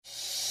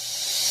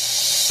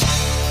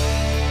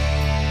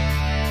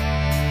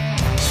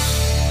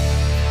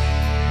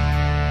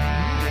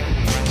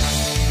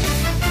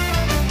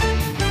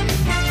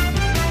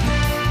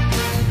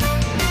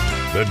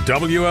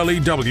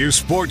WLEW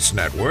Sports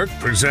Network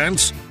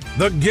presents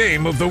The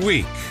Game of the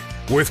Week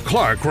with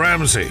Clark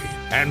Ramsey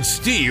and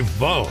Steve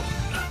Bone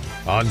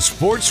on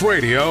Sports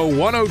Radio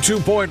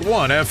 102.1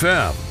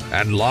 FM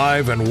and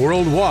live and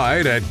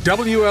worldwide at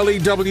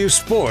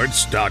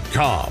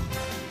WLEWsports.com.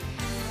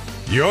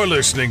 You're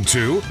listening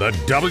to the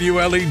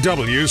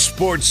WLEW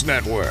Sports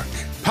Network,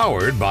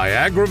 powered by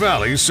Agri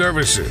Valley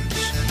Services.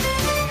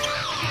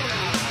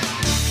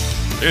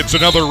 It's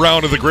another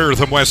round of the Greater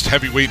Thumb West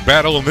heavyweight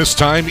battle, and this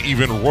time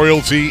even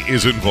royalty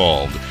is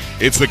involved.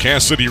 It's the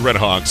Cass City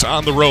Redhawks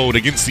on the road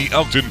against the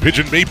Elkton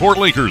Pigeon Bayport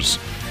Lakers.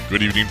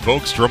 Good evening,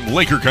 folks, from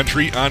Laker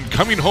Country on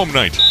Coming Home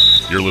Night.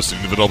 You're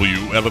listening to the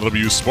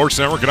WLEW Sports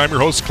Network, and I'm your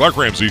host, Clark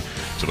Ramsey.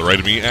 To the right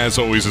of me, as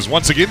always, is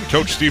once again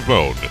Coach Steve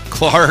Bone.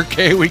 Clark,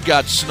 hey, we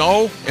got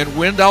snow and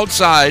wind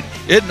outside.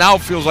 It now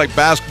feels like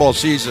basketball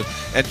season.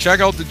 And check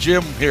out the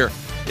gym here.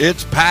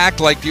 It's packed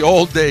like the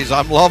old days.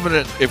 I'm loving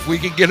it. If we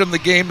can get them the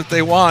game that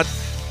they want,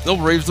 they'll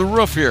raise the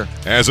roof here.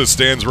 As it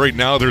stands right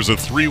now, there's a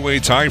three-way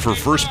tie for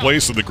first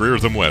place in the Greater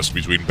Thumb West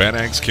between Bad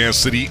Axe, Cass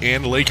City,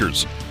 and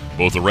Lakers.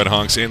 Both the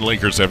Redhawks and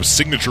Lakers have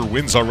signature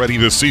wins already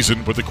this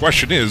season, but the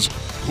question is,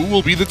 who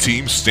will be the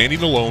team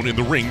standing alone in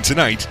the ring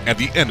tonight at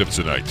the end of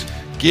tonight?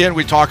 Again,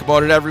 we talk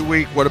about it every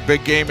week, what a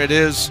big game it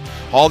is.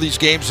 All these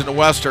games in the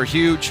West are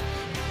huge.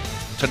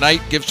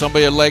 Tonight, give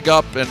somebody a leg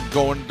up and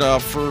going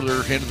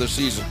further into the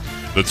season.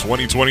 The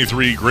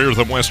 2023 Greater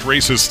Thumb West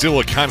race is still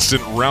a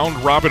constant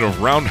round-robin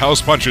of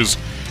roundhouse punches,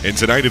 and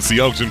tonight it's the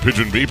Elkton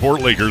Pigeon Bayport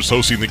Lakers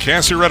hosting the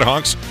Cass City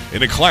Redhawks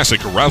in a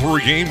classic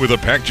rivalry game with a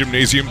packed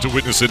gymnasium to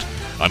witness it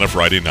on a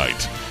Friday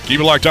night.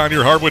 Keep it locked on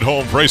your Hardwood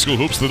home for high school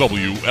hoops, the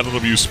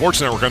WLEW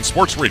Sports Network on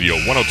Sports Radio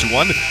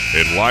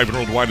 102.1 and live and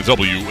worldwide at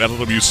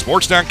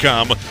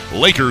WLEWsports.com.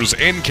 Lakers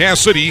and Cass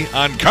City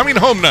on Coming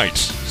Home Night.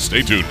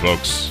 Stay tuned,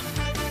 folks.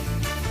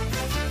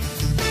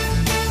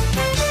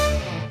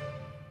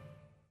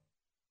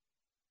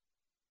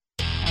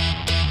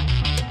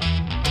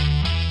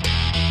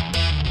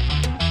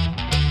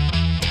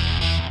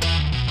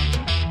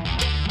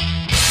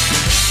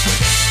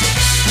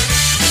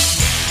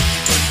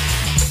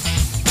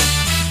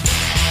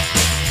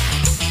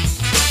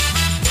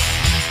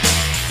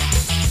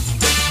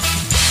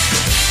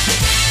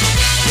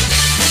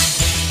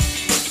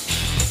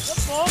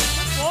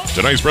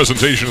 Tonight's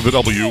presentation of the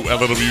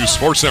WLEW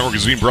Sports Network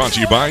is being brought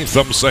to you by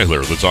Thumb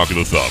Sailor, the talk of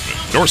the thumb.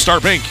 North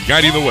Star Bank,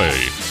 guiding the way.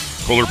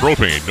 Kohler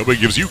Propane, nobody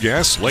gives you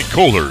gas like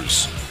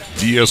Kohler's.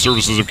 DS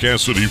Services of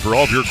Cass City for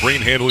all of your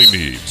crane handling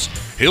needs.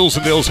 Hills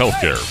and Dales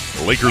Healthcare,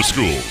 Lakers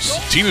Schools,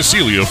 Tina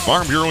Celia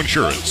Farm Bureau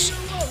Insurance,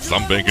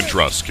 Thumb Bank and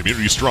Trust,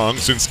 community strong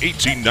since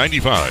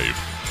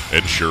 1895.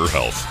 And Sure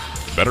Health,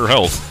 better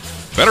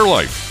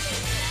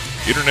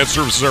life. Internet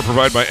services are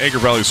provided by Agri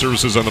Valley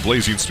Services on the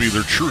blazing speed of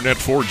their TrueNet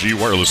 4G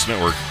wireless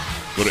network.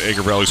 Go to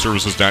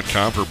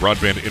agrivalleyservices.com for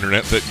broadband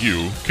internet that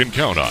you can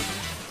count on.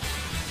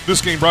 This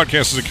game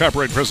broadcast is a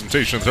copyright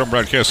presentation of Thumb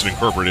Broadcasting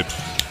Incorporated.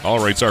 All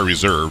rights are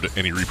reserved.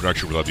 Any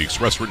reproduction without the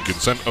express written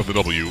consent of the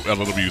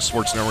WLEW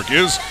Sports Network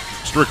is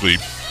strictly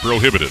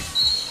prohibited.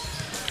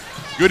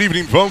 Good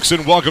evening, folks,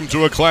 and welcome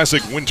to a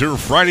classic winter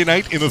Friday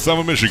night in the Thumb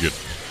of Michigan.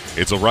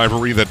 It's a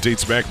rivalry that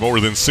dates back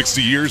more than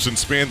 60 years and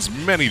spans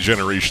many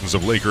generations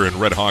of Laker and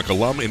Redhawk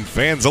alum and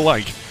fans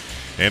alike.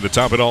 And to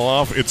top it all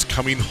off, it's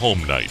Coming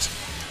Home Night.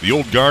 The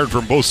old guard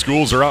from both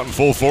schools are out in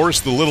full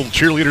force. The little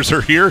cheerleaders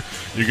are here.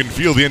 You can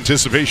feel the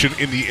anticipation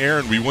in the air,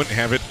 and we wouldn't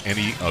have it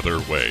any other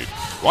way.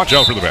 Watch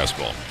out for the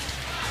basketball.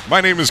 My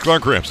name is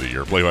Clark Ramsey,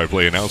 your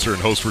play-by-play announcer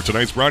and host for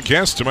tonight's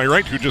broadcast. To my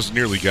right, who just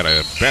nearly got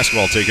a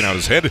basketball taken out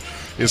his head,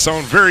 is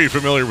someone very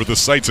familiar with the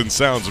sights and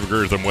sounds of a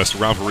Greater Thumb West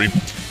rivalry.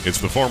 It's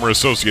the former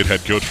associate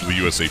head coach for the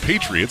USA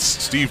Patriots,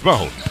 Steve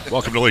Bone.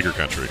 Welcome to Laker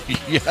Country.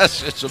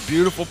 Yes, it's a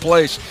beautiful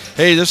place.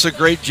 Hey, this is a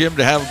great gym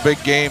to have a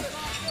big game.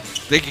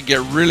 They can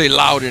get really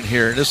loud in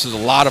here, and this is a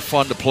lot of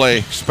fun to play,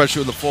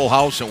 especially with a full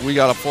house, and we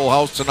got a full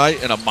house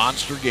tonight and a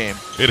monster game.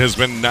 It has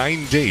been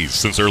 9 days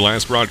since our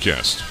last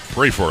broadcast.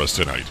 Pray for us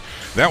tonight.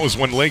 That was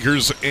when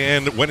Lakers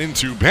went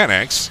into Bad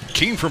Axe,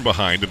 came from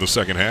behind in the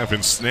second half,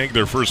 and snagged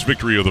their first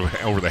victory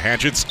over the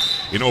Hatchets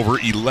in over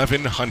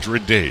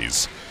 1,100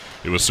 days.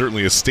 It was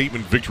certainly a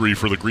statement victory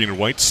for the Green and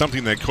White,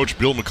 something that Coach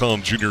Bill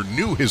McCollum Jr.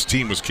 knew his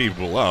team was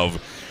capable of,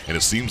 and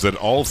it seems that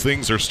all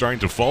things are starting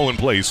to fall in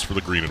place for the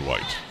Green and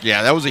White.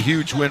 Yeah, that was a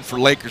huge win for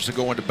Lakers to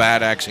go into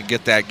Bad Axe and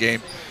get that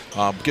game.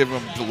 Give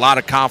them a lot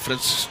of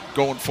confidence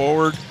going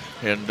forward,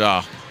 and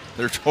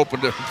they're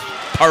hoping to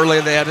parlay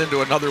that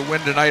into another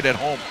win tonight at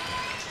home.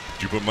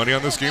 Did you put money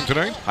on this game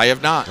tonight? I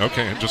have not.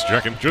 Okay, I'm just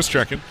checking.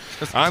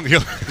 On the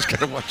Just got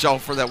to watch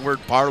out for that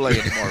word parlay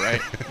anymore, right?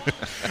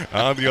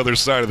 On the other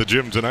side of the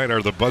gym tonight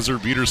are the buzzer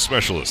beater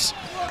specialists,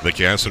 the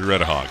Cass City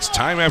Redhawks.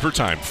 Time after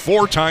time,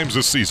 4 times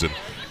this season,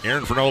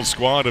 Aaron Fernald's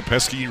squad of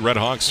pesky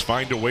Redhawks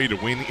find a way to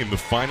win in the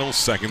final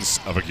seconds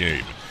of a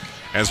game.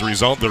 As a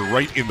result, they're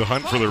right in the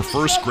hunt for their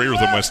first Greater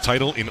Than West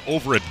title in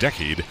over a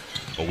decade.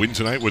 A win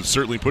tonight would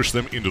certainly push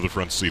them into the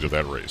front seat of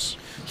that race.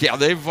 Yeah,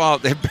 they've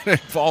been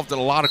involved in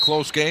a lot of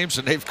close games,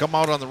 and they've come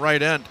out on the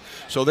right end.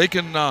 So they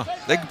can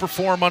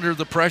perform under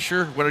the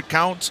pressure when it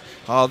counts.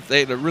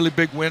 They had a really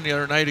big win the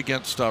other night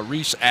against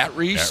Reese at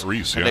Reese. At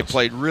Reese, and yes. They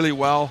played really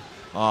well.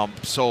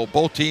 So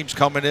both teams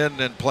coming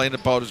in and playing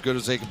about as good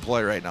as they can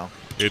play right now.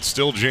 It's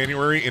still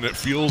January, and it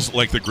feels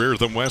like the Greater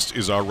Than West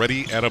is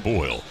already at a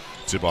boil.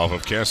 Tip-off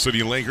of Cass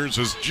City Lakers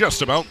is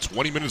just about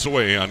 20 minutes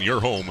away on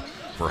your home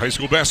for high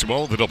school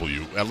basketball, the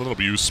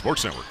WLW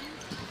Sports Network.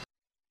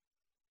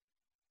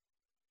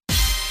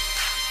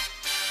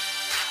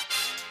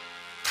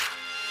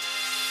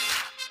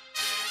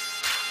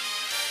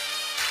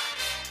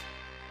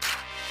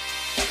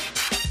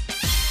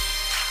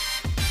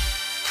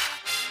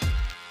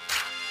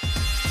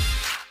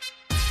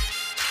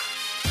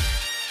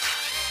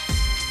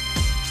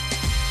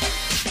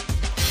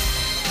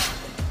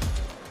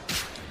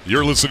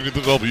 You're listening to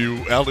the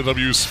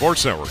WLW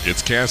Sports Network.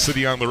 It's Cass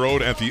City on the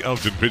road at the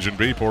Elkton Pigeon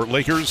Bayport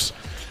Lakers,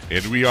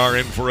 and we are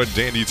in for a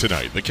dandy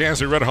tonight. The Cass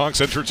City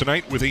Redhawks enter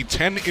tonight with a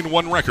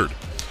 10-1 record.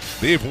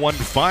 They have won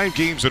 5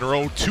 games in a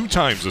row 2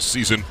 times this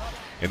season,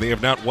 and they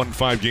have not won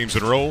 5 games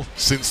in a row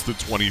since the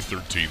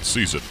 2013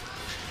 season.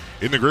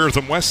 In the Greater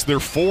Than West, they're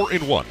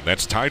 4-1.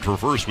 That's tied for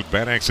first with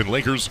Bad Axe and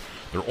Lakers.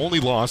 Their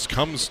only loss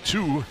comes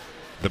to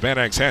the Bad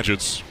Axe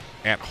Hatchets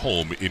at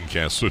home in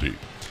Cass City.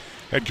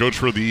 Head coach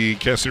for the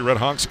Cass City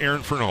Redhawks,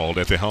 Aaron Fernald,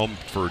 at the helm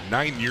for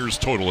 9 years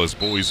total as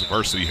boys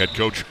varsity head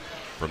coach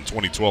from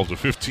 2012 to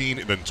 15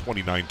 and then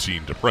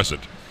 2019 to present.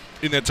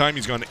 In that time,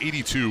 he's gone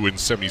 82 and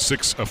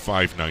 76, a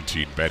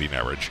 .519 batting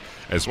average,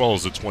 as well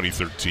as the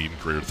 2013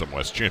 Greater Than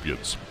West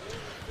champions.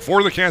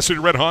 For the Cass City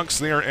Redhawks,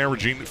 they are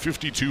averaging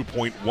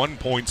 52.1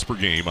 points per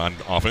game on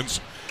offense.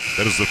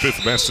 That is the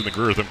 5th best in the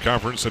Greater Than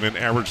Conference and an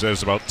average that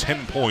is about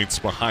 10 points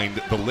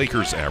behind the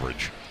Lakers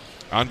average.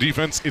 On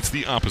defense, it's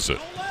the opposite.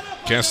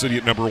 Cass City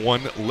at number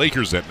 1,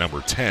 Lakers at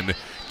number 10.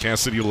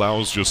 Cass City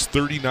allows just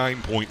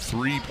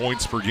 39.3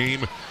 points per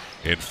game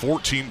and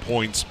 14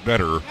 points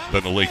better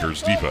than the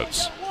Lakers'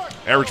 defense.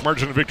 Average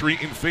margin of victory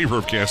in favor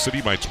of Cass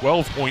City by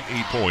 12.8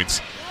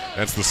 points.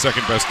 That's the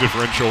 2nd best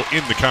differential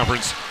in the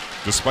conference,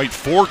 despite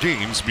 4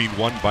 games being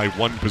won by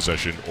 1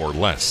 possession or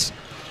less.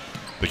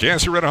 The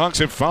Cass City Redhawks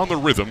have found their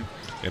rhythm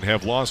and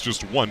have lost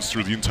just once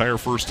through the entire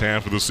first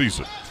half of the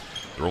season.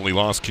 Their only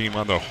loss came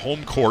on the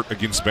home court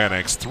against Bad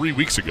Axe 3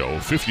 weeks ago,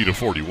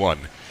 50-41.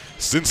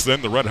 Since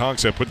then, the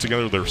Redhawks have put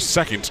together their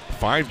 2nd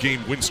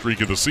 5-game win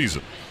streak of the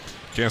season.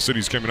 Cass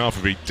City's coming off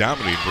of a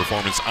dominating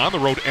performance on the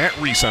road at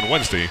Reese on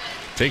Wednesday,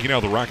 taking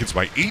out the Rockets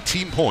by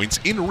 18 points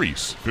in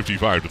Reese,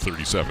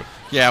 55-37.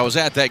 Yeah, I was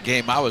at that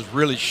game. I was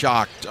really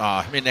shocked.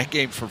 That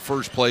game for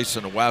first place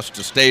in the West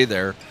to stay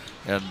there,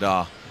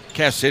 and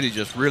Cass City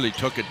just really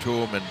took it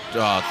to them.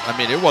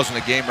 And it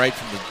wasn't a game right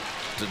from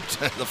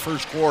the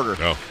first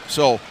quarter. No.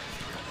 So,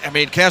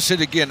 Cass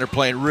City, again, they're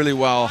playing really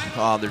well.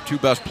 Their 2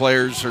 best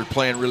players are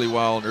playing really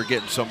well, and they're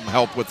getting some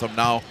help with them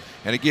now.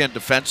 And, again,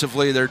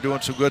 defensively, they're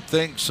doing some good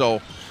things.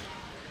 So,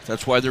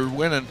 that's why they're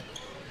winning.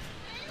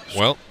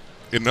 Well,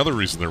 another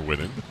reason they're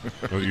winning.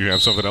 You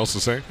have something else to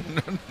say?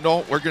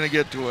 No, we're going to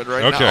get to it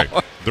right now.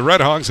 Okay. The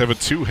Redhawks have a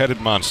 2-headed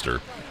monster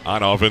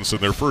on offense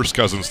and their first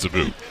cousins to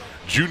boot.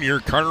 Junior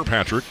Carter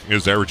Patrick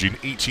is averaging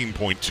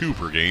 18.2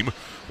 per game,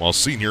 while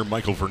senior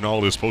Michael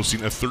Vernal is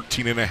posting a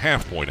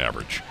 13.5-point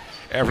average.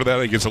 After that,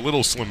 it gets a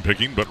little slim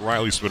picking, but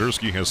Riley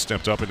Swiderski has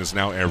stepped up and is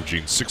now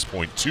averaging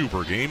 6.2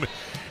 per game.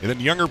 And then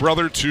younger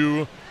brother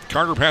to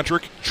Carter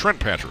Patrick, Trent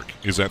Patrick,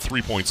 is at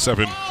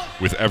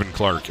 3.7, with Evan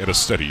Clark at a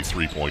steady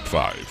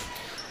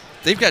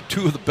 3.5. They've got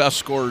 2 of the best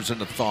scorers in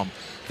the thumb.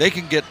 They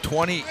can get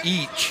 20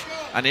 each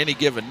on any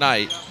given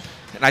night.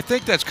 And I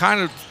think that's kind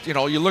of,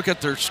 you look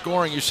at their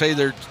scoring, you say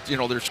their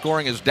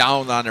scoring is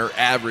down on their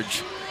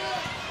average.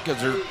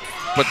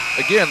 But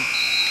again,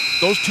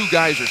 those 2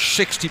 guys are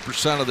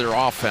 60% of their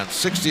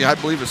offense. I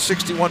believe it's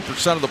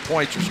 61% of the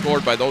points are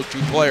scored by those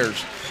 2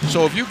 players.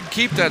 So if you can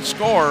keep that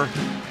score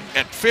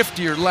at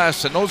 50 or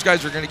less, and those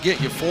guys are going to get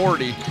you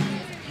 40,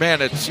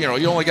 man, it's, you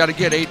only got to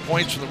get 8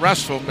 points from the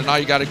rest of them, and now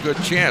you got a good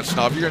chance.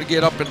 Now, if you're going to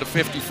get up into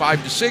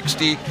 55 to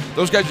 60,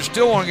 those guys are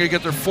still only going to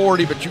get their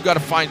 40, but you got to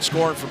find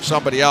scoring from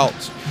somebody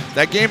else.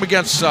 That game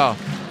against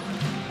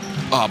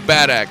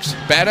Bad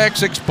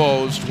Axe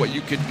exposed what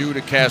you can do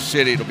to Cass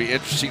City. It'll be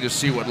interesting to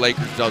see what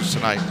Lakers does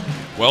tonight.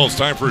 Well, it's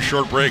time for a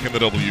short break in the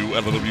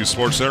WLW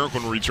Sports Center.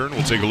 When we return,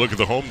 we'll take a look at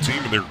the home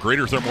team and their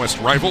Greater Than West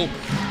rival,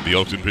 the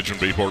Elkton Pigeon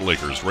Bayport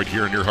Lakers, right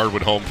here in your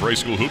Hardwood home for high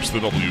school hoops. The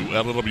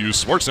WLW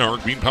Sports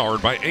Network being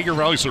powered by Agger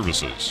Valley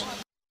Services.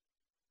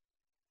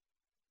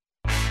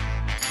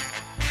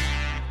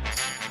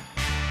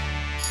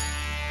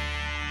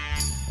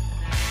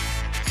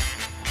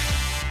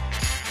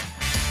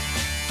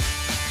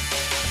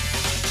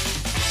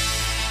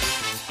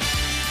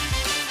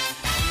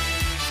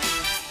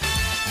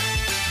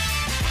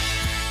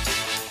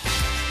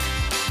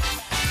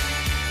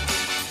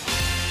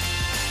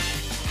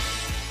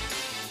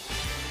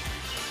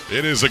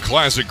 It is a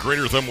classic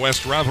Greater Thumb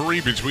West rivalry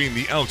between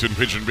the Elkton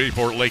Pigeon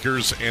Bayport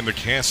Lakers and the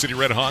Cass City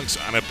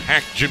Redhawks on a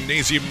packed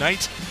gymnasium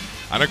night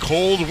on a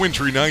cold,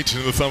 wintry night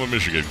in the Thumb of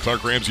Michigan.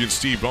 Clark Ramsey and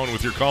Steve Bone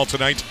with your call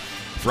tonight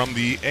from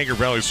the Anger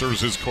Valley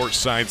Services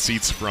courtside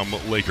seats from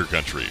Laker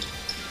Country.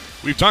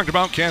 We've talked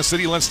about Cass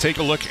City. Let's take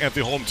a look at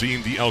the home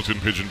team, the Elkton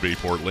Pigeon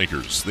Bayport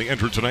Lakers. They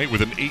entered tonight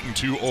with an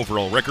 8-2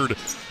 overall record,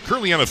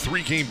 currently on a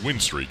 3-game win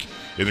streak.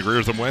 In the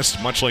Greater Thumb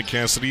West, much like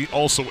Cass City,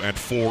 also at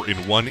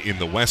 4-1 in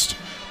the West.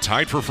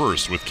 Tied for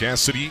first with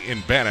Cass City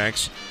and Bad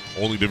Axe.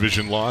 Only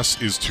division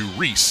loss is to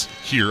Reese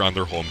here on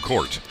their home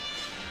court.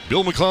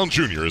 Bill McClown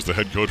Jr. is the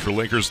head coach for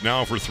Lakers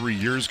now for 3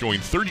 years, going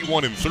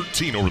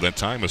 31-13 over that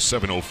time, a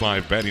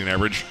 .705 batting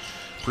average.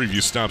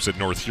 Previous stops at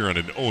North Huron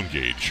and Owen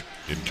Gage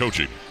in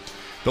coaching.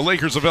 The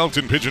Lakers of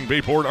Elkton Pigeon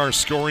Bayport are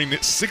scoring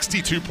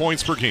 62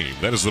 points per game.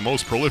 That is the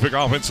most prolific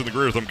offense in the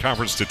Greater Thumb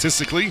Conference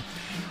statistically.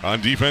 On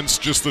defense,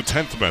 just the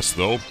 10th best,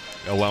 though,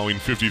 allowing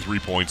 53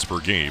 points per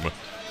game,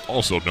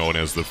 also known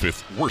as the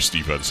 5th worst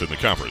defense in the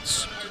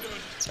conference.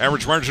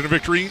 Average margin of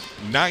victory,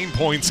 9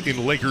 points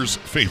in Lakers'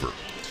 favor.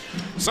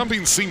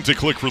 Something seemed to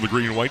click for the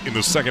Green and White in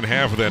the second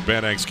half of that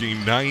Bad Axe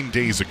game 9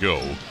 days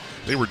ago.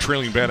 They were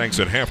trailing Bad Axe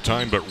at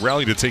halftime, but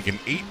rallied to take an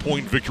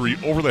 8-point victory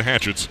over the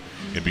Hatchets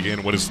and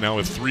began what is now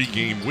a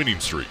 3-game winning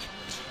streak.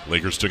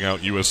 Lakers took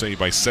out USA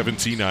by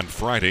 17 on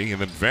Friday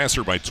and then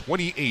Vassar by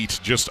 28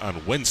 just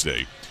on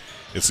Wednesday.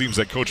 It seems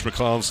that Coach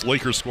McCloud's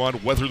Lakers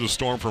squad weathered the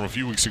storm from a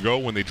few weeks ago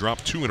when they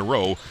dropped 2 in a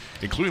row,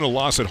 including a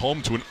loss at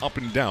home to an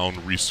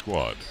up-and-down Reese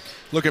squad.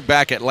 Looking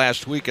back at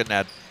last week in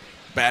that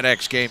Bad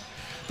Axe game,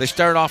 they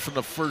started off in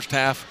the first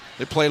half.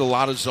 They played a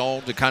lot of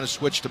zone. They kind of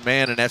switched to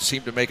man, and that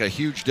seemed to make a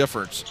huge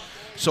difference.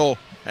 So,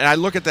 and I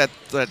look at that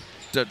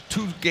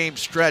 2-game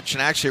stretch,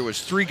 and actually it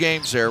was 3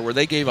 games there where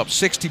they gave up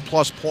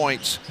 60-plus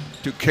points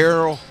to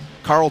Carroll,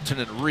 Carlton,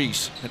 and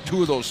Reese, and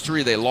 2 of those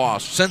 3 they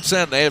lost. Since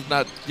then, they have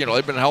not,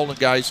 they've been holding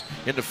guys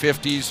in the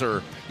 50s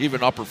or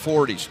even upper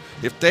 40s.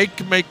 If they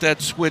can make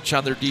that switch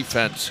on their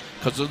defense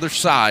because of their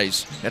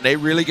size and they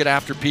really get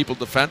after people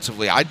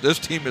defensively, this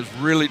team is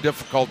really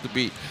difficult to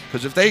beat.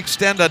 Because if they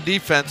extend on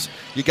defense,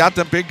 you got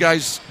them big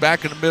guys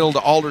back in the middle to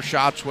alter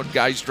shots when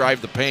guys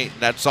drive the paint,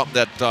 and that's something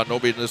that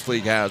nobody in this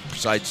league has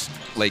besides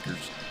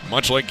Lakers.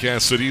 Much like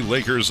Cass City,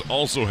 Lakers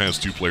also has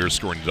 2 players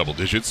scoring double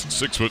digits.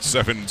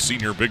 6'7"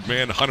 senior big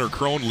man Hunter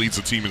Crone leads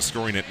the team in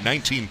scoring at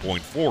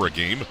 19.4 a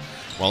game,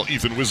 while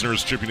Ethan Wisner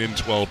is chipping in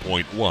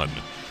 12.1.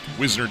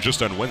 Wisner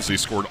just on Wednesday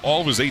scored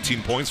all of his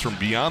 18 points from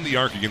beyond the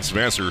arc against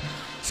Vassar,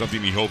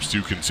 something he hopes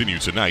to continue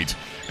tonight.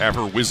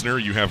 After Wisner,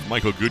 you have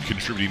Michael Good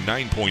contributing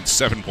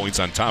 9.7 points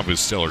on top of his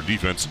stellar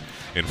defense,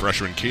 and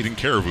freshman Caden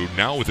Caribou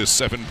now with his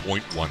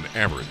 7.1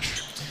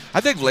 average. I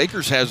think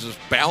Lakers has as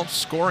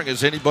balanced scoring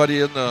as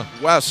anybody in the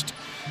West.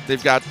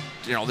 They've got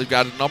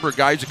a number of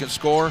guys that can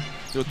score.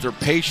 They're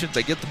patient.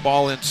 They get the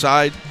ball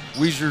inside.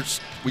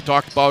 Weezer's, we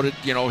talked about it.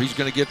 He's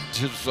going to get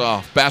his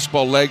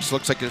basketball legs.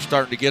 Looks like they're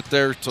starting to get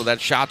there. So that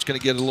shot's going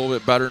to get a little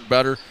bit better and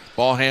better.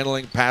 Ball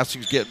handling,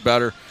 passing's getting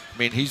better. I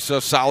mean, he's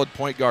a solid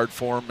point guard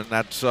for him, and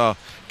that's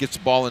gets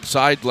the ball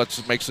inside,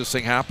 makes this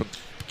thing happen.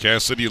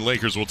 Cass City and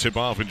Lakers will tip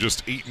off in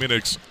just 8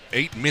 minutes.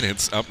 8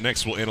 minutes. Up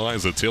next, we'll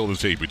analyze the tail of the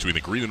tape between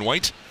the Green and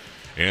White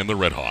and the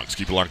Redhawks.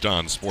 Keep it locked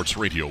on. Sports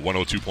Radio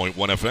 102.1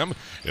 FM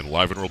and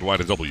live and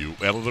worldwide at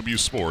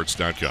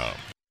WLWSports.com.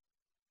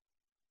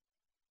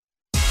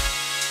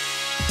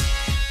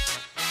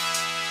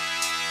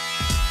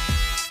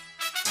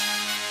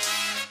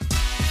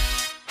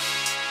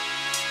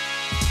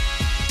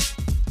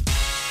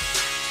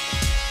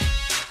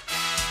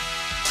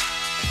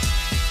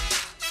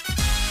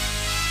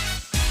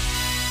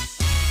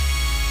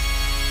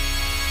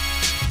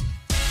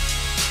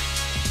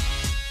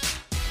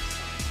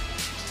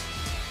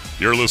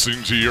 You're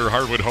listening to your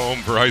Hardwood home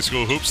for high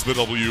school hoops, the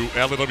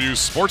WLW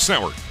Sports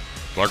Network.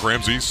 Clark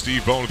Ramsey,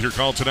 Steve Bone with your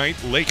call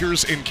tonight.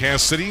 Lakers in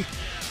Cass City,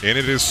 and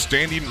it is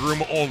standing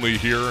room only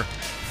here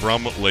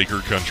from Laker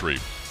Country.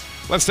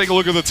 Let's take a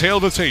look at the tail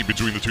of the tape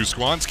between the 2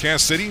 squads.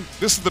 Cass City,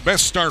 this is the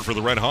best start for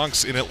the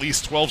Redhawks in at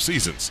least 12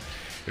 seasons.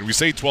 And we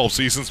say 12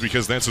 seasons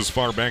because that's as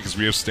far back as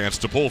we have stats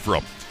to pull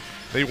from.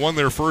 They won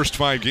their first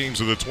 5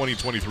 games of the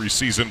 2023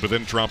 season, but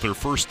then dropped their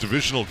first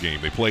divisional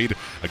game. They played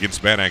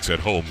against Bad Axe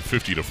at home,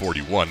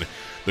 50-41.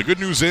 The good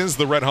news is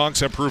the Redhawks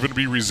have proven to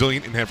be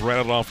resilient and have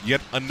rattled off yet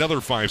another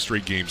 5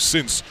 straight games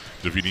since,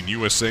 defeating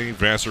USA,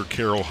 Vassar,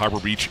 Carroll, Harbor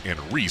Beach,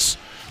 and Reese,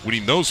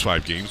 winning those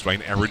 5 games by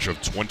an average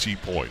of 20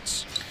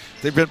 points.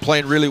 They've been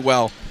playing really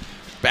well.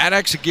 Bad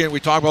Axe, again,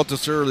 we talked about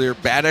this earlier,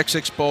 Bad Axe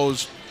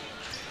exposed,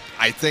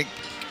 I think,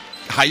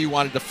 how you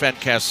want to defend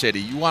Cass City.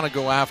 You want to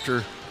go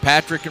after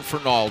Patrick and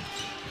Fernald,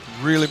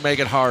 really make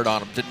it hard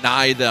on them,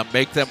 deny them,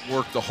 make them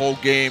work the whole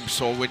game,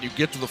 so when you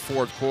get to the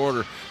 4th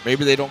quarter,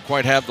 maybe they don't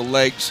quite have the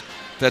legs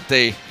that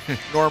they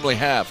normally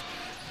have.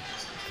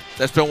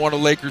 That's been one of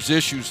Lakers'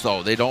 issues,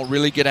 though. They don't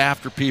really get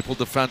after people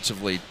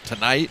defensively.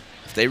 Tonight,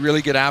 if they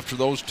really get after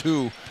those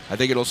 2, I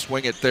think it'll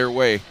swing it their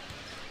way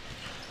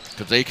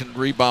because they can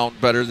rebound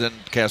better than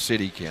Cass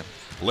City can.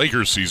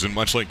 Lakers season,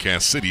 much like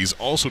Cass City's,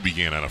 also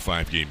began on a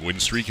 5-game win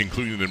streak,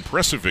 including an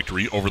impressive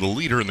victory over the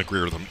leader in the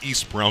Greer Them,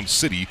 East Brown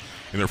City,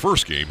 in their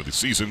first game of the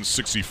season,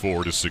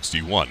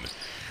 64-61.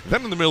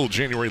 Then in the middle of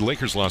January,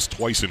 Lakers lost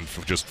twice in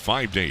just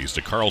 5 days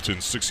to Carleton,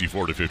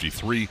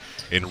 64-53,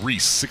 and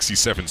Reese,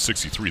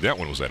 67-63. That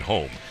one was at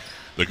home.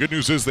 The good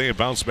news is they have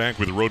bounced back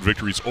with road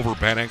victories over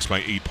Bad Axe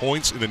by 8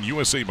 points and then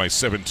USA by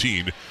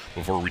 17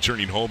 before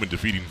returning home and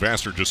defeating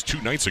Vassar just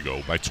 2 nights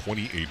ago by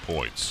 28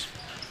 points.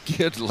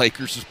 Kid,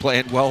 Lakers is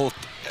playing well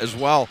as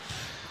well.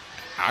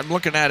 I'm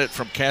looking at it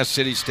from Cass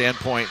City's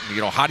standpoint. You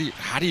know, how do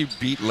you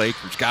beat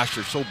Lakers? Gosh,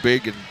 they're so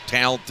big and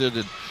talented,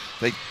 and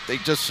they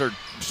just are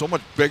so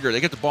much bigger. They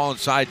get the ball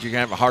inside, you're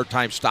gonna have a hard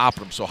time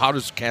stopping them. So how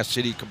does Cass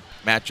City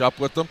match up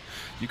with them?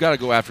 You got to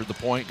go after the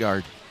point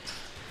guard.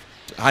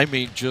 I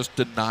mean, just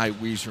deny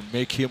Weezer,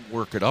 make him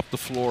work it up the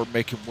floor,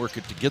 make him work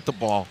it to get the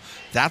ball.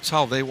 That's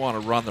how they want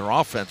to run their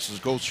offenses.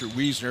 Go through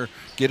Weezer,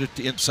 get it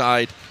to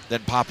inside,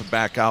 then pop it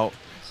back out,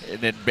 and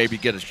then maybe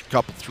get a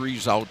couple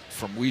threes out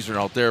from Weezer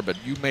out there.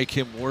 But you make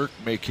him work,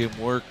 make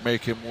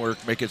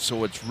it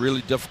so it's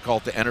really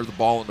difficult to enter the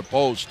ball in the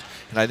post.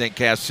 And I think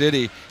Cass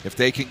City, if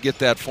they can get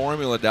that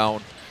formula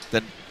down,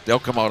 then they'll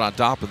come out on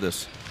top of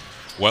this.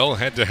 Well,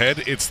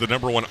 head-to-head, it's the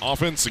number 1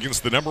 offense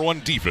against the number 1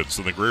 defense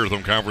in the Greer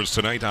Them Conference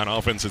tonight. On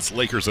offense, it's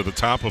Lakers at the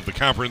top of the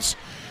conference,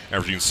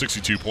 averaging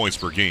 62 points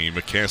per game.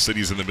 Cass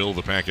City's in the middle of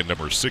the pack at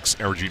number 6,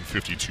 averaging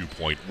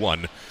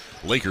 52.1.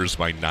 Lakers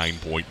by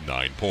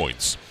 9.9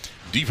 points.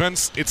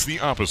 Defense, it's the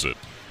opposite.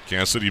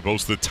 Cass City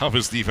boasts the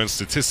toughest defense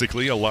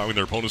statistically, allowing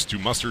their opponents to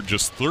muster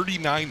just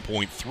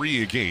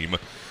 39.3 a game.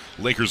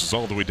 Lakers is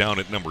all the way down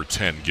at number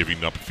 10,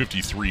 giving up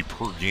 53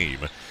 per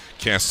game.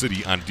 Cass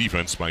City on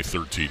defense by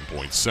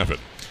 13.7.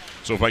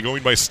 So by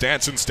going by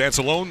stats and stats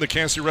alone, the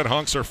Cass City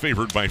Redhawks are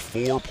favored by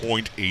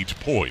 4.8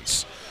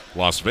 points.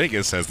 Las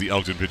Vegas has the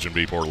Elkton Pigeon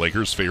Bayport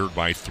Lakers favored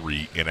by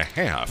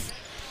 3.5.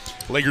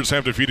 Lakers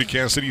have defeated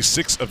Cass City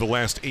 6 of the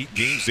last 8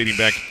 games dating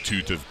back to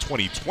the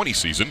 2020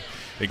 season,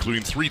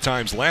 including 3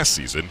 times last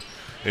season.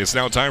 It's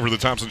now time for the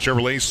Thompson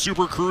Chevrolet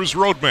Super Cruise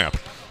Roadmap.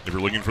 If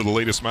you're looking for the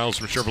latest miles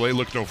from Chevrolet,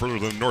 look no further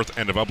than the north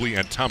end of Ubly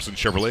at Thompson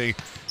Chevrolet.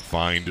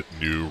 Find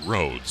new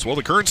roads. Well,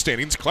 the current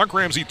standings, Clark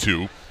Ramsey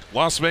 2,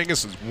 Las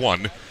Vegas is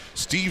 1,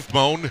 Steve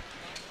Bone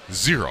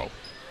 0.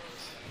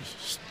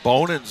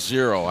 Bone and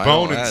 0. I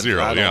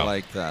don't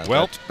like that.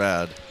 Well, that's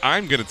bad.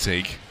 I'm going to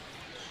take,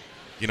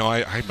 you know,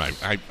 I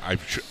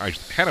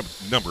had a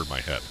number in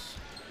my head,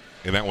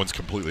 and that one's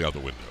completely out the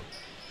window.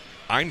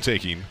 I'm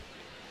taking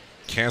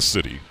Cass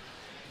City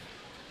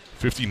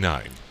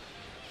 59,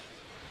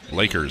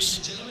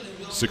 Lakers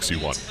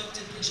 61.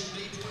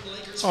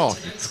 Oh,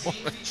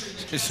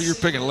 so you're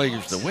picking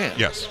Lakers to win?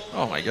 Yes.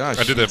 Oh my gosh.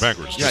 I did that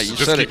backwards. Yeah,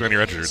 just keep on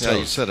your edge of your toes. Yeah,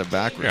 you said it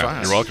backwards.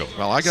 Yeah, you're welcome.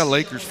 Well, I got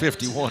Lakers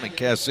 51 and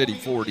Cass City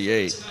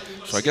 48.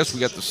 So I guess we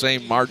got the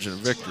same margin of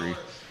victory.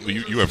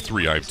 You have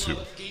 3, I have 2.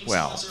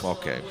 Well,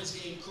 okay.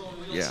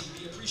 Yeah.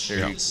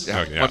 Yeah.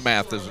 My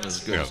math isn't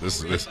as good. Yeah,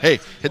 this. Hey,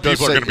 it does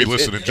people say, are going to be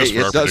listening just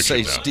for our it does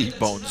say prediction now. Steve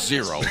Bone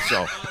 0.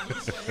 So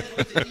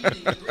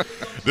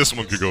this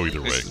one could go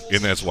either way,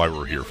 and that's why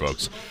we're here,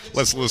 folks.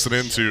 Let's listen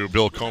in to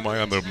Bill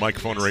Comey on the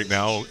microphone right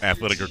now,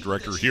 athletic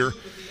director here,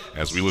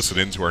 as we listen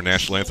in to our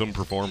national anthem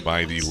performed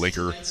by the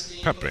Laker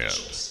Pep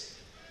Band.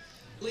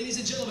 Ladies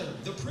and gentlemen,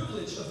 the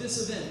privilege of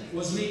this event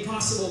was made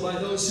possible by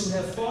those who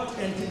have fought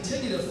and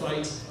continue to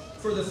fight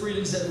for the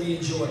freedoms that we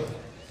enjoy.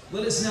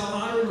 Let us now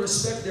honor and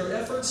respect their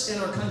efforts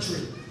and our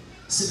country.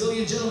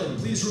 Civilian gentlemen,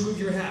 please remove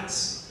your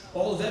hats.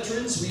 All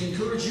veterans, we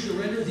encourage you to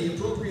render the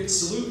appropriate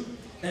salute.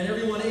 And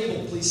everyone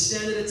able, please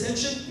stand at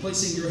attention,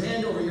 placing your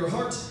hand over your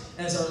heart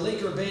as our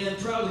Laker band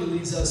proudly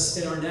leads us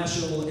in our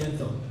national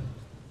anthem.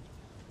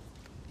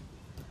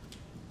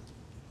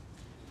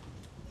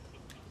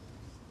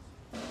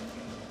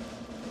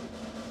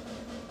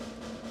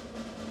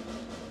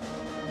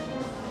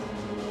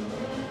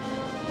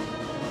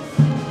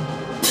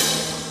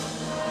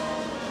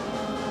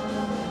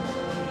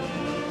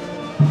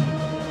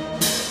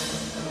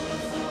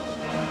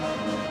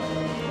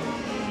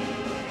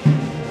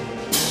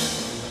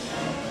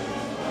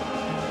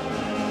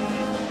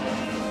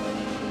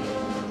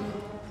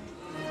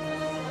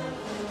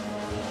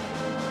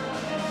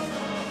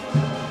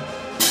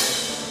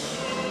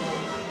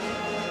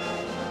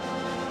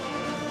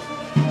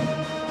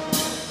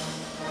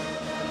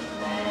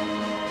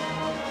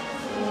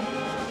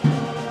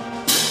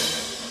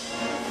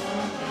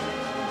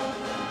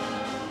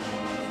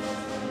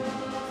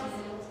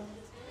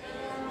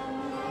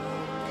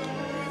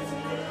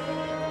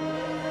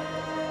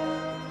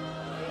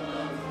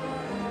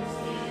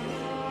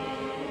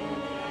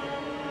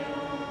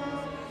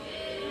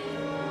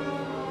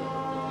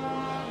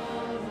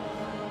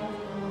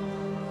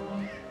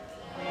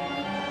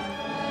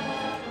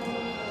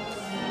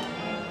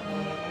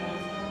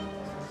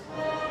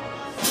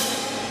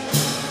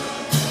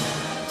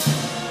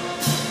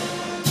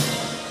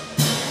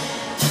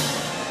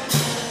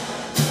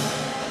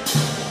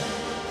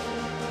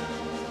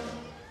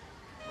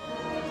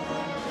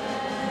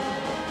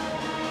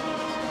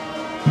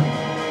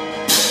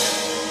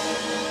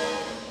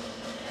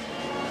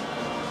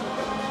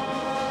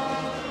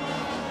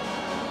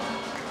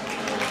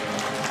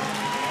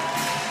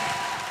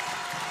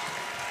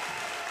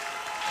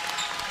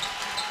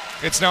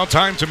 It's now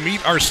time to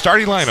meet our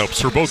starting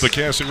lineups for both the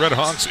Cass City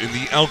Redhawks and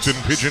the Elkton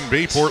Pigeon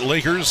Bayport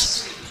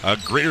Lakers. A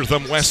Greater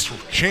Thumb West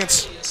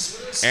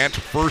chance at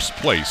first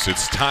place.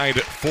 It's tied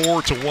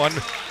 4-1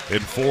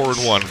 and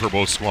 4-1 for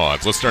both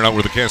squads. Let's start out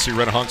with the Cass City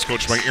Redhawks,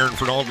 coached by Aaron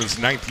Fernald in his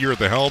 9th year at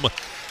the helm.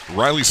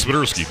 Riley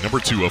Swiderski, number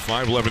 2, a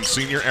 5'11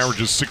 senior,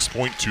 averages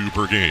 6.2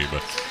 per game.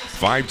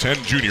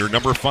 5'10 junior,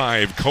 number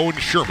 5, Cohen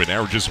Sherman,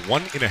 averages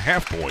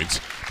 1.5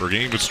 points per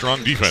game with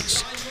strong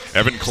defense.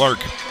 Evan Clark,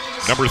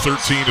 number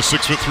 13, a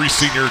 6'3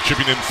 senior,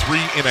 chipping in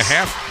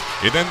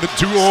 3.5. And then the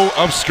duo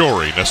of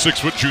scoring, a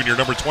 6' junior,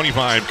 number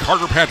 25,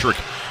 Carter Patrick,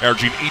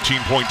 averaging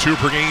 18.2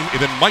 per game.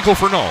 And then Michael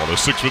Fernald, a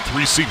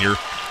 6'3 senior,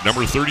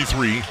 number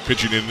 33,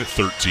 pitching in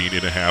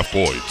 13.5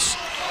 points.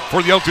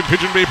 For the Elkton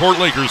Pigeon Bayport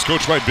Lakers,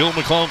 coached by Bill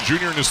McClellan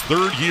Jr. in his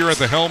 3rd year at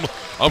the helm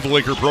of the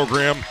Laker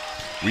program,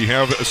 we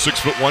have a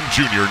 6'1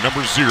 junior,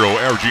 number 0,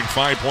 averaging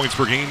 5 points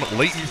per game,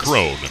 Leighton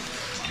Crone.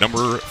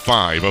 Number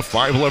 5, a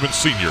 5'11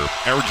 senior,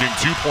 averaging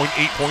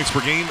 2.8 points per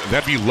game,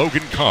 that'd be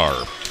Logan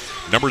Carr.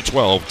 Number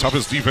 12,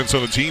 toughest defense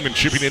on the team and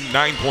chipping in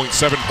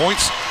 9.7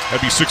 points,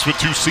 that'd be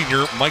 6'2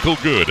 senior, Michael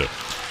Good.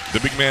 The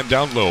big man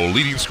down low,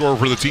 leading scorer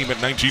for the team at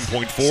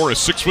 19.4, a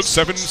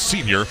 6'7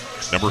 senior,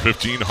 number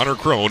 15, Hunter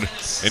Crone.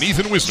 And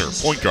Ethan Wisner,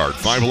 point guard,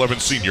 5'11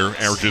 senior,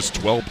 averages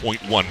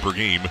 12.1 per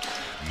game,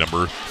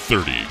 number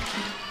 30.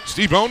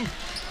 Steve Bone,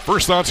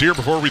 first thoughts here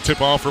before we tip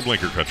off from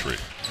Laker Country.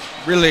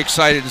 Really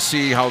excited to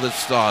see how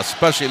this,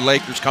 especially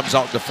Lakers, comes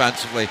out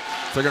defensively.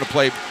 If they're going to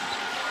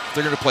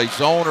play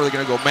zone or they're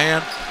going to go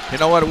man. You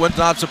know what? It would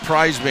not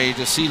surprise me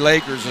to see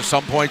Lakers at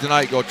some point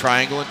tonight go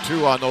triangle and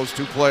 2 on those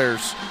 2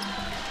 players.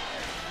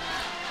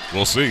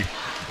 We'll see.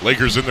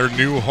 Lakers in their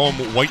new home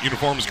white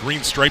uniforms,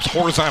 green stripes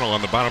horizontal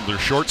on the bottom of their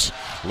shorts.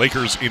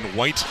 Lakers in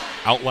white,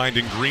 outlined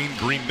in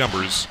green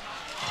numbers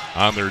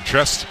on their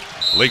chest.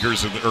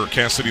 Lakers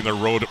Cass City in their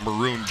road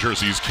maroon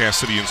jerseys, Cass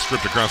City and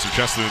stripped across their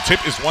chest. And the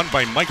tip is won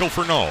by Michael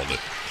Fernald.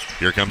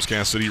 Here comes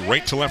Cass City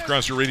right to left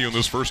across your radio in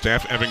this first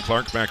half. Evan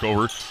Clark back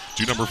over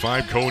to number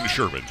 5, Cohen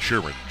Sherman.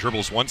 Sherman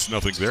dribbles once,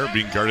 nothing there,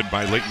 being guarded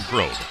by Leighton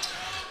Crone.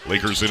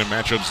 Lakers in a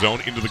matchup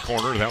zone into the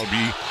corner. That would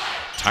be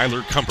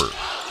Tyler Kumper.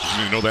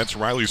 You know that's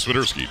Riley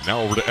Swiderski. Now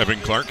over to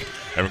Evan Clark.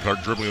 Evan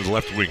Clark dribbling to the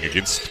left wing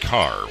against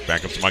Carr.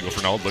 Back up to Michael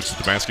Fernald. Looks at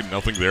the basket.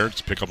 Nothing there.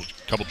 Just pick up a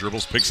couple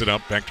dribbles. Picks it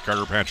up. Back to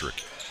Carter Patrick.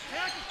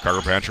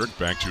 Carter Patrick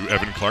back to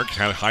Evan Clark.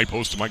 Had a high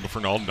post to Michael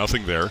Fernald.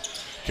 Nothing there.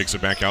 Kicks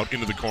it back out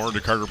into the corner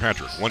to Carter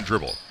Patrick. One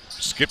dribble.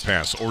 Skip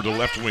pass over to the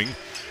left wing.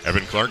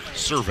 Evan Clark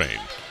surveying.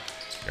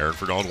 Aaron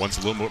Fernald wants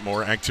a little bit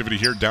more activity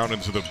here. Down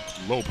into the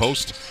low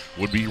post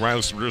would be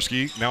Riley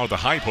Swiderski. Now at the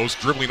high post,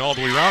 dribbling all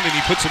the way around, and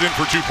he puts it in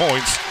for 2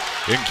 points.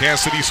 And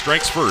Cass City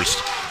strikes first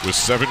with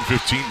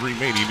 7:15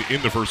 remaining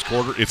in the first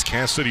quarter. It's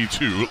Cass City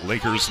 2,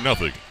 Lakers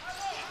nothing.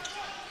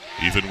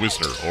 Ethan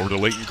Wisner over to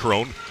Leighton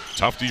Crone.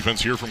 Tough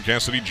defense here from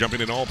Cass City,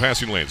 jumping in all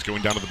passing lanes.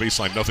 Going down to the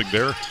baseline, nothing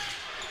there.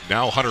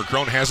 Now Hunter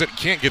Crone has it.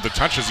 Can't get the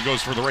touch as he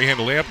goes for the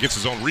right-handed layup. Gets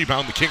his own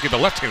rebound. He can't get the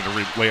left-handed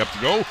layup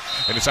to go.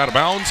 And it's out of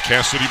bounds.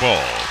 Cass City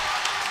ball.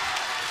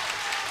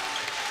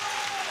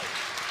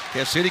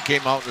 Cass City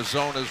came out in the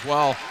zone as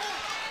well,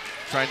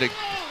 trying to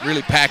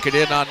really pack it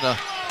in on the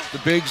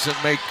bigs and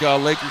make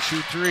Lakers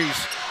shoot threes.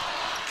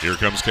 Here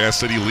comes Cass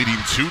City leading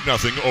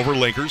 2-0 over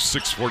Lakers.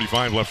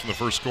 6:45 left in the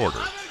first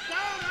quarter.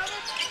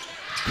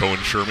 Cohen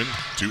Sherman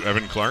to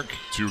Evan Clark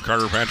to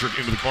Carter Patrick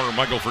into the corner.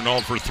 Michael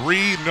Fernald for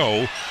 3.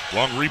 No.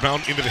 Long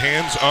rebound into the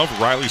hands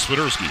of Riley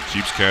Swiderski.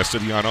 Keeps Cass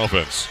City on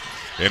offense.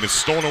 And it's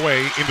stolen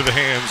away into the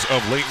hands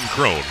of Leighton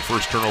Crone.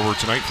 First turnover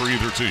tonight for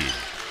either team.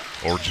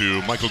 Or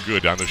to Michael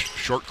Good on the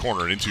short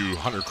corner into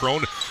Hunter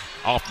Crone.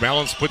 Off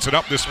balance, puts it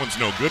up. This one's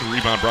no good.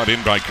 Rebound brought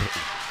in by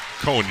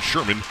Cohen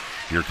Sherman.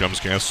 Here comes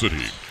Cass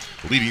City.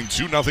 Leading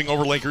 2-0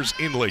 over Lakers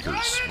in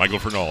Lakers. Michael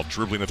Fernald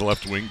dribbling at the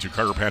left wing to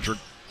Carter Patrick.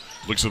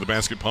 Looks at the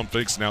basket, pump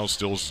fakes, now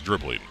still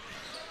dribbling.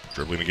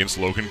 Dribbling against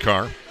Logan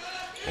Carr.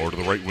 Over to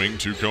the right wing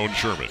to Cohen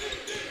Sherman.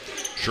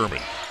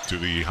 Sherman to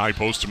the high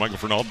post to Michael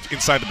Fernald.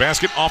 Inside the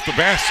basket, off the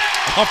glass,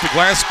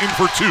 in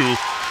for 2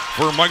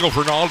 for Michael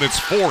Fernald. It's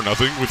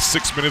 4-0 with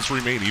 6 minutes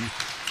remaining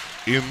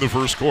in the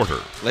first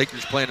quarter.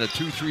 Lakers playing a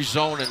 2-3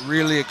 zone and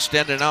really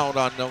extending out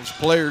on those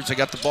players. They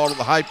got the ball to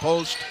the high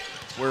post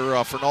where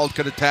Fernald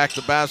could attack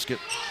the basket.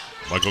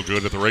 Michael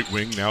Good at the right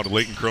wing, now to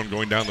Leighton Crone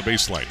going down the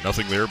baseline.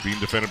 Nothing there, being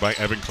defended by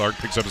Evan Clark,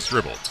 picks up his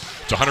dribble.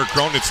 To Hunter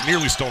Crone, it's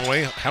nearly stolen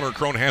away. Hunter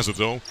Crone has it,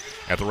 though,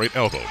 at the right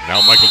elbow.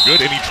 Now Michael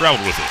Good, and he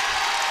traveled with it.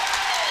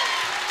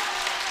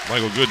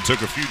 Michael Good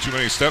took a few too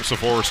many steps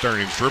before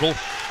starting his dribble,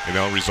 and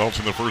that'll result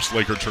in the first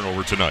Laker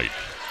turnover tonight.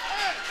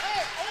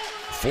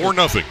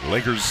 4-0.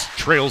 Lakers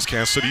trails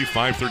Cass City,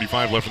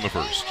 5:35 left in the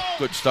first.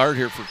 Good start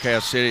here for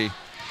Cass City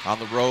on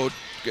the road.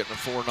 Getting a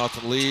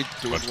 4-0 lead,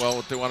 doing well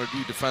what they want to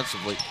do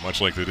defensively. Much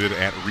like they did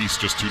at Reese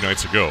just 2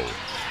 nights ago.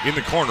 In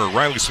the corner,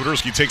 Riley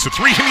Swiderski takes a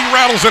 3 and he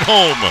rattles it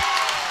home.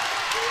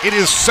 It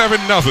is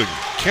 7-0.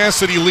 Cass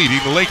City leading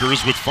the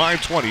Lakers with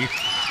 5:20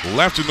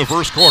 left in the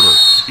first quarter.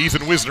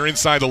 Ethan Wisner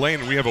inside the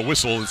lane, and we have a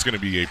whistle. It's going to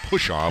be a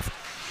push-off,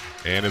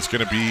 and it's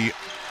going to be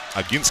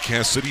against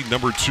Cass City,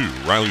 number 2,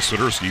 Riley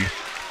Swiderski.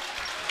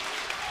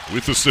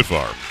 with the stiff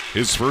arm.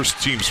 His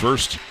first, team's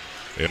first.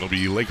 It'll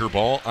be Laker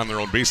ball on their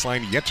own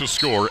baseline, yet to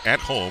score at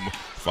home.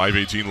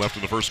 5:18 left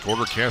in the first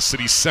quarter. Cass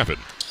City 7,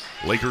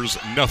 Lakers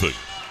nothing.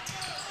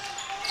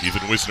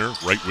 Ethan Wisner,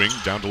 right wing,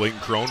 down to Leighton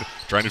Crone,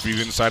 trying to feed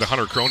inside of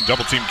Hunter Crone.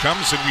 Double team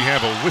comes, and we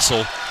have a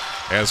whistle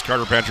as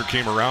Carter Patrick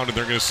came around, and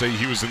they're going to say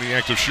he was in the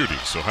act of shooting.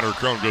 So Hunter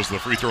Crone goes to the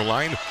free throw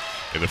line,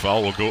 and the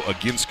foul will go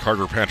against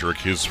Carter Patrick,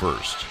 his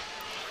first.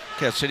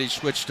 Cass City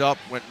switched up,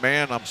 went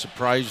man. I'm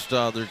surprised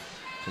they're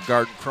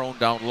guarding Crone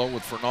down low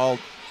with Fernald.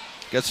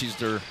 Guess he's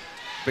their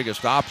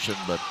biggest option,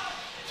 but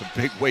it's a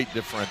big weight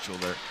differential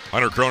there.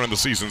 Hunter Crone in the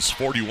season's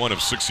 41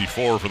 of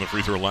 64 from the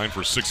free throw line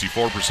for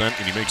 64%,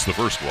 and he makes the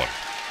first one.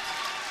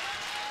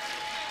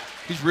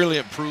 He's really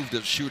improved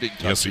his shooting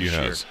touch. Yes, he this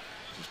year. has.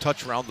 His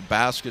touch around the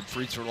basket,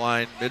 free throw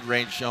line,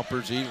 mid-range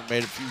jumpers. He even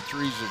made a few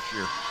threes this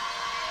year.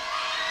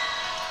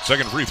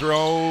 Second free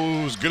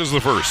throw, as good as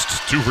the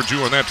first. 2 for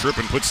 2 on that trip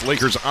and puts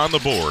Lakers on the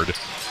board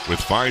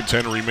with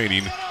 5:10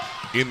 remaining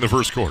in the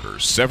first quarter.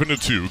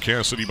 7-2,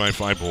 Cass City by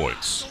 5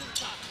 points.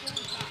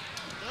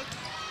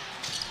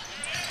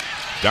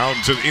 Down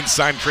to the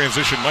inside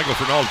transition. Michael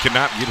Fernald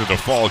cannot get it to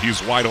fall.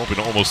 He's wide open,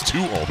 almost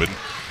too open.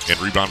 And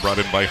rebound brought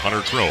in by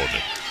Hunter Crone.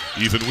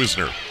 Ethan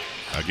Wisner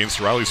against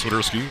Riley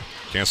Swiderski.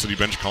 Cass City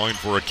bench calling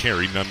for a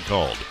carry, none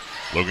called.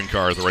 Logan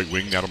Carr, the right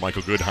wing, now to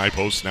Michael Good. High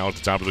post, now at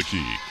the top of the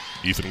key.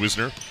 Ethan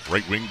Wisner,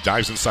 right wing,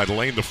 dives inside the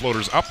lane. The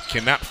floater's up,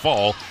 cannot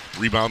fall.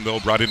 Rebound,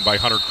 though, brought in by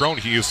Hunter Crone.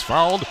 He is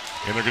fouled,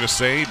 and they're going to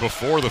say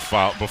before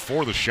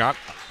the shot,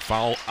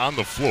 foul on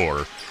the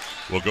floor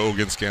will go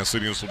against Cass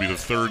City. This will be the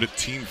third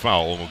team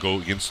foul, and will go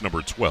against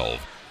number 12.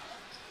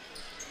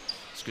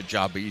 It's a good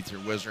job by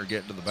Ethan Wisner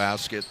getting to the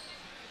basket.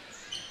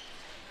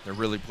 They're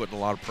really putting a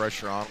lot of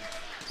pressure on him.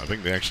 I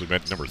think they actually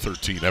meant number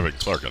 13, Evan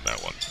Clark, on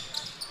that one.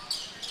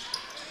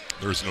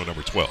 There is no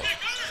number 12.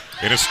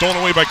 And it's stolen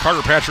away by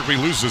Carter Patrick. He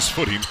loses his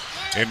footing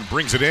and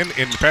brings it in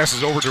and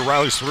passes over to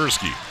Riley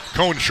Swiderski.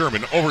 Cohen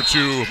Sherman over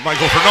to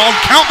Michael Fernald.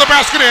 Count the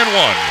basket and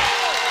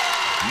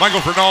one. Michael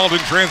Fernald in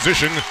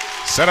transition,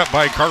 set up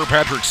by Carter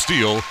Patrick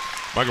Steele.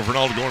 Michael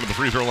Fernald going to the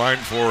free throw line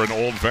for an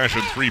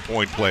old-fashioned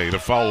three-point play. The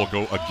foul will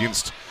go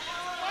against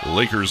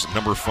Lakers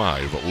number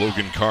 5,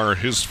 Logan Carr,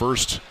 his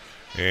first,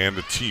 and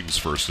the team's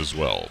first as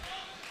well.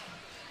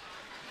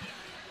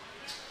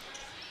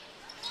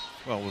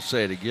 Well, we'll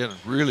say it again.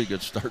 Really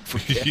good start for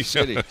Cass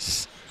City.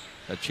 Yes.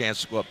 A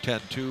chance to go up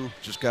 10-2.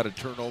 Just got a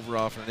turnover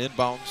off an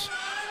inbounds.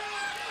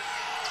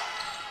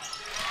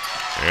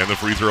 And the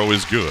free throw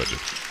is good.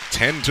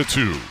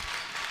 10-2.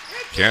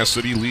 Cass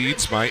City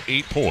leads by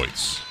 8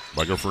 points.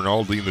 Michael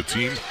Fernald leading the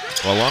team,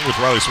 along with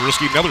Riley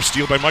Swiderski. Another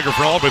steal by Michael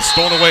Fernald, but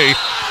stolen away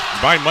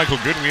by Michael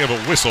Good. We have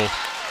a whistle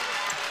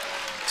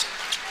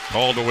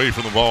called away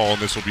from the ball, and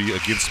this will be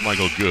against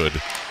Michael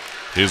Good,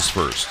 his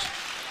first.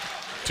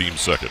 Team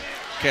second.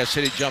 Cass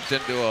City jumped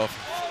into a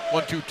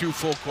 1-2-2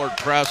 full court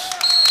press.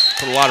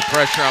 Put a lot of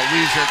pressure on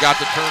Weezer and got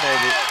the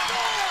turnover.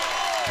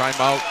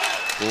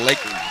 Timeout,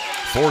 Lakers.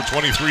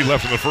 4:23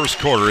 left in the first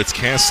quarter. It's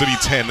Cass City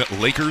 10,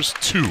 Lakers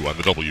 2 on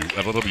the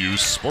WLW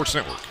Sports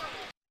Network.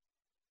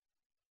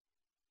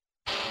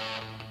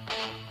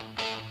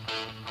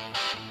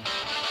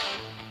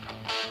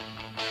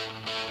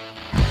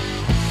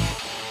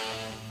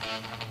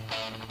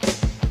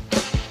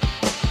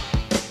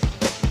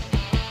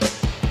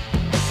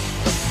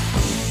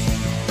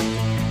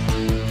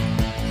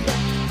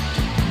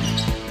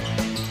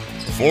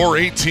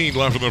 .418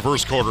 left in the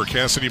first quarter.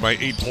 Cass City by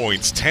 8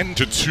 points,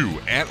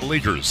 10-2 at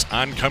Lakers.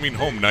 Oncoming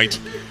home night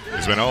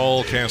has been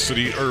all Cass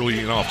City early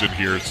and often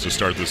here to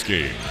start this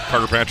game.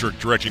 Carter Patrick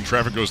directing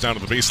traffic, goes down to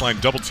the baseline,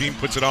 double team,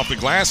 puts it off the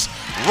glass,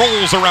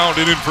 rolls around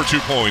and in for 2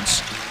 points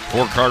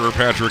for Carter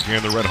Patrick,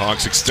 and the Red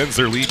Hawks extends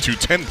their lead to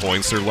 10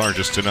 points, their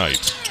largest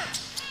tonight.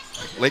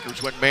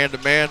 Lakers went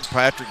man-to-man.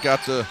 Patrick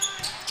got the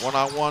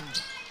one-on-one.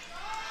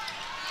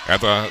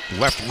 At the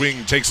left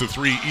wing, takes a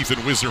 3.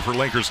 Ethan Wisner for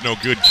Lakers, no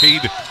good.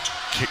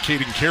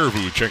 Caden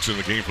Caribou checks in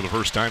the game for the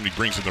first time. He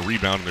brings in the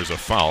rebound, and there's a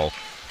foul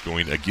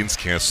going against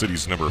Cass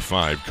City's number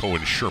 5,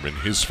 Cohen Sherman,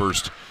 his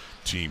first,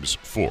 team's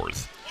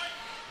 4th.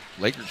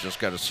 Lakers just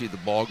got to see the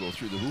ball go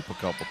through the hoop a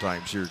couple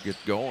times here to get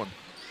going.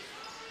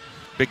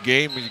 Big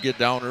game, when you get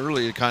down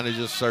early, it kind of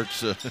just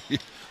starts,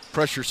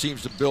 pressure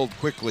seems to build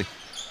quickly.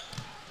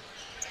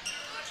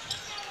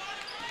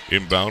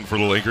 Inbound for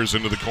the Lakers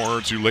into the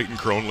corner to Leighton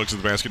Crone. Looks at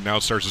the basket, now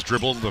starts his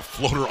dribble. The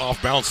floater off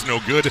balance,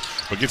 no good,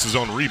 but gets his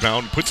own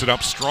rebound, puts it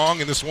up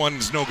strong, and this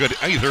one's no good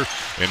either.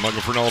 And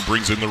Michael Fernald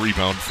brings in the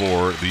rebound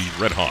for the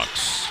Red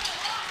Hawks.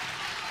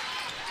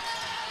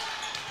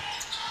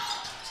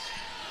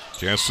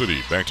 Cass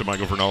City back to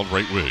Michael Fernald,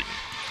 right wing.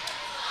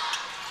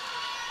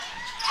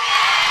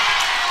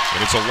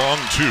 And it's a long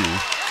 2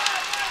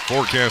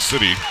 for Cass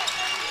City.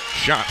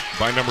 Shot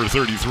by number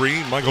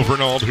 33, Michael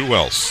Fernald. Who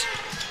else?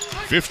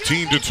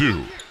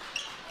 15-2.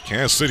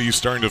 Cass City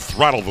starting to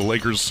throttle the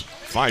Lakers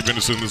 5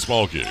 minutes in this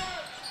ball game.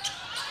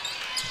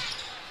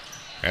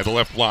 At the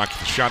left block,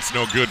 the shot's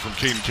no good from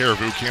Caden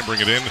Caribou. Can't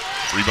bring it in.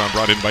 Rebound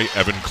brought in by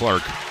Evan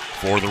Clark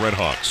for the Red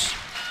Hawks.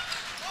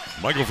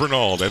 Michael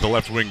Fernald at the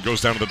left wing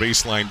goes down to the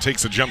baseline,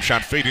 takes a jump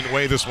shot, fading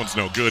away. This one's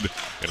no good.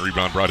 And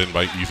rebound brought in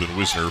by Ethan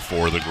Wisner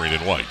for the green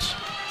and white.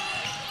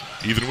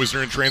 Ethan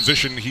Wisner in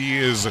transition. He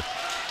is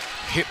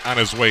hit on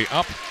his way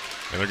up,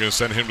 and they're going to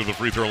send him to the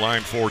free throw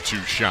line for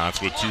 2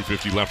 shots with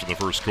 2:50 left in the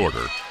first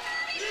quarter.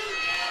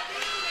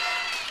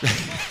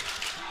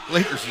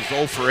 Lakers is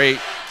 0 for 8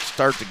 to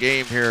start the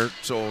game here.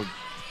 So,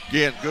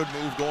 again, good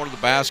move going to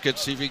the basket.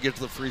 See if he can get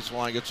to the free throw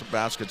line, get some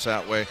baskets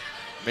that way.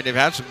 I mean, they've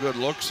had some good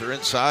looks. They're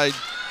inside.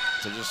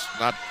 They're just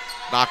not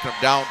knocking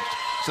them down.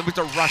 Simply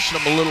they're rushing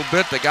them a little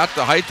bit. They got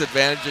the height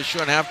advantage. They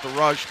shouldn't have to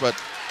rush, but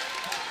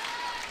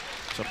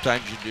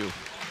sometimes you do.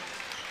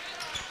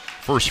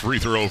 First free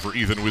throw for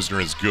Ethan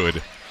Wisner is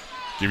good,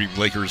 giving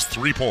Lakers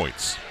 3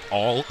 points,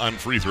 all on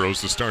free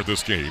throws to start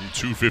this game.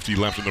 2:50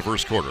 left in the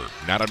first quarter.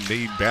 Not a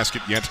made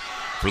basket yet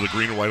for the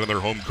green and white on their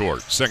home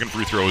court. Second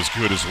free throw is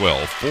good as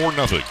well.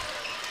 4-0.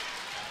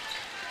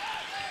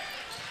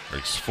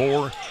 There's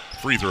 4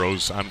 free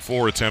throws on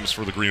 4 attempts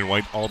for the green and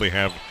white, all they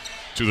have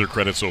to their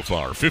credit so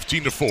far.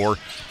 15-4,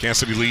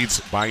 Cassidy leads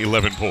by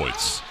 11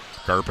 points.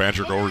 Carter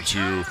Patrick over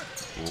to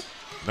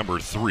number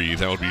 3.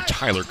 That would be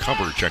Tyler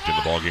Cumber, checked in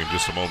the ballgame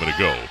just a moment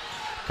ago.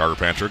 Carter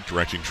Patrick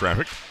directing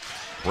traffic.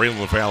 Braylon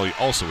LaValle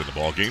also in the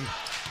ballgame.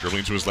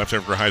 Dribbling to his left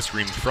after a high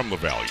screen from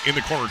LaValle. In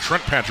the corner,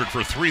 Trent Patrick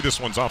for 3. This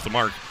one's off the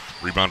mark.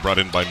 Rebound brought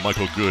in by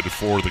Michael Good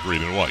for the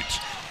green and white.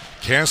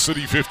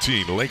 Cassidy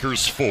 15,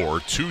 Lakers 4.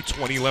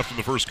 2:20 left in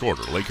the first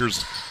quarter.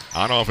 Lakers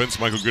on offense,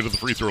 Michael Good at the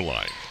free throw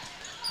line.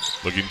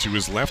 Looking to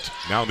his left,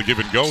 now in the give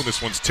and go.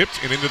 This one's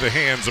tipped and into the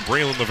hands of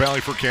Braylon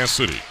LaValle for Cass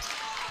City.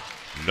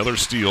 Another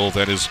steal.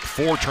 That is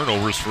 4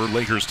 turnovers for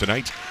Lakers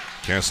tonight.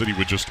 Cass City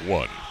with just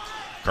 1.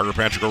 Carter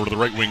Patrick over to the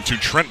right wing to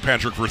Trent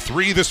Patrick for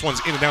 3. This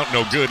one's in and out,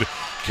 no good.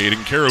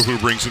 Caden Carahoo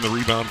brings in the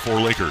rebound for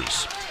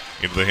Lakers.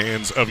 Into the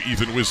hands of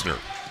Ethan Wisner.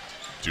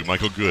 To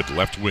Michael Good,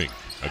 left wing.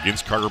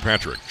 Against Carter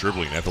Patrick.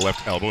 Dribbling at the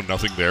left elbow,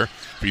 nothing there.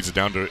 Feeds it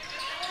down to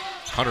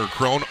Hunter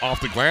Crone off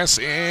the glass,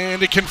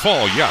 and it can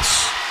fall,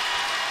 yes.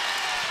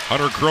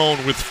 Hunter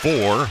Crone with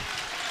 4.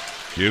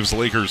 Gives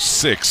Lakers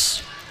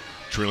 6.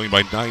 Trailing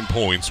by 9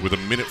 points with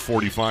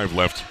 1:45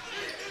 left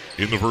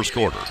in the first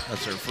quarter.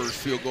 That's their first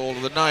field goal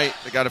of the night.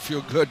 They got to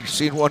feel good. You've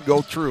seen one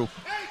go through.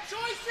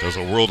 Does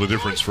a world of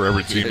difference for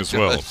every team as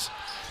well. Does.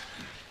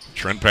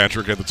 Trent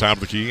Patrick at the top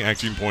of the key,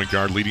 acting point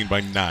guard, leading by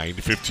 9,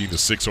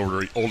 15-6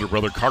 over older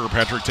brother. Carter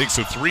Patrick takes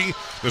a 3.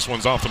 This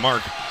one's off the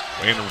mark,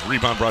 and a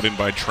rebound brought in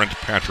by Trent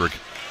Patrick,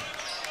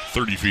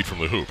 30 feet from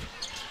the hoop.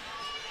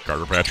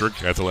 Carter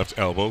Patrick at the left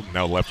elbow,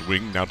 now left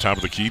wing, now top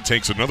of the key,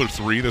 takes another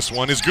 3. This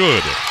one is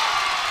good.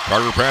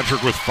 Carter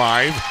Patrick with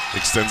 5,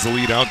 extends the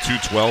lead out to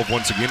 12.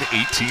 Once again,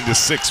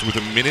 18-6 with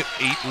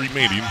 1:08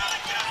 remaining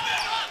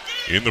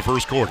in the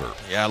first quarter.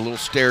 Yeah, a little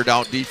stare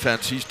down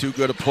defense. He's too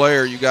good a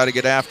player. You got to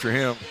get after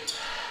him.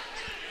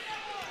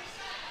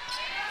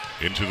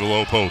 Into the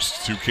low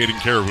post to Caden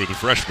Carahoo, the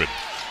freshman.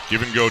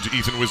 Give and go to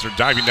Ethan Wisner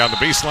diving down the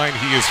baseline.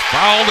 He is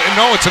fouled, and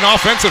no, it's an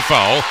offensive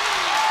foul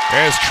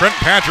as Trent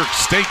Patrick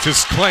staked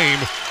his claim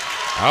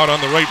out on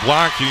the right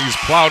block. He's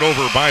plowed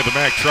over by the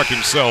Mack truck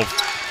himself.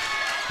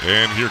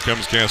 And here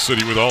comes Cass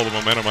City with all the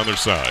momentum on their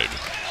side.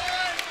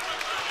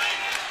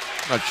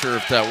 Not sure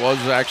if that was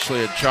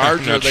actually a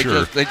charge, or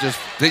they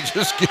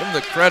just give him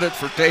the credit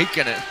for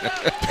taking it.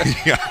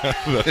 Yeah,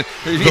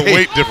 the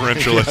weight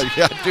differential.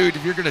 Yeah, dude,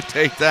 if you're going to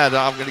take that,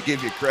 I'm going to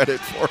give you credit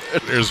for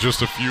it. There's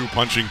just a few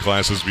punching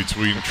classes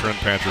between Trent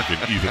Patrick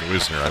and Ethan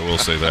Wisner, I will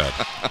say that.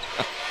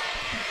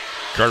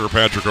 Carter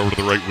Patrick over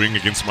to the right wing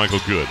against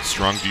Michael Good.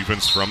 Strong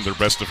defense from their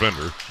best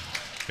defender.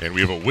 And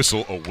we have a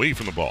whistle away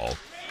from the ball.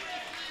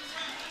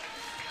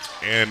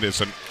 And it's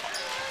an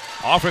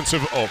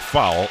offensive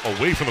foul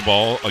away from the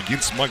ball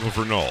against Michael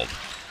Fernald.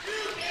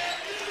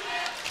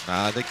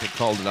 I think they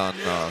called it on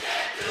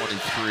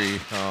 23.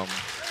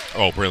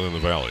 Braylon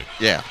LaValle.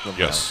 Yeah.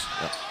 Yes.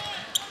 Yep.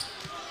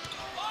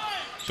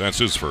 That's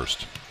his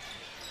first.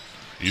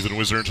 Ethan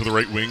Wisner to the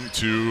right wing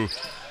to,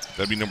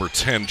 that'd be number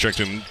 10, checked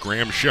in,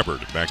 Graham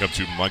Shepard. Back up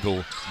to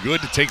Michael Good.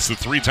 Takes the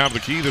 3 top of the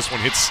key. This one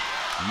hits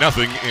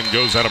nothing and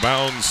goes out of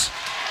bounds.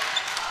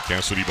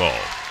 Cass City ball.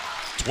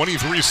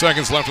 23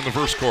 seconds left in the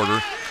first quarter.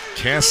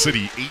 Cass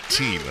City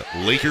 18,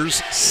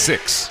 Lakers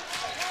 6.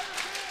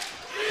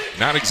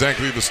 Not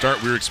exactly the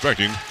start we were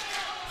expecting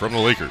from the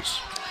Lakers.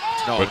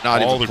 No, but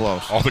not even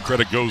close. All the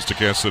credit goes to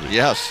Cass City.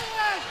 Yes.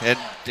 And,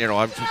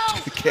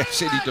 Cass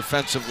City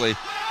defensively,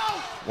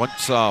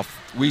 once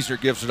Wisner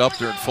gives it up,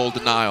 they're in full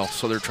denial.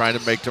 So they're trying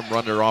to make them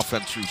run their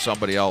offense through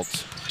somebody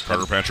else.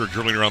 Carter Patrick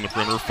dribbling around the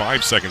perimeter,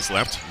 5 seconds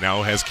left.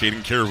 Now has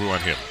Caden Carahoo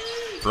on him.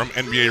 From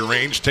NBA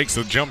range, takes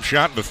the jump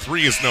shot. The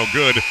 3 is no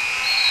good.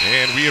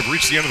 And we have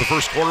reached the end of the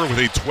first quarter with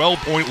a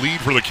 12-point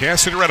lead for the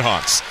Cass City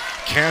Redhawks.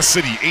 Cass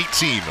City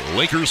 18,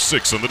 Lakers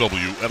 6 on the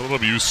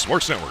WLW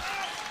Sports Network.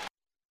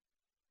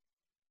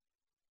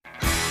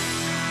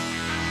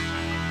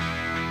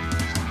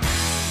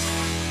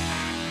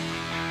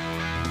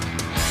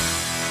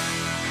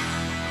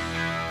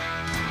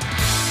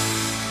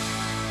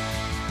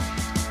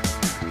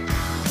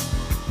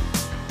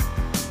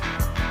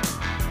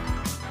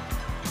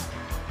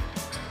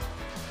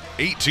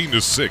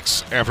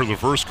 18-6 after the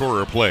first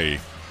quarter of play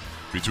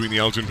between the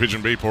Elgin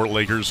Pigeon Bayport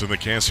Lakers and the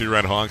Cass City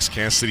Redhawks.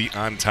 Cass City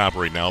on top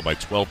right now by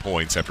 12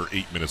 points after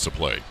 8 minutes of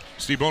play.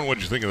 Steve Bone, what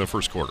did you think of the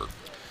first quarter?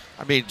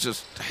 I mean,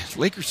 just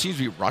Lakers seems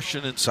to be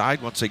rushing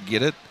inside once they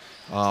get it.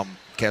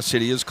 Cass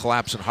City is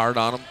collapsing hard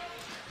on them,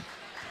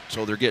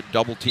 so they're getting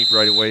double teamed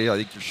right away. I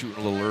think they're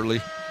shooting a little early.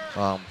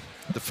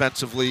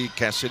 Defensively,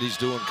 Cass City's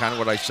doing kind of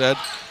what I said.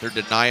 They're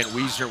denying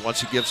Wiesner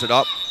once he gives it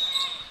up.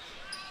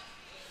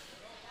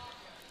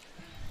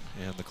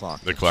 And the clock.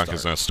 The clock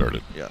has not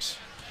started. Yes.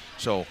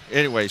 So,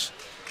 anyways,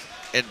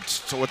 and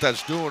so what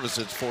that's doing is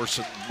it's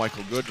forcing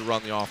Michael Good to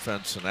run the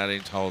offense, and that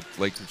ain't how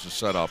Lakers is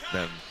set up.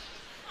 And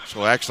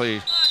so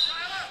actually,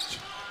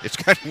 it's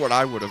kind of what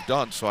I would have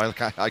done. So I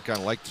kind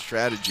of like the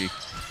strategy.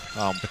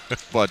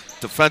 But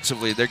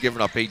defensively, they're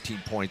giving up 18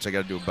 points. I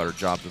got to do a better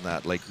job than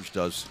that. Lakers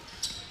does.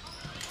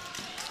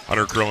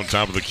 Hunter Crone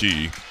top of the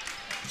key.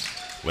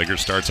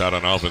 Lakers starts out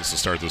on offense to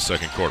start the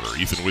second quarter.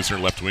 Ethan Wisner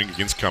left wing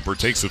against Kumper.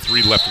 Takes the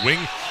three left wing.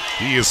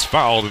 He is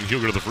fouled, and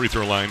he'll go to the free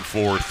throw line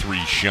for 3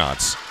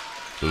 shots.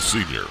 The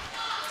senior.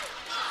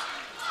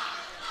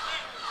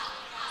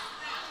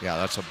 Yeah,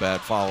 that's a bad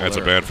foul. That's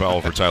there. A bad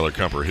foul for Tyler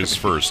Kumper, his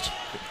first.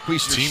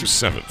 Team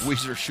 7th.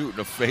 Wiesner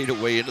shooting a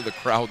fadeaway into the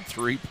crowd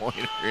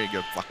three-pointer and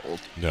get fouled.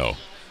 No.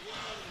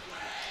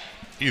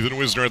 Ethan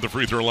Wisner at the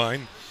free throw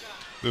line.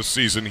 This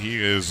season,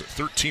 he is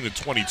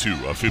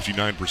 13-22, a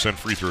 59%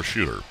 free throw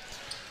shooter.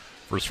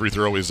 First free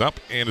throw is up,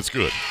 and it's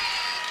good.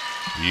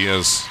 He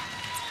has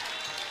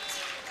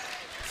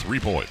 3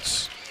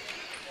 points.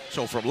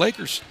 So from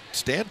Lakers'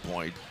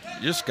 standpoint,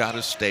 you just got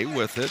to stay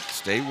with it.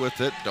 Stay with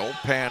it. Don't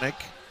panic.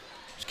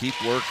 Just keep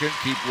working.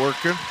 Keep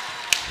working.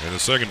 And the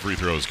second free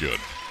throw is good.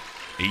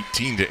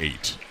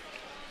 18-8.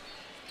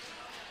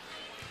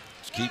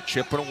 Just keep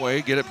chipping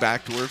away. Get it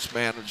back to where it's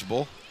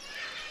manageable.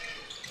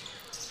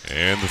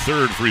 And the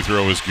third free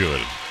throw is good.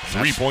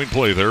 3-point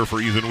play there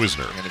for Ethan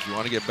Wisner. And if you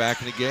want to get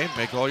back in the game,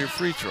 make all your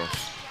free throws.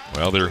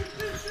 Well, they're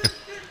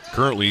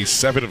currently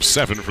 7 of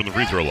 7 from the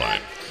free throw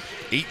line.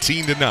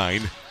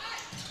 18-9.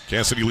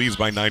 Cass City leads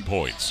by 9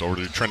 points. Over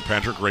to Trent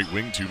Patrick, right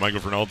wing, to Michael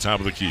Fernald, top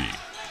of the key.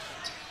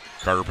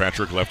 Carter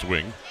Patrick, left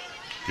wing.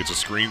 Gets a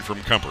screen from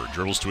Kumper.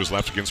 Dribbles to his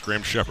left against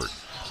Graham Shepard.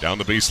 Down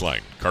the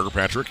baseline. Carter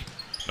Patrick,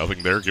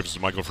 nothing there, gives it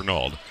to Michael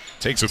Fernald.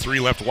 Takes a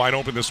three left wide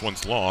open. This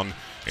one's long.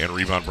 And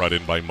rebound brought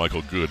in by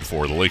Michael Good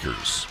for the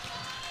Lakers.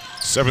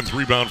 7th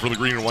rebound for the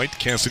green and white.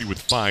 Cass City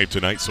with 5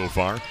 tonight so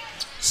far.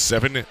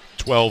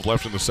 7:12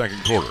 left in the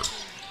second quarter.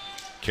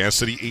 Cass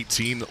City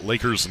 18,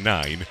 Lakers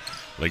 9.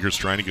 Lakers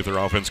trying to get their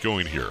offense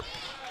going here.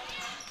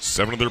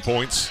 7 of their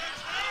points,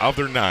 of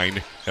their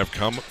 9, have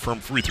come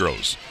from free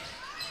throws.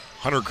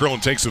 Hunter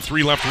Crone takes a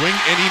 3 left wing,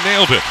 and he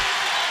nailed it.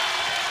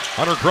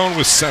 Hunter Crone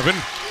with 7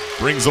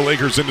 brings the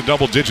Lakers into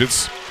double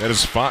digits. That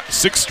is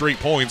 6 straight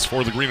points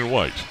for the green and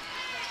white.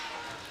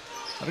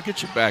 That'll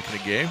get you back in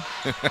the game.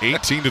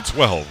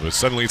 18-12.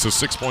 Suddenly it's a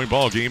 6-point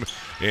ball game,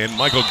 and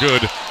Michael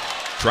Good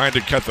trying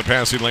to cut the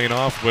passing lane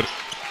off, but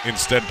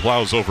instead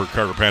plows over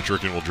Carter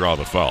Patrick and will draw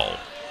the foul.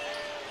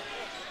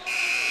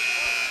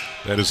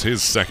 That is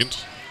his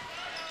second.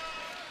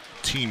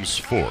 Team's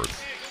 4th.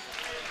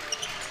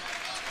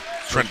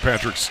 Trent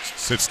Patrick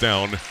sits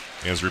down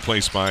and is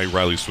replaced by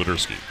Riley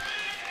Swiderski.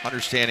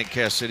 Understanding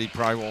Cass City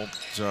probably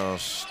won't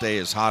stay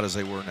as hot as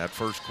they were in that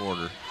first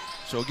quarter.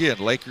 So again,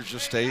 Lakers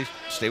just stay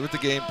with the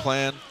game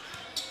plan,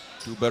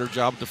 do a better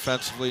job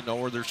defensively, know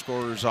where their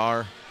scorers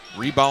are,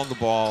 rebound the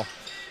ball.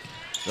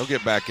 They'll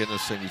get back in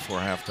this thing before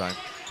halftime.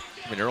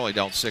 I mean, they're only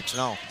down 6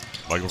 now.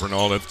 Michael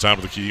Fernald at the top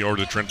of the key, over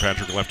to Trent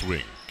Patrick, left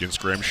wing, against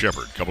Graham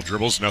Shepard. Couple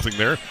dribbles, nothing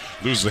there.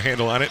 Loses the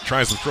handle on it,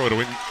 tries to throw it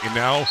away. And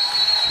now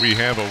we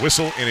have a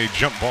whistle and a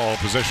jump ball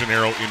possession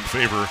arrow in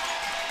favor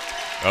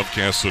of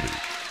Cass City.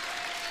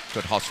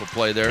 Good hustle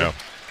play there. Yeah.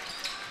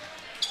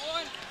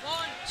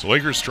 So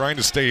Lakers trying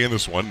to stay in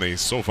this one. They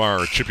so far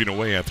are chipping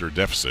away at their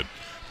deficit.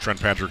 Trent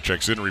Patrick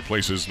checks in and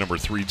replaces number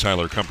 3,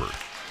 Tyler Kumper.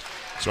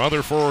 So out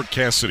there for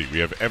Cass City, we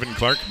have Evan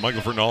Clark, Michael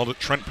Fernald,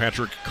 Trent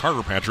Patrick,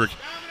 Carter Patrick,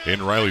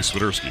 and Riley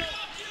Swiderski.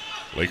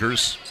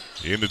 Lakers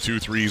in the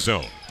 2-3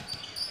 zone.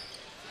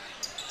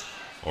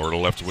 Over to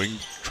left wing,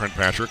 Trent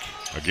Patrick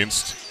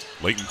against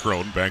Leighton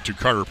Crone. Back to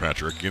Carter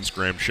Patrick against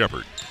Graham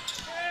Shepard.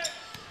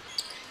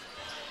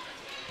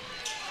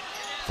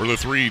 For the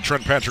 3,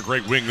 Trent Patrick,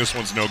 right wing. This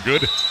one's no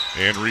good.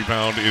 And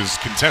rebound is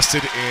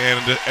contested,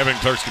 and Evan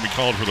Clark's going to be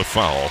called for the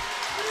foul.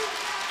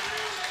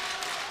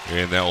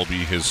 And that will be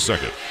his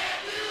second.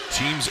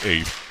 Team's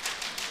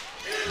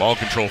 8th. Ball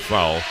control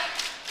foul.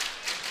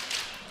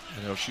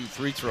 And they'll shoot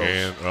free throws.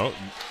 And,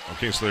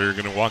 okay, so they're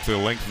going to walk the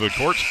length of the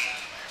court.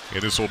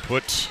 And this will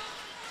put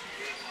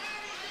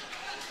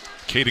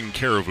Caden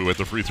Caribou at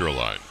the free throw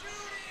line.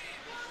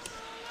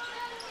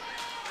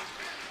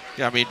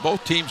 Yeah, I mean,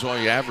 both teams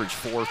only average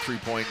 4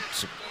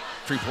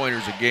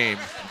 three-pointers a game.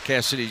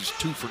 Cass City's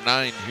 2 for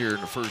 9 here in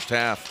the first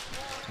half.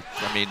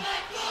 I mean,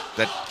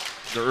 the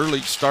early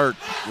start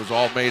was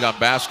all made on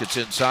baskets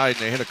inside,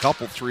 and they hit a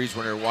couple threes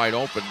when they were wide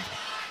open.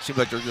 Seems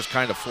like they're just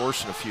kind of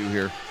forcing a few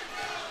here.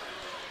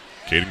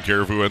 Caden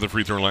Caribou at the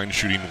free throw line,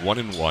 shooting 1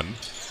 and 1.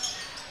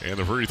 And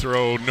the free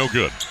throw, no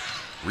good.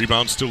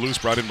 Rebound still loose,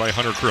 brought in by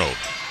Hunter Crone.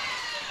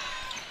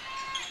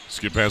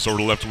 Skip pass over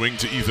to left wing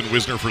to Ethan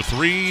Wisner for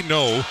three.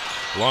 No.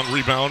 Long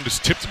rebound is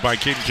tipped by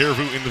Caden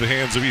Caribou into the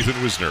hands of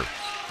Ethan Wisner.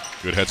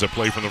 Good heads-up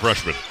play from the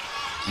freshman.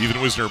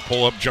 Ethan Wisner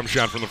pull-up jump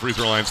shot from the free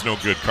throw line's no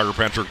good. Carter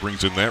Patrick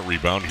brings in that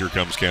rebound. Here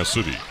comes Cass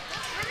City.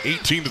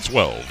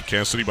 18-12.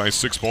 Cass City by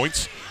 6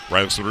 points.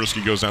 Riley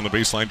Swiderski goes down the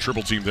baseline.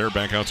 Triple team there.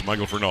 Back out to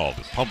Michael Fernald.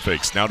 Pump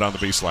fakes. Now down the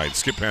baseline.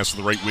 Skip pass to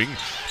the right wing.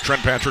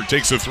 Trent Patrick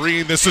takes a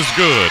three. This is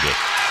good.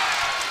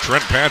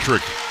 Trent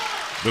Patrick,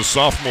 the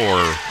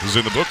sophomore, is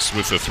in the books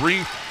with a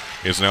three.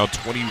 Is now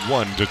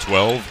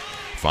 21-12.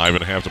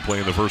 5.5 to play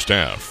in the first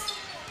half.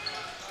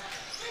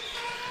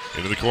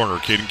 Into the corner,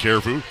 Caden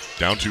Caribou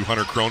down to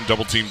Hunter Crone,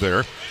 double team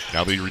there.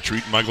 Now they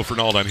retreat. Michael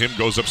Fernald on him,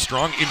 goes up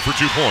strong, in for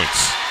 2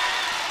 points.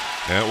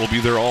 That will be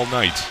there all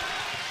night.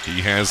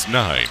 He has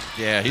 9.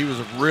 Yeah, he was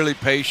really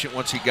patient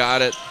once he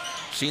got it.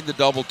 Seen the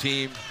double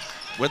team,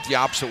 went the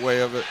opposite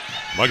way of it.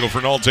 Michael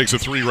Fernald takes a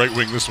three, right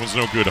wing. This one's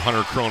no good.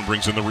 Hunter Crone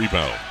brings in the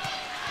rebound.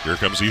 Here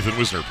comes Ethan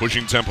Wisner,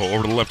 pushing tempo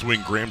over to the left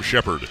wing. Graham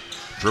Shepard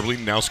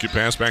dribbling, now skip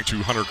pass back to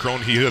Hunter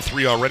Crone. He hit a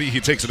three already. He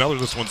takes another.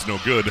 This one's no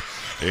good.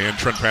 And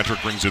Trent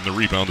Patrick brings in the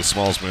rebound, the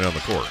smallest man on the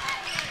court.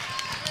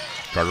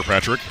 Carter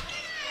Patrick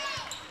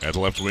at the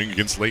left wing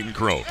against Leighton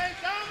Crone.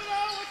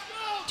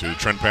 To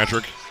Trent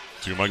Patrick,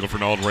 to Michael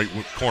Fernald, right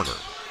corner.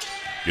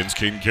 Against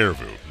Caden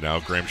Caribou. Now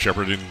Graham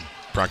Shepard in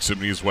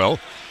proximity as well.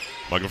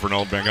 Michael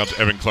Fernald back out to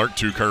Evan Clark,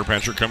 to Carter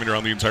Patrick, coming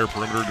around the entire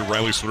perimeter to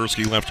Riley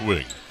Swiderski, left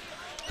wing.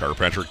 Carter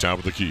Patrick top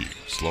of the key,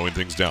 slowing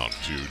things down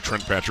to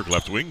Trent Patrick,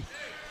 left wing.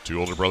 To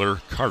older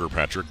brother Carter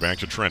Patrick, back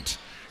to Trent.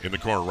 In the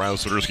corner, Riley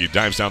Swiderski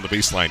dives down the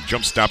baseline.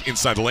 Jump stop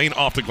inside the lane,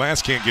 off the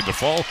glass, can't get to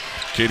fall.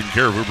 Caden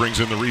Caribou brings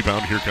in the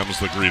rebound. Here comes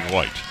the green and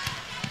white.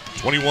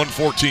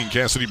 21-14,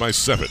 Cass City by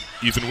 7.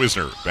 Ethan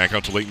Wisner back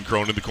out to Leighton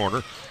Crone in the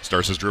corner.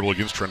 Starts his dribble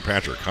against Trent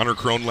Patrick. Hunter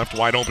Crone left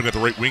wide open at the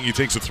right wing. He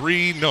takes a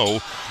three, no.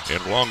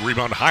 And long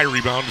rebound, high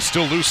rebound,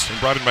 still loose and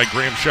brought in by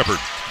Graham Shepard.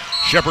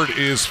 Shepard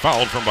is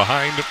fouled from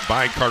behind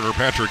by Carter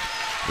Patrick.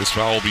 This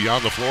foul will be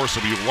on the floor, so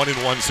it'll be a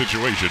 1-and-1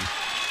 situation.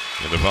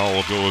 And the foul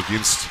will go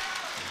against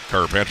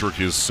Carter Patrick,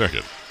 his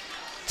second.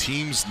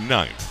 Team's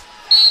 9th.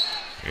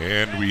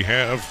 And we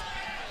have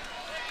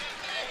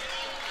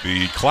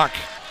the clock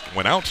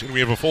went out, and we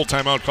have a full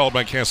timeout called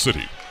by Cass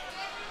City.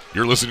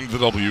 You're listening to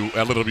the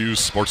WLW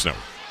Sports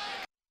Network.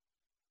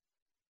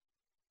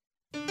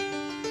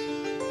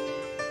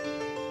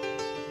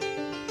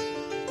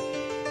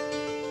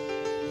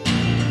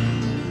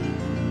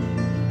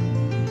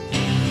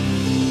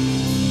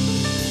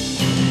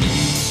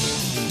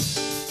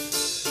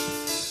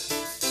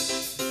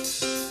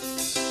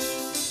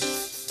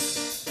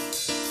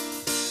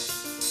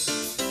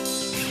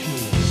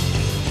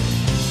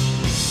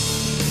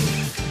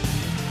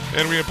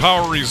 And we have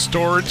power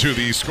restored to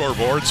the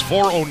scoreboards.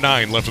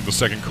 4:09 left in the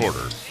second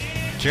quarter.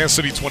 Cass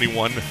City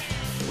 21,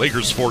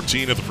 Lakers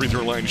 14 at the free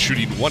throw line,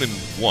 shooting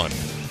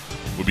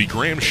 1-1 would be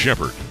Graham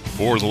Shepard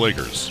for the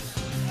Lakers.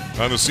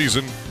 On the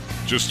season,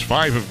 just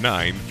 5 of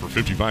 9 for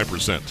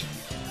 55%.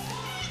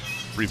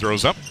 Free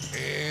throws up,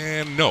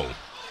 and no.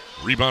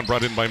 Rebound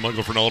brought in by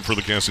Michael Fernald for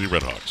the Cass City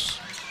Redhawks.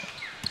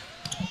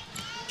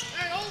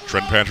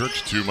 Trent Patrick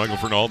to Michael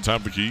Fernald, top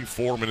of the key.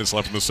 4 minutes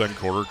left in the second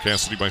quarter.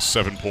 Cass City by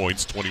 7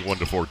 points,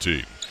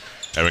 21-14.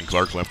 Evan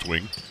Clark, left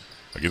wing,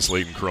 against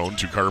Leighton Crone.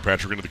 To Carter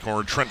Patrick into the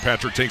corner. Trent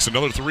Patrick takes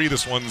another three.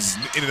 This one's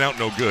in and out,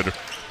 no good.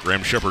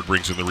 Graham Shepard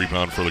brings in the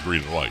rebound for the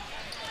green and white.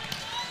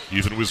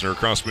 Ethan Wisner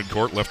across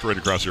midcourt, left to right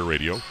across your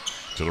radio.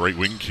 To the right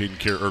wing,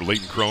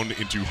 Leighton Crone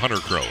into Hunter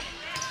Crone.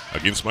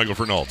 Against Michael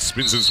Fernald.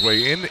 Spins his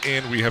way in,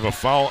 and we have a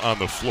foul on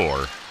the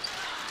floor.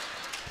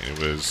 It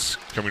was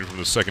coming from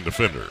the second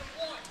defender.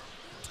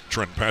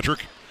 Trent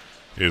Patrick,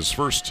 his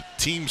first,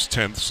 team's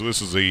 10th, so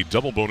this is a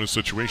double bonus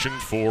situation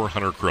for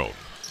Hunter Crone.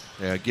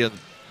 Yeah, again,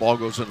 ball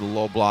goes into the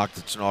low block.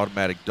 It's an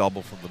automatic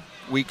double from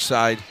the weak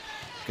side.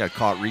 Got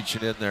caught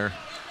reaching in there.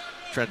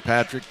 Trent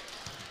Patrick's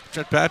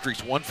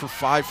 1 for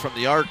 5 from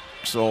the arc,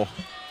 so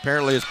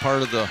apparently as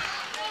part of the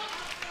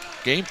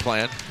game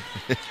plan,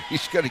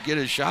 he's got to get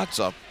his shots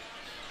up.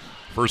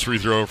 First free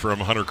throw from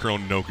Hunter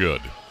Crone, no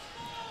good.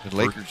 The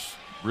Lakers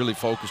really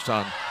focused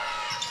on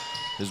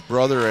his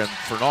brother and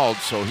Fernald,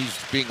 so he's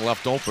being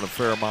left open a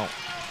fair amount.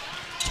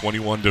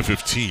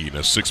 21-15, a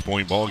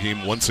 6-point ball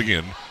game once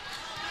again.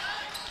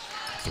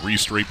 3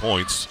 straight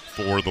points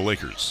for the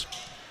Lakers.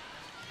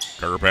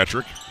 Carter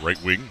Patrick,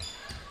 right wing,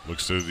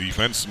 looks to the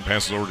defense and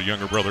passes over to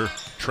younger brother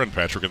Trent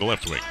Patrick in the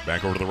left wing.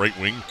 Back over to the right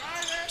wing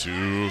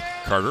to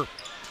Carter.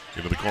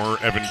 Into the corner,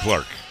 Evan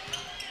Clark.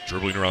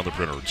 Dribbling around the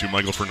perimeter to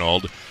Michael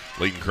Fernald.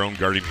 Leighton Crone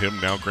guarding him.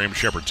 Now Graham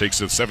Shepard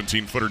takes a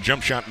 17-footer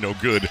jump shot, no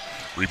good.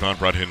 Rebound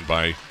brought in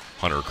by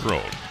Hunter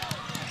Crone.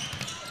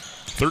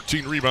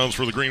 13 rebounds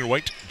for the green and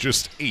white,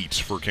 just 8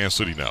 for Cass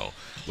City now.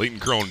 Leighton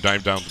Crone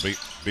dived down the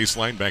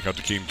baseline, back out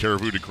to Caden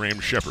Caribou to Graham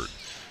Shepard.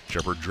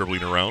 Shepard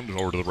dribbling around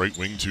over to the right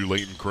wing to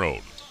Leighton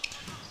Crone.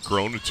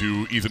 Crone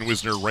to Ethan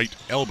Wisner, right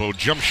elbow.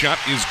 Jump shot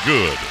is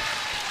good.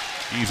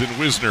 Ethan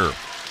Wisner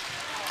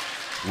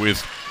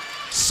with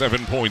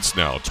 7 points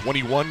now,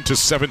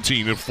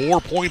 21-17, a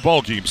 4-point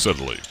ball game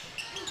suddenly.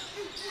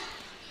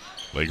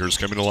 Lakers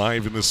coming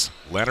alive in this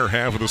latter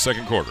half of the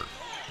second quarter.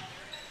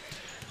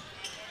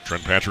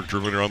 Trent Patrick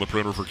dribbling around the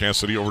perimeter for Kansas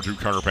City over to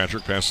Carter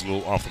Patrick. Passes a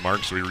little off the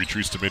mark, so he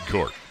retreats to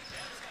midcourt.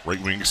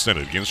 Right wing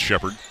extended against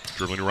Shepard.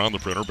 Dribbling around the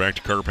perimeter, back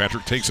to Carter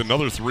Patrick. Takes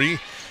another three,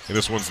 and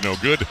this one's no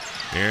good.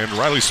 And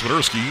Riley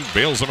Swiderski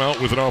bails him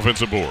out with an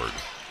offensive board.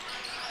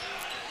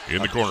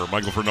 In the corner,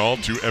 Michael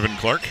Fernald to Evan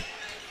Clark.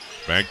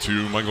 Back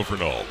to Michael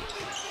Fernald.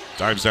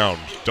 Dives down,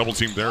 double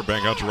team there,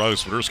 back out to Riley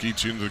Swiderski.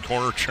 To the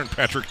corner, Trent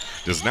Patrick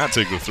does not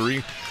take the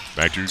three.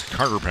 Back to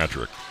Carter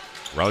Patrick.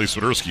 Riley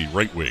Swiderski,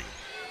 right wing.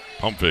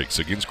 Pump fakes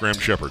against Graham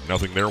Shepard.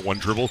 Nothing there, one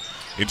dribble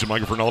into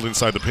Michael Fernald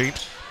inside the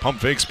paint. Pump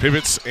fakes,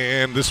 pivots,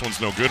 and this one's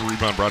no good.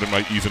 Rebound brought in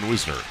by Ethan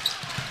Wisner.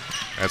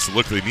 That's the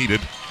look they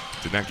needed.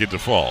 Did not get to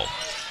fall.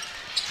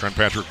 Trent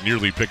Patrick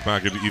nearly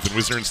pickpocketed Ethan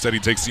Wisner. Instead, he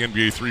takes the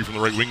NBA three from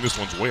the right wing. This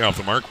one's way off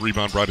the mark.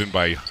 Rebound brought in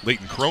by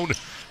Leighton Crone.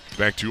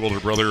 Back to older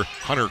brother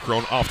Hunter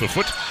Crone off the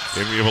foot.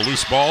 And we have a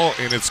loose ball,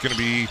 and it's going to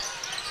be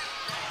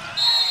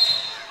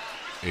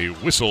a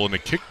whistle and a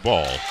kick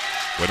ball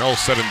when all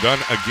said and done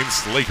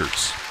against the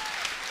Lakers.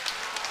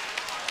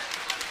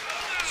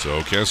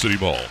 So, Kansas City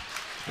ball.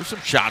 There's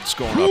some shots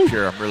going up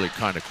here I'm really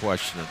kind of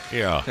questioning.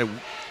 Yeah. Hey,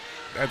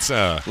 that's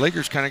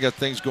Lakers kind of got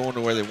things going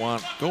the way they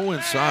want. Go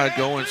inside,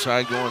 go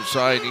inside, go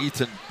inside.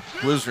 Ethan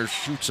Wisner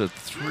shoots a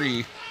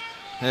three.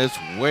 And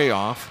it's way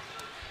off.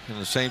 And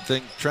the same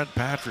thing, Trent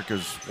Patrick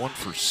is 1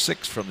 for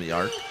 6 from the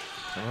arc.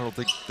 I don't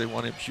think they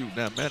want him shooting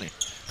that many.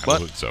 I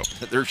don't think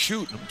so. They're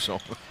shooting them, so.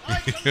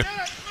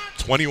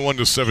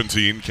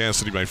 21-17, Kansas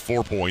City by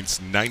 4 points.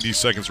 90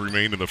 seconds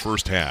remain in the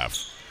first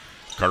half.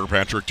 Carter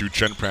Patrick to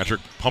Trent Patrick,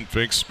 pump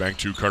fakes, back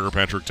to Carter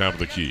Patrick, top of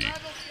the key.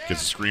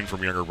 Gets a screen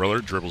from younger brother,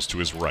 dribbles to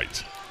his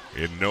right.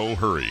 In no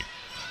hurry.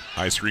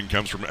 High screen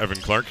comes from Evan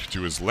Clark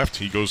to his left.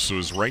 He goes to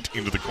his right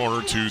into the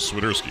corner to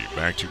Swiderski.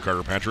 Back to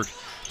Carter Patrick.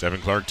 To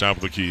Evan Clark, top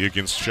of the key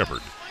against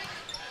Shepard.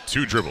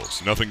 2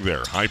 dribbles, nothing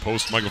there. High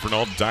post, Michael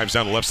Fernald dives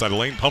down the left side of the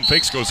lane. Pump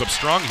fakes, goes up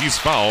strong. He's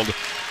fouled,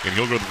 and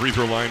he'll go to the free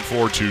throw line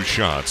for 2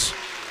 shots.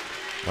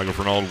 Michael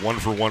Fernald 1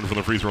 for 1 from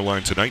the free throw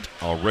line tonight.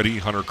 Already,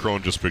 Hunter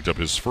Crone just picked up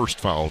his first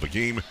foul of the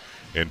game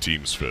and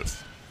team's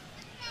 5th.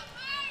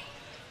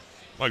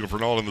 Michael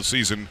Fernald in the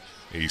season,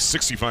 a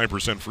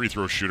 65% free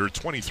throw shooter,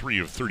 23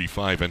 of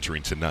 35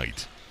 entering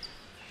tonight.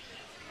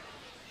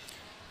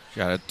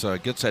 Yeah,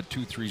 it gets that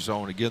 2-3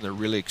 zone. Again, they're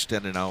really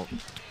extending out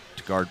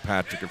to guard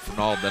Patrick and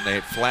Fernald. Then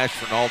they flash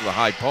Fernald to the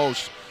high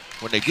post.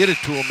 When they get it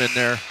to him in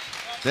there,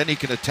 then he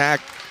can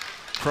attack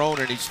Crone,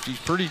 and he's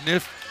pretty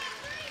nifty.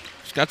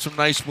 He's got some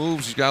nice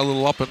moves. He's got a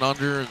little up and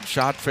under and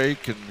shot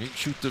fake, and he can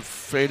shoot the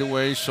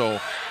fadeaway, so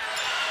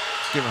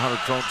it's giving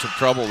Hunter Crone some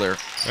trouble there.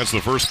 That's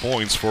the first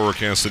points for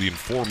Kansas City in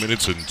 4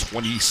 minutes and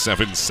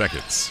 27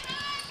 seconds.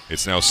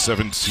 It's now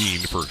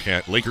 17 for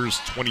Lakers,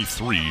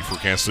 23 for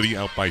Kansas City,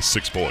 out by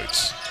 6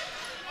 points.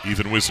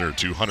 Ethan Wisner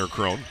to Hunter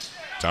Crone,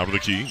 top of the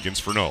key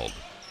against Fernald.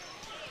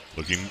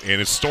 Looking,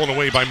 and it's stolen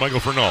away by Michael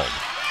Fernald.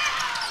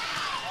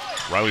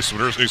 Riley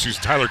Swiderski sees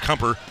Tyler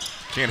Kumper.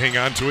 Can't hang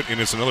on to it,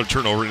 and it's another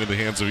turnover into the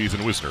hands of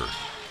Ethan Wisner.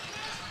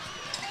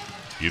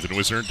 Ethan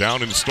Wisner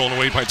down and stolen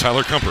away by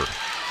Tyler Kumper.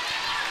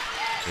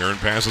 Aaron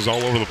passes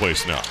all over the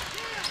place now.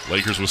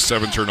 Lakers with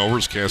 7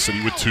 turnovers, Kansas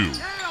City with 2.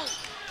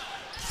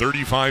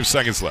 35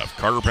 seconds left.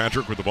 Carter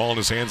Patrick with the ball in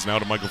his hands, now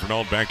to Michael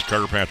Fernald, back to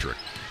Carter Patrick.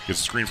 Gets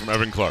a screen from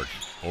Evan Clark.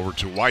 Over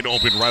to wide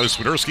open Riley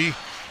Swiderski,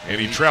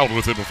 and he traveled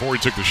with it before he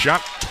took the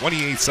shot.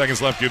 28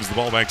 seconds left, gives the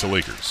ball back to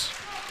Lakers.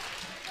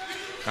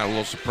 Kind of a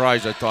little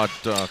surprised. I thought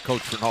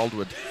Coach Fernald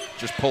would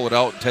just pull it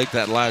out and take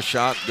that last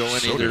shot, go in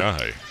So either did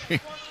I.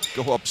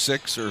 go up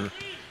 6 or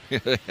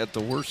at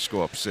the worst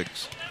go up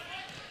 6.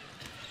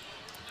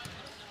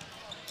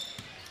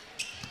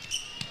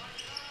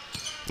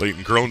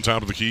 Leighton Crone,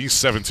 top of the key,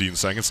 17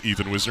 seconds.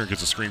 Ethan Wisner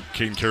gets a screen.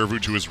 Caden Caribou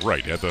to his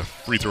right at the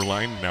free throw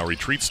line. Now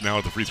retreats, now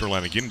at the free throw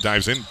line again.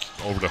 Dives in,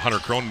 over to Hunter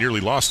Crone,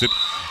 nearly lost it,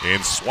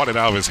 and swatted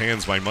out of his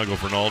hands by Michael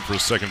Fernald for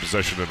his second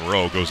possession in a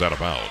row. Goes out of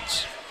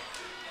bounds.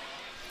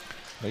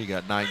 Well, you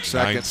got 9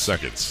 seconds. 9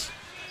 seconds.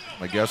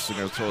 I guess they're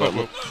going to throw that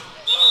look.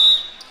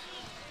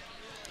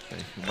 Hey,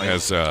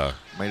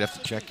 might have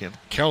to check in.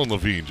 Kellen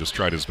Levine just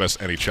tried his best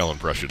NHL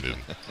impression and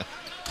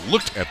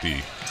looked at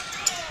the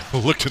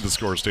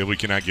scores table. He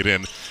cannot get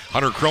in.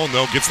 Hunter Crone,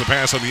 though, gets the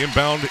pass on the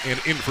inbound and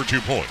in for 2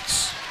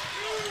 points.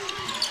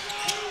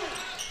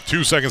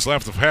 2 seconds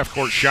left. The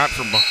half-court shot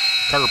from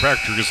Carter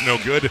Patrick is no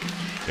good.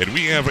 And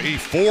we have a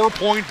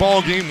 4-point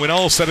ball game when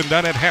all is said and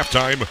done at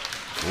halftime.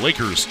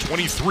 Lakers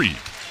 23.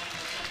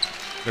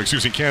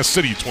 Excuse me, Kansas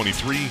City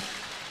 23.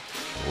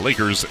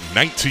 Lakers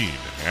 19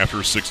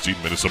 after 16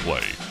 minutes of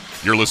play.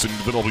 You're listening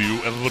to the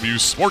WLW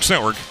Sports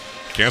Network.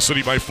 Kansas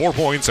City by 4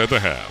 points at the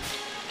half.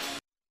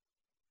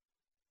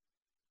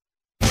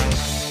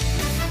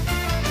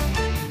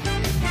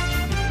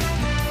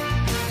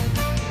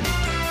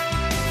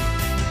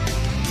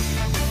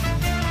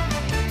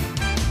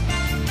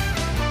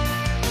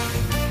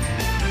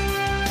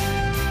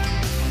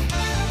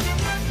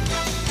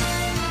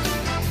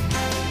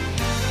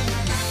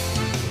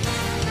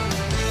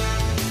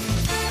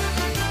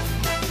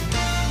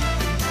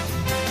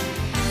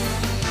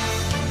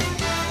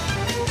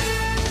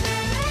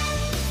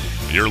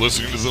 You're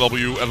listening to the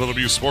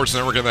WLW Sports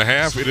Network in the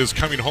half. It is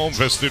coming home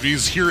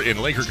festivities here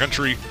in Laker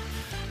Country.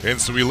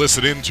 And so we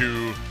listen in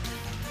to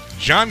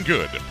John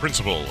Good,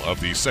 principal of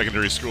the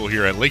secondary school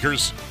here at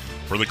Lakers,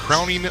 for the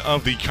crowning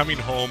of the coming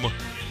home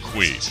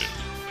queen.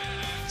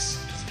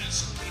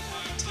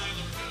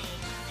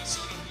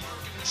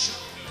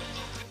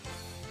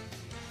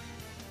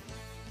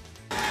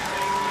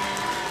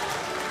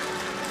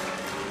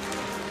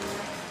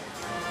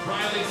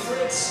 Riley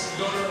Fritz,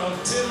 daughter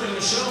of Tim and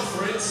Michelle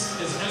Fritz,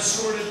 is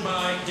escorted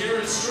by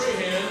Garrett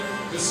Strahan,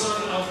 the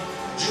son of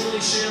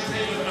Julie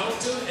Champagne of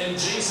Elton and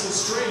Jason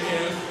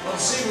Strahan of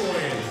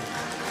Seaboyne.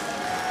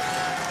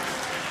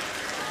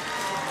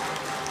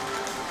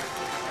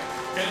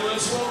 And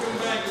let's welcome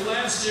back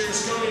last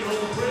year's coming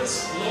home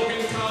prince,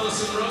 Logan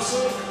Collison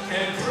Russell,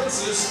 and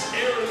Princess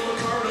Erin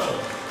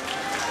McCardle.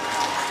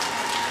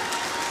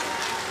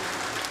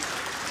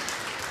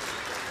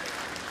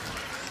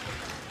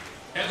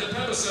 At the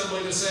pep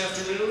assembly this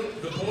afternoon,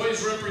 the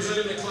boys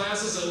representing the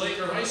classes at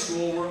Laker High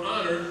School were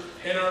honored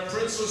and our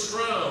prince was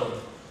crowned.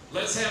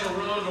 Let's have a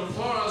round of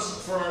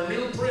applause for our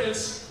new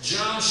prince,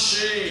 Josh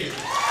Shave.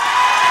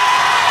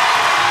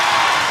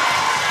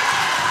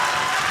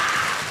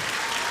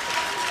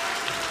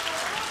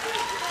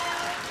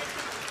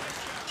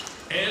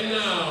 And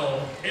now,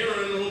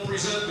 Erin will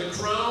present the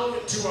crown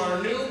to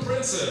our new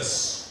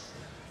princess.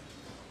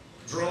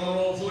 Drum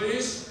roll,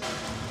 please.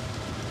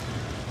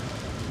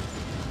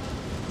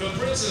 The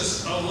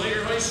Princess of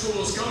Laker High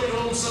School's coming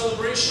home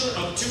celebration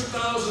of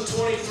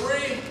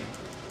 2023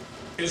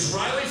 is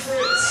Riley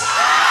Fritz.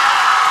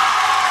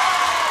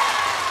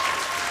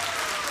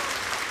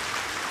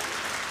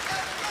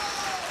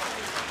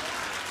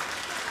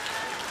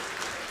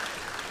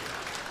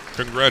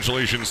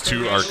 Congratulations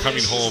to our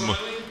coming home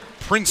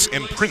prince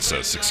and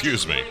princess,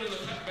 excuse me.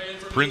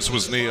 Prince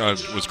was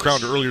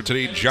crowned earlier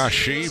today, Josh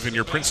Shave, and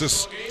your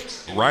princess,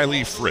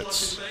 Riley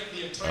Fritz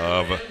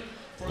of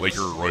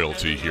Laker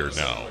royalty here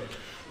now.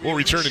 We'll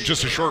return in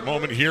just a short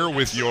moment here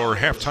with your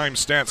halftime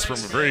stats from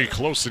a very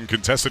close and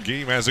contested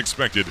game as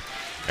expected.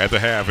 At the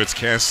half, it's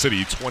Cass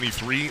City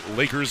 23,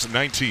 Lakers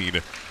 19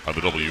 on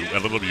the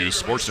WLW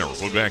Sports Network.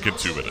 We'll be back in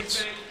 2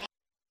 minutes.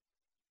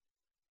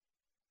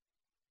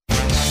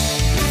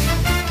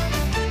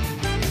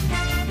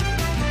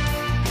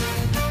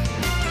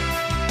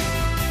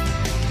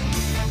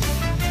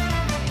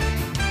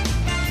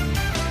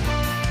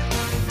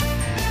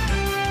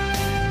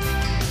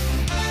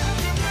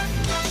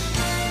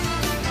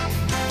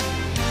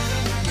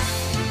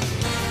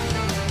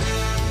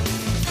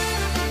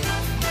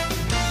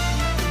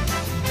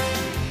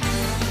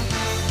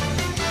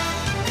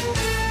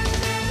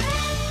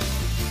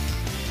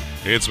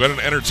 It's been an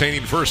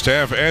entertaining first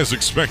half as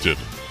expected,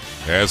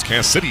 as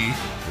Cass City,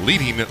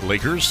 leading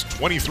Lakers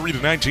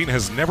 23-19,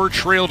 has never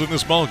trailed in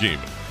this ballgame.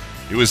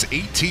 It was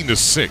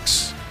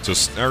 18-6 to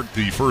start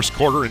the first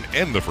quarter and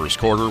end the first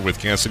quarter with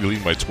Cass City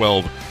leading by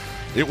 12.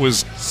 It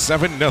was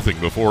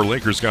 7-0 before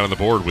Lakers got on the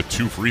board with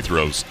 2 free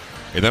throws,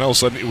 and then all of a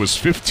sudden it was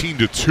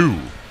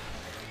 15-2.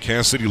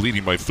 Cass City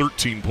leading by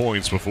 13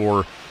 points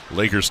before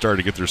Lakers started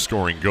to get their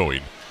scoring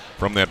going.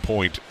 From that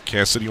point,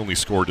 Cass City only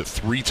scored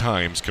 3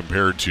 times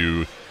compared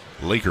to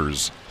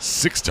Lakers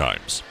 6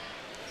 times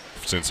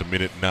since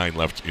 1:09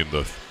 left in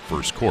the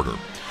first quarter.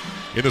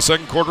 In the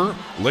second quarter,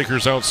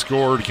 Lakers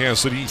outscored Cass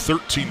City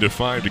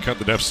 13-5 to cut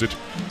the deficit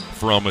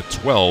from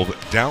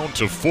 12 down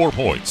to 4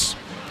 points.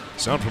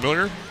 Sound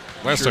familiar?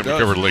 Last time we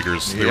covered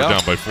Lakers, they were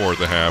down by 4 at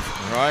the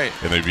half. Right.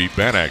 And they beat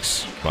Bad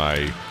Axe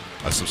by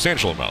a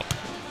substantial amount.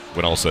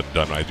 When all said and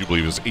done, I do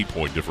believe it was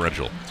 8-point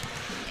differential.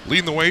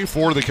 Leading the way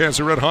for the Kansas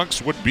Red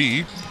Hawks would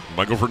be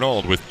Michael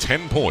Fernald with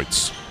 10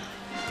 points.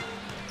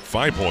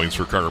 5 points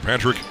for Carter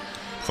Patrick,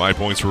 5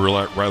 points for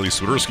Riley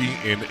Swiderski,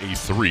 and a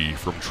 3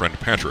 from Trent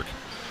Patrick.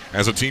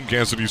 As a team,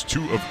 Kansas City's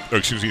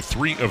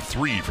 3 of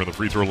 3 from the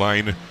free throw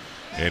line,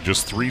 and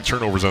just 3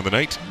 turnovers on the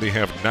night. They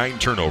have 9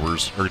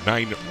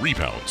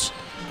 rebounds,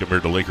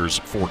 compared to Lakers'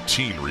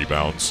 14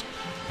 rebounds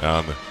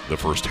on the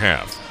first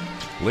half.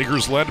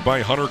 Lakers led by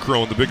Hunter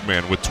Crone, the big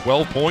man, with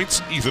 12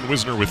 points, Ethan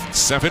Wisner with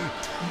 7,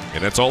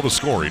 and that's all the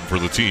scoring for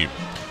the team.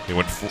 They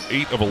went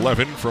 8 of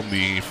 11 from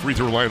the free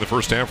throw line in the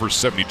first half for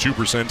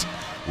 72%,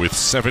 with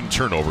 7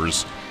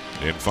 turnovers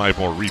and 5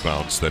 more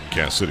rebounds than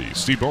Cass City.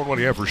 Steve Bone, what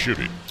do you have for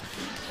shooting?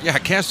 Yeah,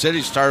 Cass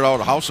City started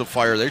out a house of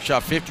fire. They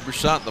shot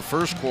 50% in the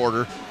first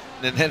quarter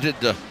and then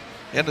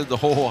ended the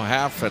whole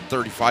half at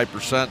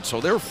 35%. So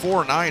they were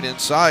 4-9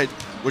 inside,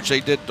 which they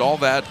did all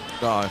that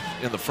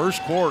in the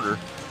first quarter.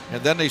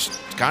 And then they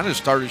kind of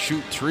started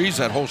shooting threes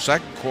that whole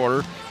second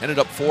quarter, ended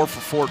up 4 for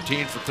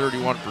 14 for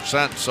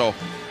 31%. So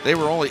they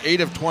were only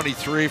 8 of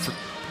 23 for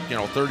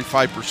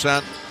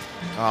 35%.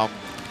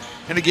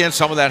 And again,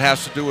 some of that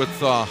has to do with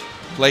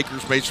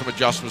Lakers made some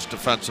adjustments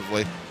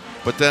defensively.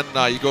 But then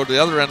you go to the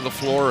other end of the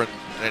floor,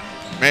 and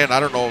man, I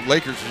don't know,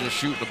 Lakers are just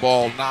shooting the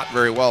ball not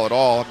very well at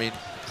all. I mean,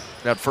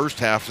 that first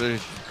half, or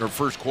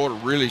first quarter,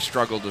 really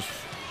struggled to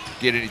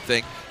get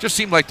anything. Just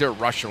seemed like they were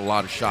rushing a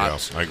lot of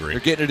shots. Yeah, I agree. They're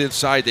getting it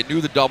inside. They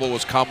knew the double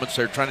was coming,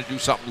 so they're trying to do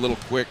something a little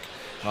quick.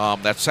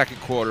 That second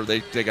quarter,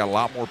 they got a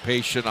lot more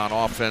patient on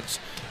offense.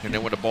 And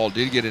then when the ball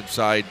did get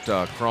inside,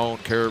 Crone,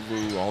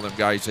 Caribou, all them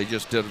guys, they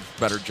just did a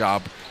better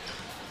job.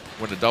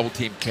 When the double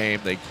team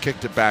came, they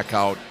kicked it back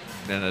out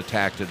and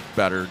attacked it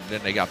better.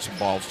 Then they got some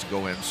balls to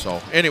go in.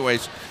 So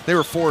anyways, they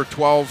were 4 of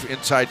 12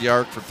 inside the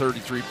arc for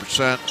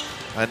 33%.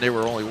 And they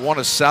were only 1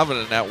 of 7,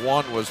 and that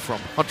one was from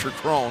Hunter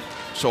Crone.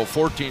 So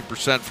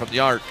 14% from the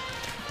arc.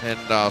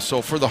 And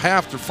so for the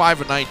half, they're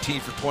 5 of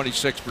 19 for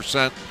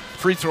 26%.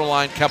 Free throw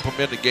line kept them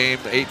in the game,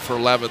 8 for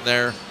 11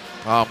 there.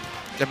 I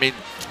mean,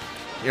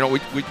 you know, we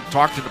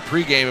talked in the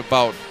pregame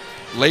about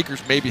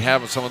Lakers maybe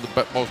having some of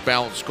the most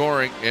balanced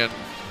scoring, and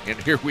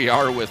here we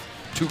are with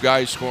 2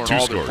 guys scoring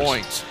all their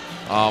points.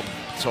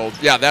 So,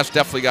 yeah, that's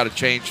definitely got to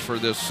change for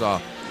this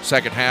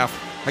second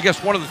half. I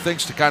guess one of the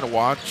things to kind of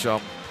watch,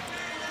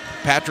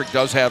 Patrick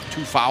does have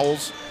 2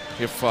 fouls.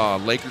 If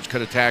Lakers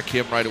could attack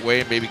him right away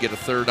and maybe get a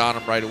third on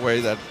him right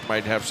away, that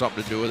might have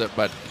something to do with it.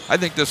 But I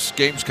think this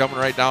game's coming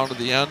right down to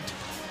the end.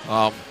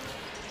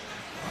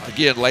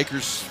 Again,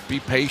 Lakers, be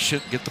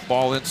patient, get the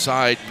ball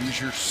inside, use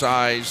your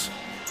size,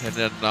 and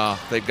then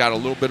they've got a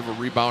little bit of a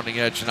rebounding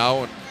edge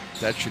now, and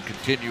that should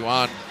continue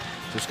on.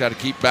 Just got to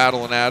keep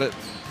battling at it.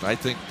 I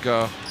think,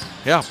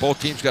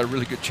 both teams got a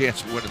really good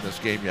chance of winning this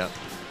game yet.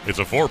 It's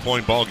a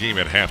 4-point ball game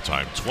at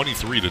halftime,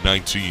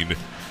 23-19,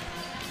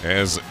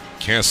 as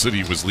Cass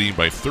City was leading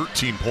by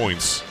 13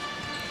 points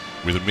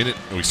with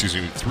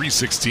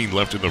 3:16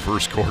 left in the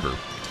first quarter.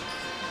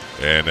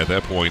 And at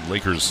that point,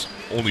 Lakers'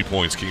 only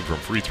points came from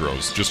free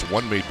throws. Just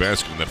 1 made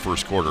basket in that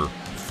first quarter,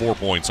 4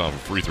 points off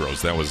of free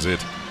throws. That was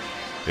it.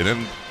 And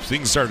then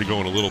things started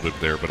going a little bit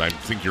there, but I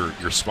think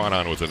you're spot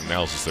on with an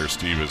analysis there,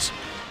 Steve, is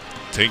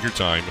take your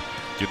time,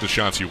 get the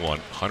shots you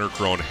want. Hunter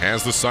Crone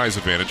has the size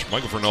advantage.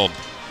 Michael Fernald,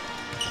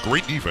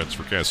 great defense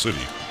for Cass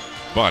City,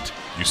 but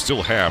you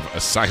still have a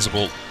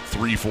sizable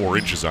 3-4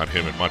 inches on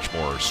him and much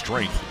more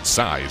strength and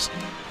size.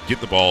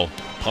 Get the ball,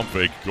 pump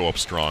fake, go up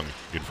strong,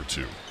 in for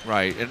 2.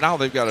 Right, and now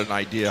they've got an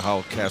idea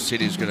how Cass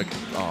City is going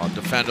to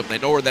defend them. They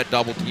know where that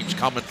double team's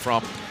coming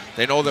from.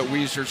 They know that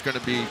Weezer's going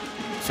to be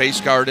face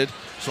guarded.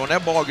 So when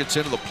that ball gets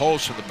into the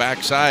post from the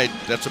backside,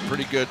 that's a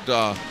pretty good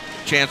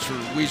chance for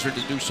Weezer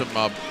to do some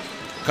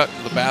cut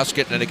to the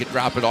basket, and then they can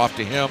drop it off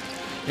to him.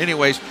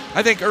 Anyways,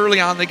 I think early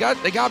on they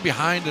got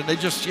behind, and they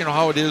just, you know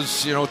how it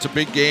is, you know, it's a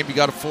big game, you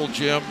got a full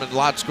gym and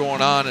lots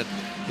going on, and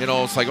you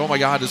know, it's like, oh my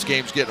God, this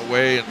game's getting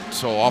away. And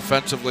so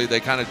offensively they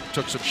kind of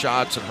took some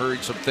shots and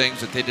hurried some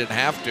things that they didn't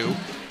have to.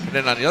 And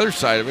then on the other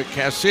side of it,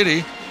 Cass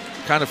City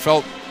kind of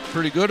felt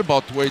pretty good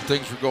about the way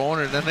things were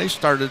going, and then they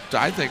started,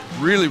 I think,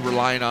 really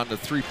relying on the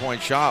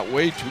three-point shot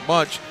way too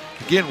much.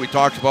 Again, we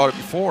talked about it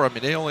before. I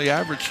mean, they only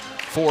average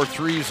 4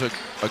 threes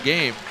a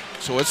game,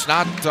 so it's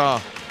not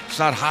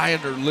high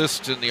on their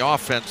list in the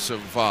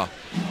offensive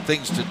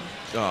things to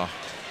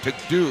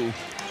do.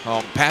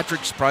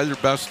 Patrick's probably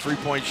their best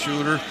three-point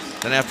shooter.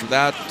 Then after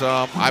that,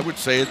 I would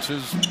say it's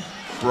his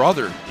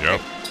brother.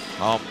 Yep.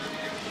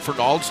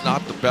 Fernald's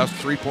not the best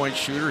three-point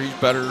shooter. He's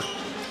better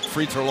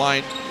free throw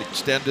line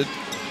extended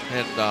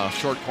and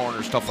short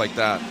corner, stuff like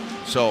that.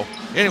 So,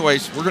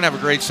 anyways, we're going to have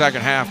a great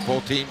second half.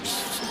 Both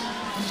teams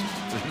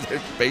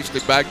they're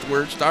basically back to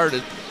where it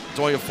started. It's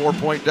only a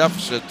 4-point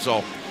deficit,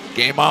 so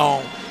game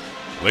on.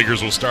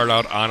 Lakers will start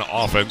out on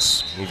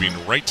offense, moving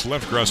right to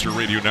left across your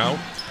radio now.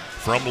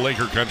 From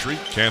Laker country,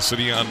 Cass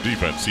City on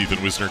defense.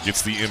 Ethan Wisner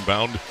gets the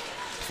inbound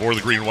for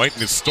the green and white,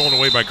 and it's stolen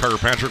away by Carter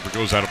Patrick, but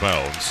goes out of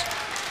bounds.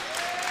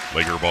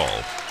 Laker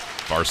ball,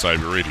 far side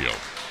of your radio.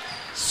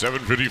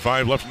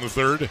 7:55 left in the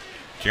third.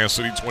 Cass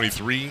City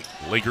 23,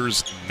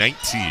 Lakers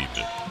 19.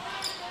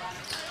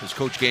 As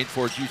Coach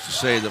Gainford used to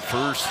say, the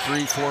first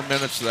 3-4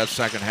 minutes of that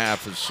second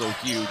half is so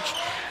huge.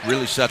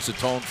 Really sets the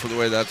tone for the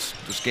way this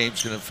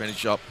game's going to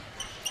finish up.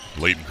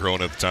 Leighton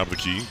Crone at the top of the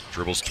key.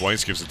 Dribbles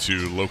twice, gives it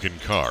to Logan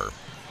Carr.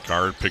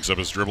 Carr picks up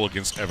his dribble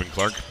against Evan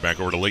Clark. Back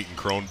over to Leighton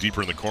Crone,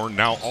 deeper in the corner.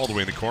 Now all the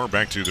way in the corner,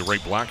 back to the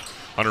right block.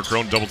 Hunter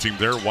Crone double team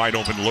there. Wide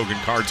open Logan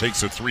Carr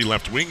takes a 3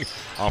 left wing.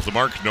 Off the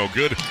mark, no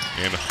good.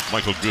 And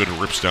Michael Good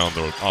rips down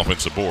the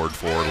offensive board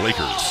for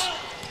Lakers.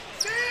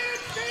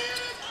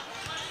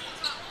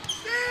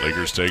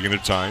 Lakers taking their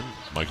time.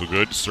 Michael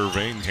Good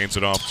surveying, hands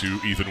it off to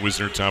Ethan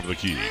Wisner, top of the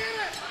key.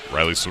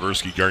 Riley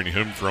Swiderski guarding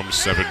him from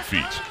 7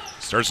 feet.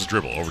 Starts his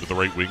dribble over to the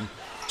right wing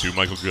to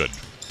Michael Good.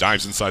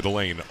 Dives inside the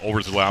lane,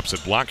 over to the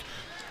opposite block.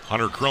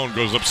 Hunter Crone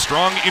goes up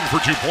strong, in for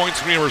 2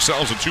 points. We have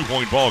ourselves a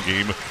 2-point ball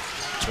game,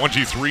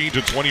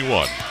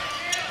 23-21.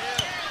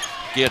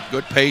 Get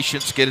good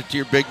patience, get it to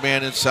your big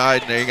man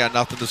inside, and they ain't got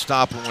nothing to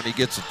stop him when he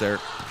gets it there.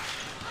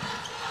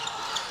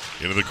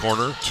 Into the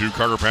corner to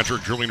Carter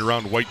Patrick, dribbling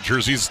around white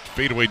jerseys.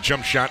 Fadeaway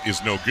jump shot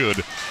is no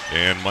good,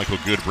 and Michael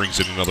Good brings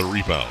in another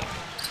rebound.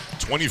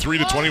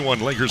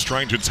 23-21, Lakers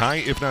trying to tie,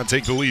 if not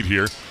take the lead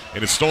here.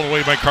 And it's stolen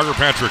away by Carter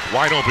Patrick.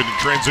 Wide open in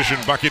transition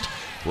bucket.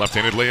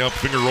 Left-handed layup,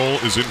 finger roll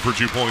is in for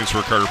 2 points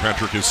for Carter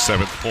Patrick, his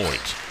 7th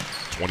point.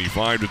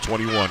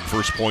 25-21,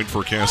 first point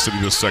for Cass City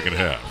this second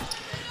half.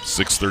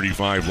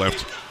 6:35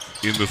 left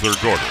in the third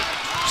quarter.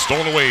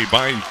 Stolen away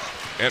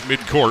at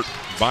midcourt.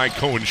 by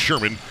Cohen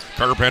Sherman.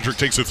 Carter Patrick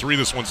takes a three.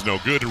 This one's no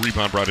good. A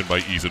rebound brought in by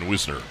Ethan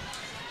Wisner.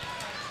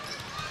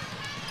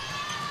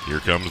 Here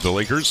comes the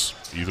Lakers.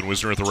 Ethan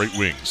Wisner at the right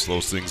wing.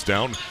 Slows things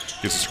down.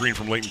 Gets a screen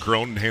from Leighton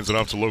Crone and hands it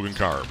off to Logan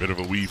Carr. Bit of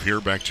a weave here.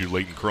 Back to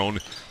Leighton Crone.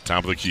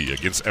 Top of the key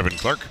against Evan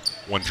Clark.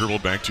 One dribble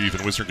back to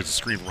Ethan Wisner. Gets a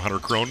screen from Hunter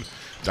Crone.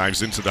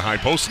 Dives into the high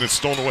post, and it's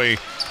stolen away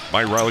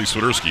by Riley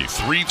Swiderski.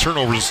 3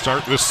 turnovers to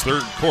start this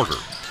third quarter.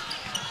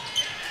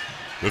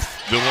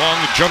 The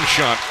long jump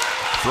shot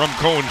from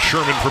Cohen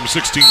Sherman from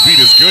 16 feet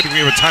is good, and we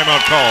have a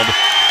timeout called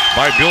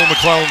by Bill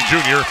McClellan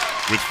Jr.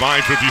 with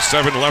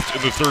 5:57 left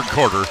in the third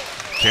quarter.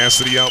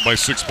 Cassidy out by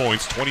 6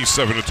 points,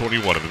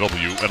 27-21 at the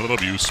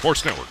WLW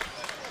Sports Network.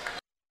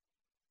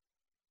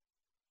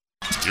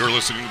 You're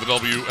listening to the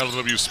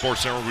WLW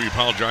Sports Network. We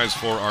apologize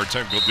for our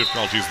technical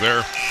difficulties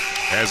there,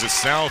 as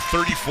it's now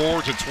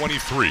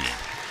 34-23.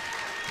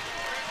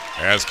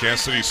 As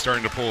Cassidy's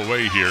starting to pull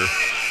away here,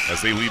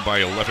 as they lead by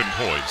 11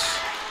 points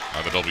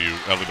on the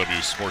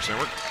WLW Sports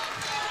Network.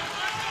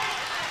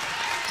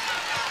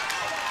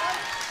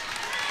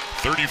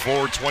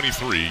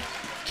 34-23.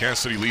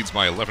 Cassidy leads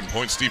by 11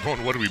 points. Steve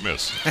Bone, what did we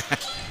miss?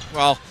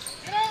 Well,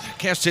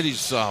 Kansas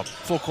City's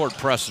full court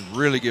press is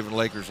really giving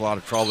Lakers a lot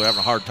of trouble. They're having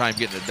a hard time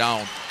getting it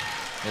down.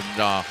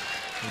 And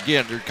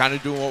again, they're kind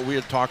of doing what we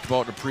had talked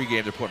about in the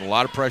pregame. They're putting a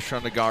lot of pressure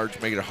on the guards,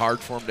 making it hard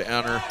for them to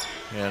enter.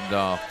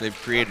 And they've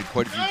created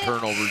quite a few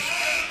turnovers,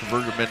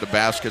 converted them into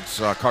baskets.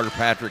 Carter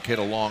Patrick hit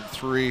a long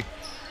three.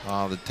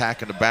 The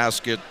attack in the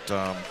basket.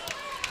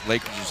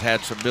 Lakers has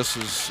had some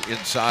misses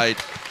inside.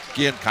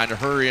 Again, kind of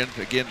hurrying.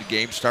 Again, the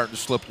game's starting to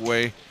slip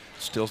away.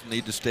 Still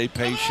need to stay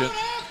patient.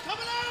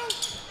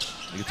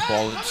 Get the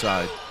ball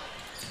inside.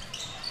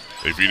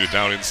 They feed it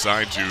down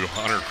inside to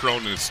Hunter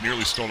Crone, and it's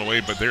nearly stolen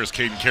away, but there's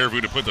Caden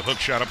Caribou to put the hook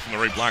shot up from the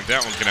right block.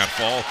 That one cannot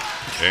fall,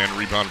 and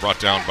rebound brought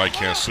down by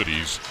Kansas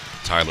City's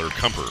Tyler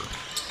Kumper.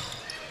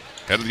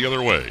 Headed the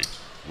other way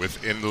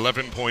with an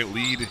 11-point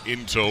lead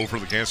in tow for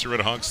the Kansas City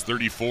Redhawks,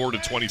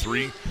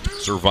 34-23,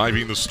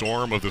 surviving the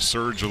storm of the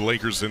surge of the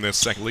Lakers in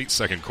that late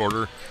second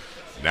quarter.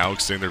 Now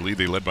extend their lead.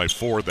 They led by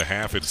 4 at the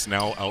half. It's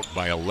now out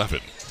by 11.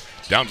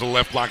 Down to the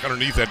left block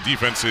underneath. That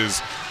defense is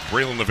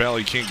Braylon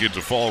Navalny. Can't get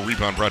to fall.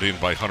 Rebound brought in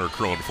by Hunter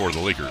Crone for the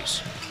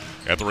Lakers.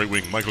 At the right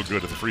wing, Michael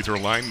Good at the free throw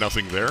line.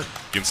 Nothing there.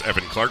 Against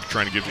Evan Clark.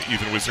 Trying to give to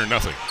Ethan Wisner.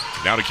 Nothing.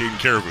 Now to Caden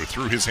Caribou.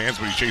 Through his hands,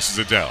 but he chases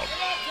it down.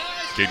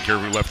 Caden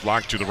Caribou left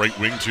block to the right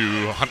wing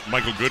to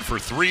Michael Good for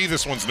 3.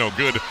 This one's no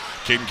good.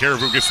 Caden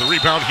Caribou gets the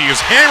rebound. He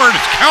is hammered.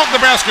 Count the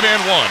basket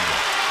and one.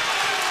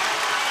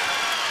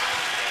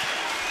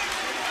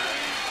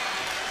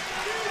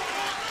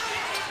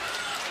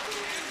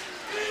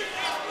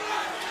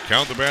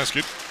 Count the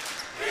basket.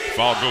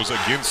 Foul goes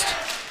against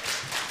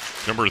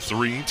number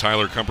 3,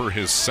 Tyler Kumper,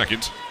 his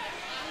second.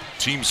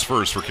 Team's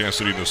first for Kansas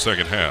City in the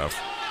second half.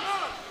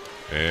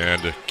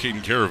 And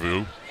Caden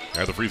Caribou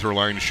at the free throw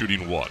line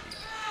shooting 1.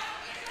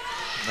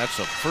 And that's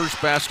the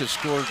first basket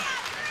scored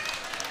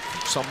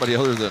from somebody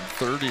other than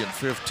 30 and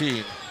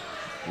 15.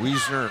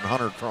 Wiesner and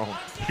Hunter Crone.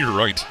 You're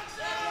right.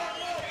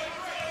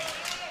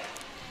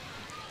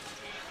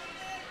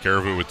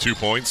 Caribou with 2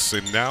 points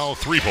and now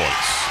 3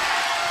 points.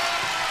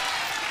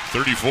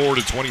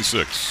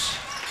 34-26.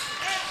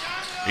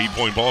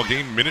 8-point ball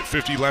game, minute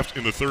 50 left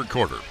in the third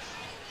quarter.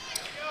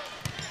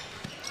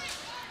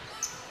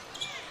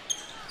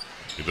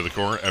 Into the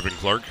corner, Evan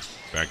Clark.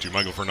 Back to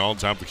Michael Fernald,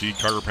 top of the key,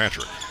 Carter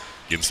Patrick.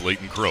 Against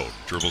Leighton Crone.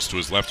 Dribbles to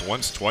his left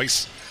once,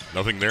 twice.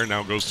 Nothing there,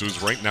 now goes to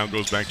his right, now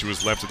goes back to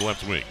his left at the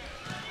left wing.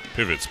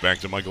 Pivots back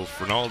to Michael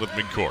Fernald at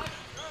midcourt.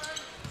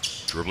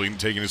 Dribbling,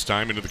 taking his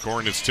time into the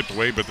corner, and it's tipped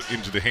away, but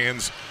into the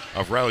hands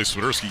of Riley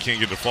Swiderski. Can't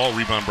get the fall.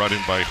 Rebound brought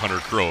in by Hunter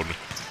Crone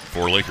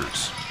for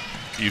Lakers.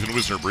 Ethan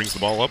Wisner brings the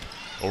ball up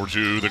over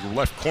to the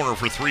left corner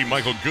for 3.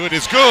 Michael Good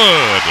is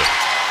good.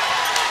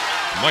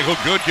 Michael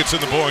Good gets in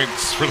the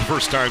points for the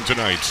first time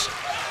tonight.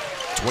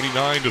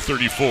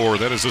 29-34.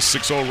 That is a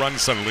 6-0 run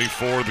suddenly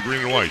for the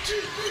green and white.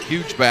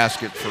 Huge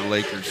basket for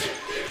Lakers.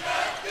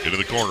 Into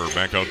the corner,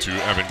 back out to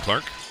Evan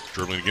Clark.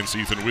 Dribbling against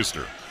Ethan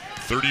Wisner.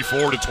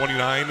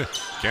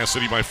 34-29. Kansas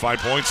City by 5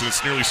 points, and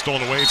it's nearly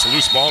stolen away. It's a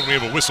loose ball, and we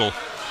have a whistle.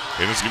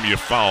 And it's going to be a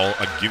foul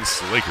against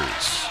the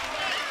Lakers.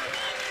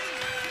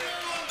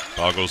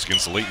 Foul goes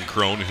against Leighton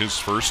Crone, his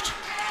first,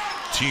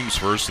 team's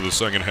first of the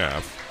second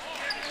half.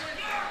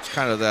 It's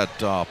kind of that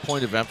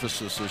point of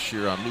emphasis this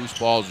year on loose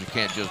balls. You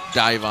can't just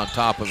dive on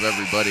top of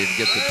everybody and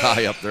get the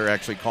tie up. They're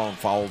actually calling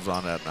fouls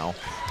on that now.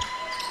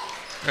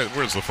 Hey,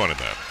 where's the fun in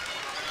that?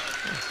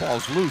 If the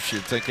ball's loose,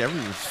 you'd think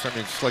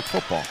it's like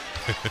football.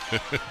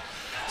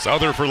 It's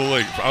out there for the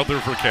Lake, out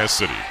there for Kansas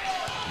City.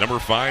 Number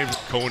 5,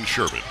 Cohen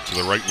Sherman. To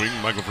the right wing,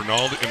 Michael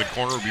Fernald. In the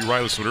corner would be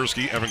Riley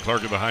Swiderski. Evan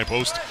Clark at the high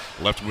post.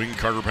 Left wing,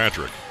 Carter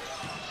Patrick.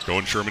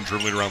 Cohen Sherman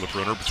dribbling around the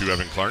perimeter to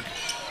Evan Clark.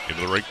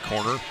 Into the right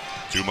corner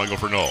to Michael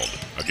Fernald.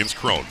 Against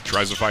Crone.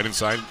 Tries to fight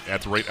inside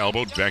at the right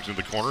elbow. Back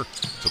into the corner.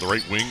 To the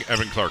right wing,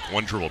 Evan Clark.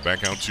 One dribble.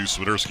 Back out to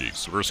Swiderski.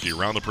 Swiderski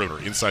around the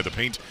perimeter. Inside the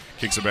paint.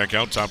 Kicks it back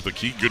out. Top of the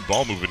key. Good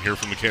ball movement here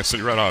from the Kansas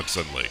City Redhawks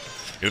suddenly.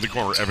 Into the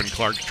corner, Evan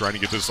Clark trying to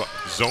get this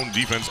zone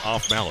defense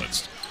off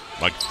balanced.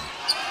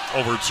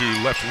 over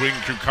to left wing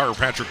to Carter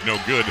Patrick, no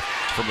good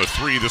from the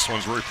 3. This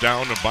one's ripped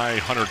down by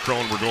Hunter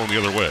Crone. We're going the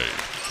other way.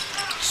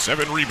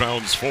 7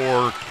 rebounds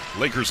for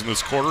Lakers in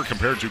this quarter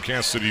compared to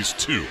Cass City's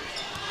 2.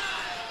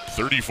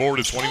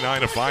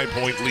 34-29, a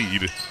 5-point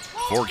lead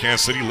for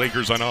Cass City.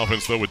 Lakers on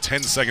offense, though, with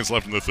 10 seconds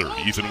left in the third.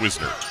 Ethan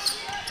Wisner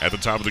at the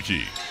top of the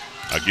key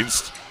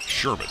against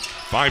Sherman.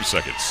 5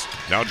 seconds.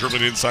 Now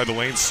dribbling inside the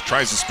lanes,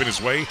 tries to spin his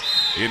way,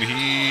 and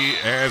he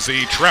has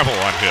a travel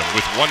on him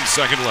with 1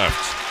 second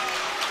left.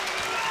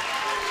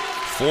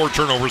 4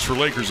 turnovers for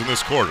Lakers in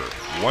this quarter.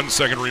 1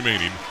 second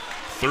remaining.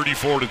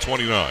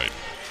 34-29.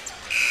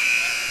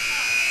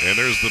 And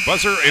there's the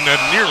buzzer, and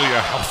nearly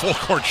a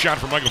full-court shot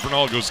from Michael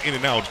Fernald goes in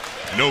and out.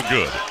 No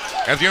good.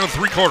 At the end of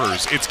 3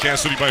 quarters, it's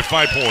Cass City by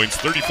 5 points,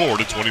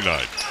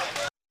 34-29.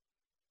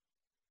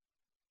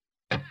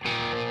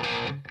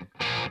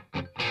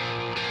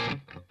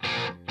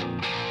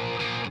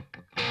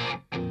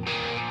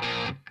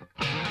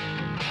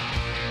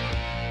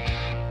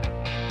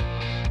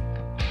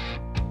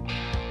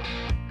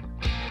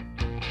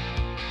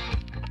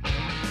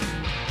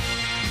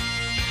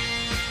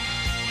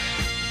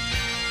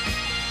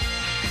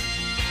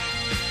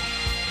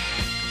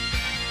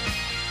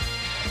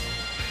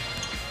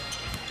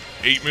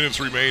 Eight minutes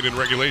remain in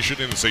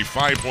regulation, and it's a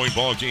 5-point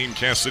ball game.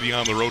 Cass City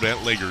on the road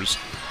at Lakers.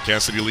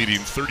 Cass City leading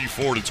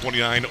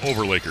 34-29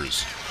 over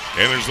Lakers.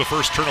 And there's the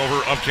first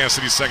turnover of Cass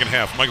City's second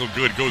half. Michael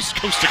Good goes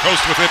coast to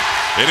coast with it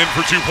and in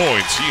for 2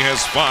 points. He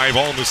has 5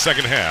 all in the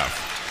second half.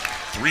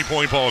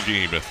 3-point ball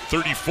game,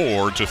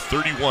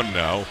 34-31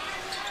 now.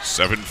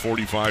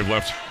 7:45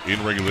 left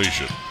in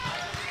regulation.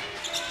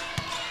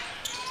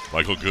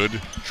 Michael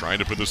Good trying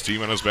to put this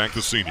team on his back,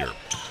 the senior.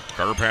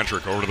 Carter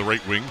Patrick over to the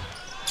right wing.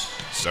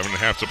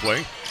 7.5 to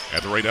play.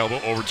 At the right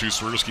elbow, over to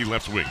Swiderski,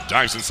 left wing.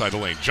 Dives inside the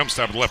lane. Jump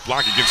stop at the left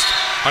block against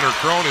Hunter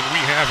Crone, and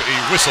we have a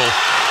whistle.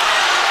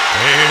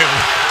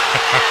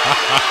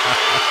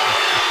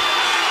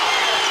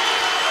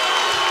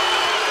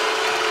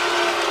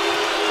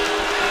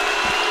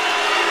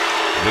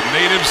 And the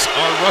natives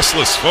are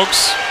restless,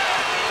 folks.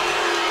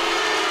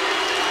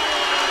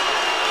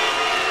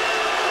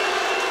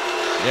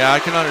 Yeah,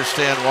 I can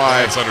understand why.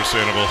 That's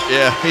understandable.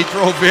 Yeah, he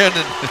drove in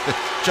and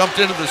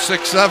jumped into the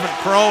 6'7"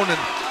 Crone, and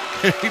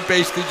he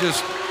basically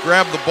just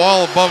grabbed the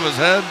ball above his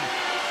head.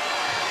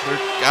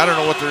 I don't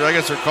know what I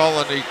guess they're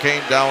calling. He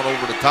came down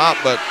over the top,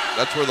 but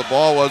that's where the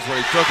ball was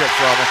when he took it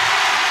from him.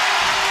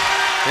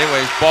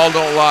 Anyways, ball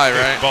don't lie,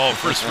 right? Ball,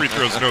 first free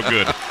throw is no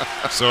good.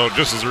 So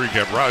just as a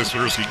recap, Riley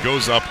Swiderski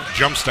goes up,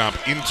 jump stop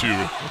into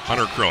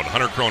Hunter Crone.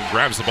 Hunter Crone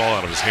grabs the ball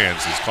out of his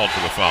hands. He's called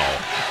for the foul.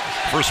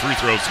 First free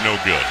throw is no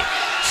good.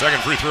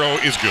 Second free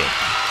throw is good.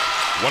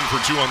 1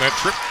 for 2 on that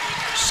trip.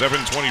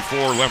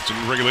 7:24 left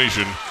in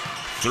regulation.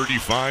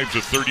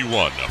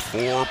 35-31, a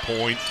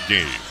 4-point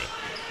game.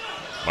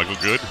 Michael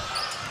Good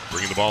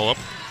bringing the ball up.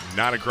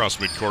 Not across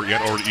midcourt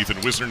yet over to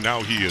Ethan Wisner.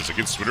 Now he is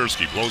against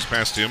Swiderski. Blows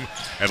past him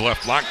at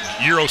left block.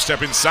 Euro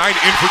step inside,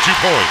 in for 2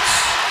 points.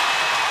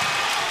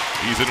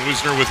 Ethan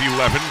Wisner with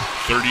 11,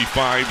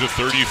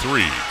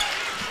 35-33.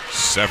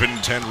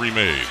 7:10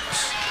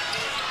 remains.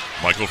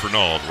 Michael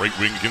Fernald, right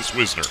wing against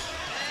Wisner.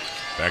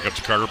 Back up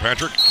to Carter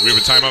Patrick. We have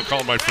a timeout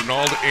called by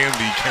Fernald and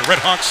the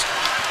Redhawks.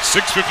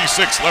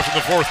 6:56 left in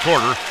the fourth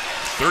quarter.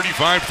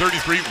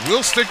 35-33.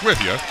 We'll stick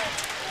with you.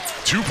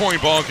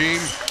 2-point ball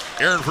game.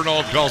 Aaron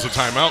Fernald calls a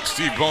timeout.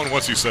 Steve Bone,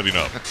 what's he setting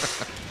up?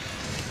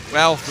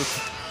 Well,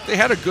 they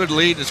had a good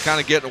lead, and it's kind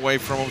of getting away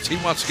from him. He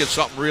wants to get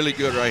something really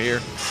good right here.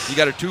 You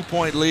got a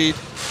 2-point lead.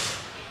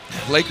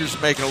 Lakers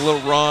are making a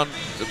little run.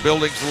 The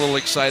building's a little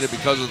excited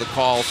because of the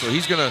call, so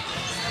he's gonna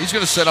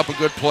set up a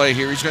good play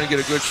here. He's going to get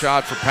a good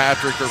shot for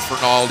Patrick or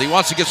Fernald. He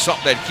wants to get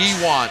something that he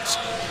wants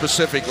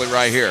specifically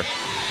right here.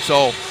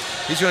 So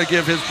he's going to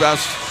give his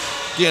best,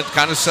 again,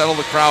 kind of settle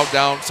the crowd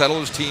down, settle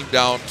his team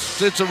down.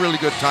 It's a really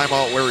good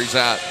timeout where he's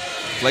at.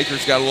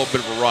 Lakers got a little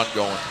bit of a run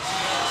going.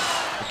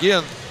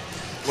 Again,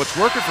 what's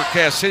working for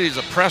Cass City is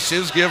the press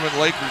is giving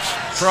Lakers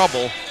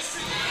trouble,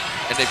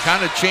 and they've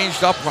kind of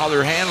changed up how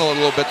they're handling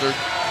it a little bit. They're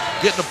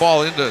getting the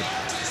ball into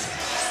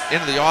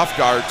the off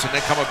guards and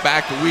then coming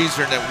back to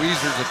Weezer, and then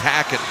Weezer's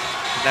attacking,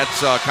 and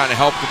that's kind of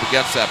helped him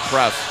against that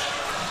press.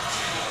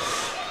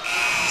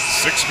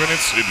 6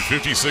 minutes and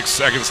 56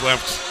 seconds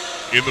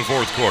left in the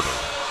fourth quarter.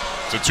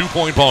 It's a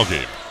 2-point ball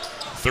game.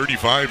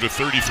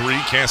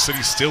 35-33, Cass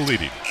City still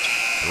leading.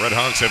 The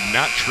Redhawks have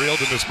not trailed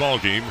in this ball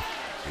game.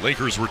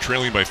 Lakers were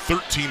trailing by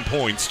 13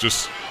 points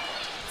just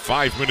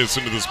 5 minutes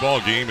into this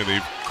ball game, and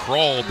they've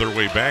crawled their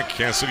way back.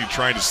 Cass City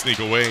trying to sneak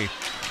away,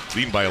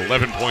 leading by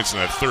 11 points in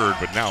that third,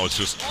 but now it's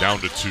just down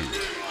to 2.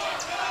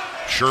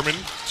 Sherman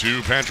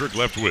to Patrick,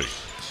 left wing.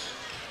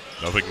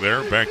 Nothing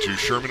there. Back to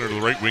Sherman to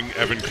the right wing,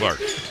 Evan Clark.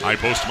 High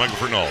post to Michael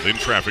Fernald. In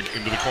traffic,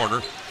 into the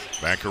corner.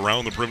 Back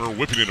around the perimeter,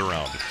 whipping it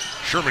around.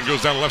 Sherman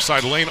goes down the left side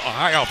of the lane.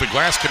 High off the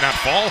glass, cannot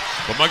fall.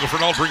 But Michael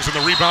Fernald brings in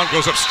the rebound,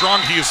 goes up strong.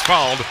 He is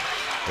fouled.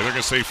 And they're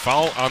going to say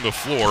foul on the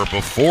floor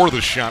before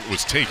the shot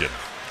was taken.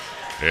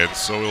 And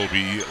so it'll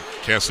be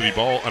Cass City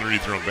ball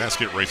underneath their own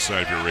basket, right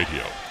side of your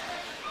radio.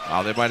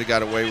 They might have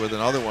got away with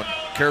another one.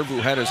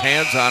 Caribou had his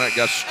hands on it,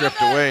 got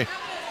stripped away.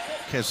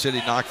 Kansas City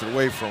knocked it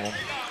away from him.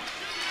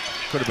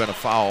 Could have been a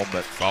foul,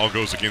 but. Foul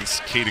goes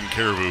against Caden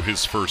Caribou,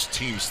 his first,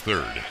 team's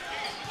third.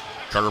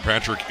 Carter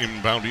Patrick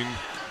inbounding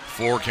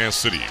for Kansas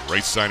City.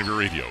 Right side of your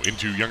radio.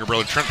 Into younger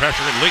brother Trent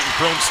Patrick, and Leighton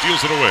Crone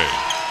steals it away.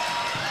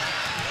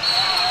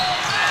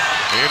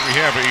 And we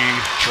have a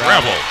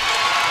travel.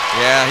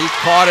 Yeah, he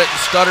caught it and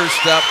stutter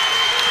step.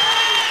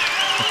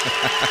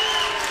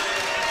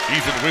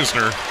 Ethan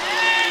Wisner.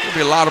 There'll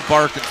be a lot of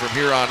barking from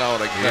here on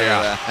out, I can tell you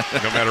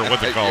that. No matter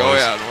what the call is. Oh,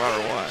 yeah, no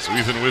matter what. So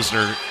Ethan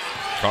Wisner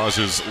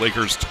causes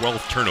Lakers'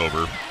 12th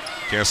turnover.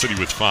 Kansas City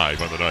with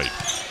 5 on the night.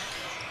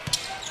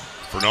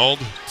 Fernald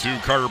to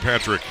Carter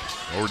Patrick.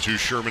 Over to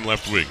Sherman,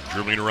 left wing.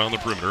 Dribbling around the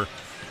perimeter.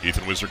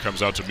 Ethan Wisner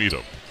comes out to meet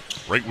him.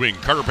 Right wing,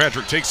 Carter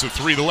Patrick takes the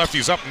three. The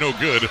lefty's up, no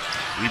good.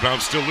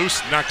 Rebound still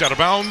loose, knocked out of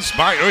bounds.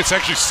 It's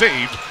actually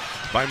saved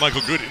by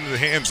Michael Good into the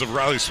hands of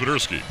Riley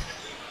Swiderski.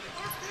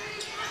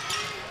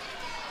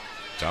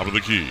 Top of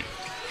the key.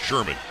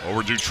 Sherman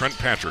over to Trent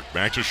Patrick.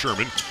 Back to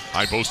Sherman.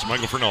 High post to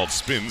Michael Fernald.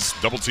 Spins.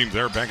 Double team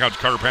there. Back out to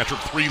Carter Patrick.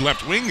 Three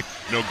left wing.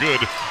 No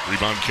good.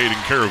 Rebound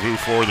Caden Caribou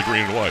for the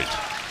green and white.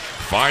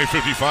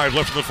 5:55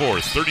 left in the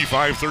fourth.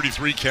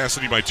 35-33. Kansas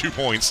City by 2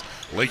 points.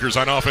 Lakers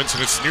on offense,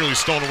 and it's nearly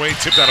stolen away.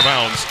 Tipped out of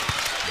bounds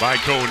by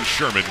Cohen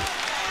Sherman.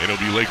 And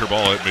it'll be Laker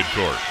ball at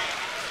midcourt.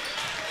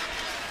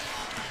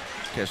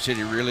 Kansas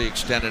City really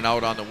extending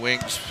out on the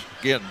wings.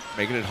 Again,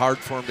 making it hard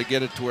for them to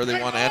get it to where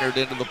they want to enter it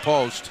into the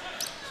post.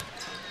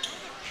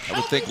 I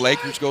would think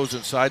Lakers goes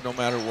inside no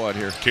matter what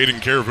here.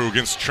 Caden Caribou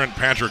against Trent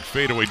Patrick.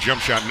 Fadeaway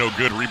jump shot, no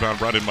good. Rebound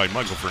brought in by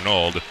Michael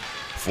Fernald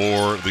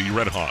for the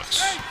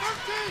Redhawks.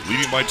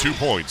 Leading by 2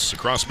 points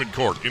across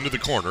midcourt into the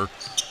corner.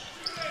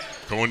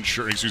 Riley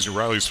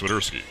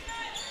Swiderski.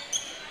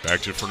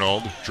 Back to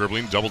Fernald,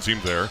 dribbling, double team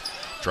there.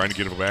 Trying to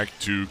get him back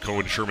to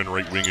Cohen Sherman,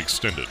 right wing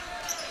extended.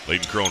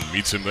 Leighton Crone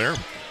meets him there.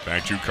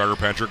 Back to Carter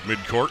Patrick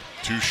midcourt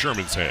to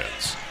Sherman's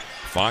hands.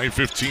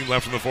 5:15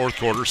 left in the fourth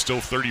quarter.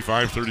 Still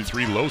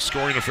 35-33. Low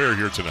scoring affair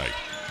here tonight.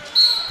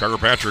 Carter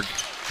Patrick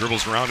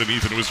dribbles around and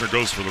Ethan Wisner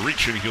goes for the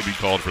reach and he'll be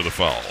called for the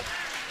foul.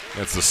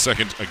 That's the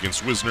second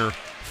against Wisner.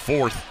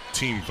 Fourth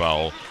team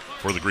foul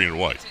for the green and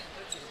white.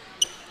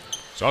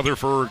 So out there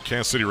for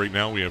Kansas City right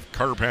now, we have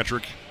Carter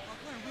Patrick.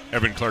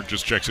 Evan Clark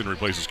just checks in,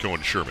 replaces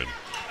Cohen Sherman.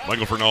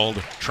 Michael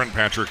Fernald, Trent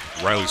Patrick,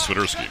 Riley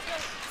Swiderski.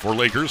 For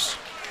Lakers,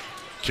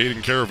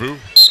 Caden Caribou,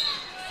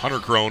 Hunter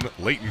Crone,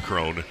 Leighton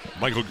Crone,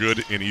 Michael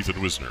Good, and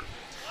Ethan Wisner.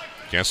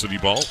 Kansas City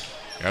ball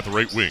at the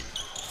right wing.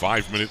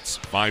 5 minutes,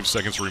 5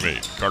 seconds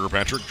remain. Carter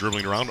Patrick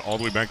dribbling around all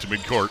the way back to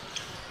midcourt.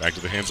 Back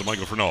to the hands of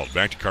Michael Fernald.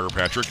 Back to Carter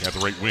Patrick at the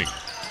right wing.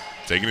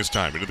 Taking his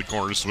time into the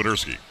corner to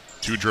Swiderski.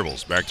 2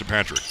 dribbles. Back to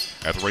Patrick.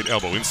 At the right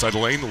elbow. Inside the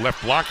lane. The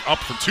left block. Up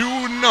for 2.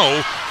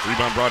 No.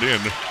 Rebound brought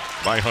in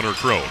by Hunter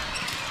Crone.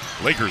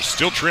 Lakers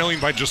still trailing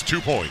by just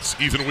 2 points.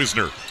 Ethan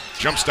Wisner.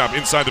 Jump stop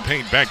inside the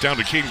paint. Back down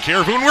to Caden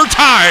Caribou. And we're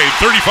tied.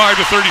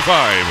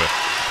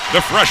 35-35.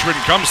 The freshman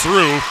comes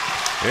through.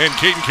 And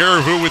Caden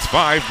Caribou with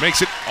 5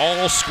 makes it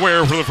all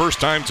square for the first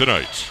time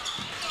tonight.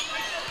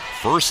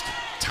 First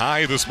tie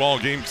of this ball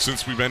game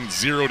since we've been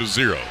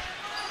 0-0.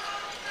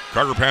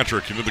 Carter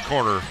Patrick into the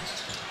corner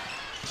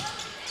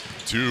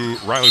to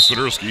Riley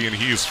Swiderski, and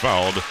he is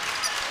fouled,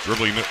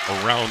 dribbling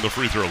around the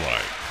free throw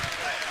line.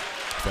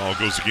 Foul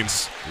goes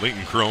against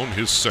Leighton Crone,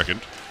 his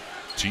second,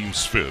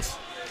 team's 5th.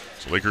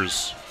 So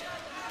Lakers,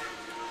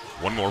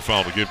 one more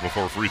foul to give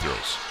before free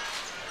throws.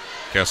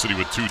 Kansas City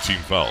with 2 team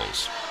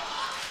fouls.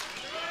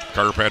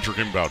 Carter Patrick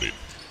inbounding.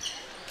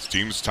 His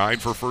team's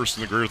tied for first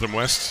in the Greater Thumb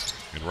West,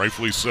 and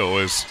rightfully so,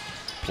 as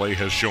play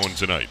has shown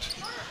tonight.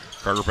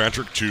 Carter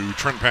Patrick to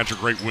Trent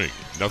Patrick, right wing.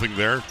 Nothing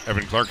there.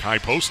 Evan Clark, high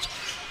post.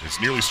 It's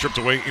nearly stripped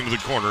away into the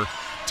corner.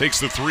 Takes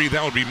the 3.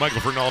 That would be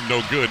Michael Fernald,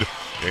 no good.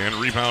 And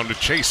rebound to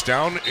chase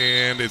down,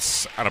 and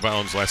it's out of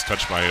bounds. Last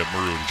touch by a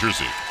maroon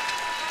jersey.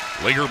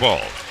 Laker ball.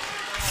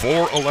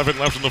 4:11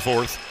 left in the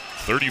fourth.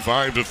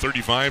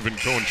 35-35, and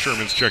Cohen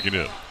Sherman's checking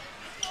in.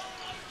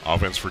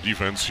 Offense for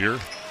defense here.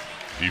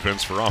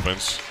 Defense for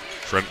offense.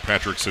 Trent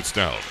Patrick sits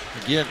down.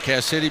 Again,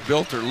 Kansas City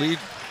built their lead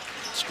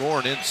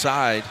scoring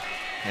inside.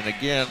 And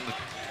again,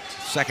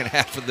 second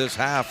half of this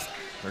half,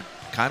 they're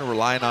kind of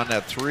relying on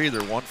that 3.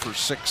 They're 1 for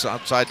 6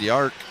 outside the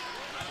arc.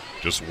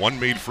 Just 1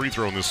 made free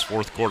throw in this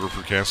fourth quarter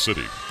for Kansas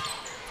City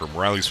from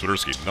Riley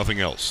Swiderski. Nothing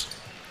else.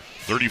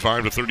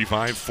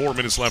 35-35, 4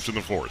 minutes left in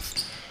the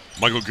fourth.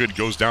 Michael Good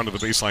goes down to the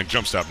baseline,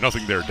 jump stop.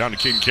 Nothing there. Down to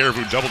Caden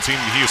Caribou, double team.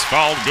 He is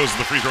fouled, goes to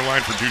the free throw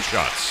line for 2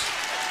 shots.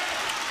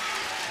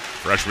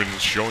 Freshman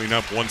showing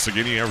up once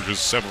again. He averages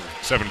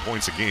 7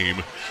 points a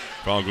game.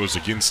 Foul goes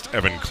against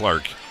Evan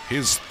Clark.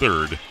 His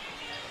 3rd,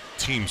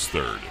 team's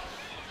 3rd.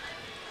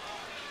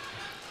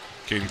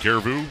 Caden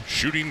Caribou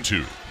shooting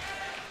 2.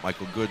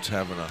 Michael Good's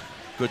having a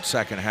good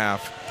second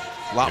half.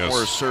 A lot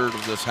more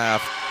assertive this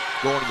half.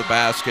 Going to the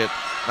basket.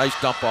 Nice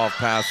dump off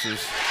passes.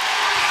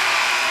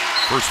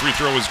 First free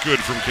throw is good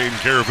from Caden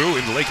Caribou,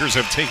 and the Lakers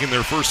have taken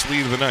their first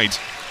lead of the night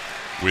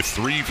with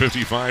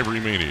 3:55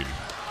 remaining.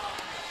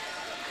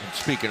 And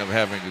speaking of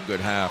having a good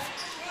half,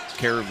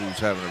 Caribou's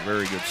having a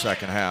very good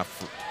second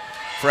half.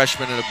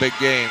 freshman in a big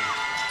game.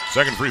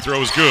 Second free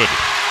throw is good.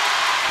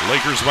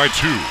 Lakers by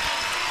 2,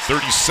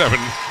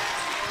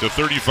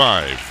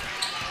 37-35.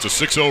 It's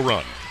a 6-0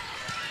 run.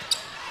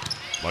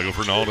 Michael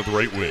Fernald at the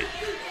right wing.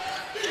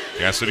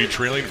 Cassidy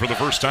trailing for the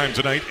first time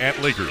tonight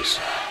at Lakers.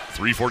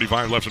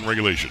 3:45 left in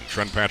regulation.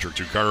 Trent Patrick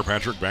to Carter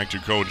Patrick, back to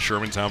Cohen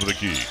Sherman, top of the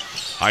key.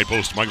 High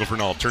post, Michael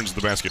Fernald turns to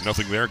the basket.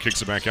 Nothing there,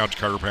 kicks it back out to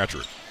Carter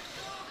Patrick.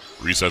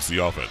 Resets the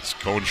offense.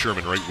 Cohen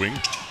Sherman, right wing.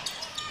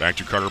 Back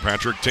to Carter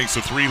Patrick, takes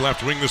the 3,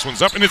 left wing. This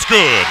one's up, and it's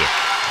good.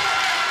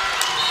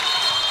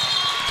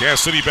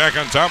 Cass City back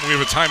on top. We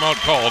have a timeout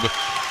called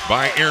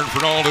by Aaron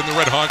Fernald and the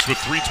Red Hawks with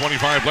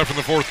 3:25 left in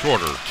the fourth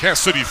quarter. Cass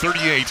City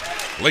 38,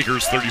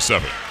 Lakers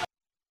 37.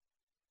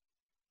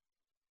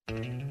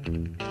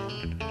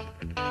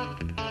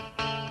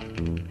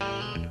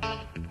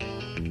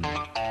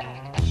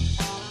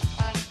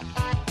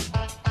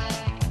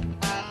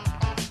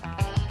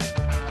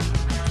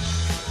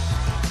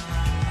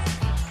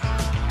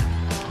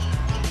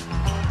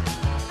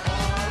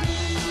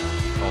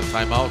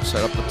 Timeout,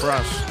 set up the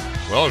press.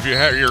 Well, if you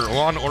have your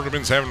lawn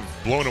ornaments haven't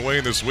blown away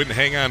in this wind,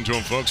 hang on to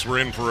them, folks. We're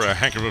in for a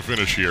heck of a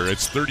finish here.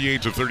 It's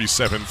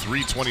 38-37,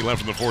 3:20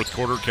 left in the fourth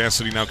quarter. Cass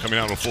City now coming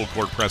out of a full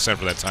court press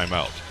after that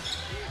timeout.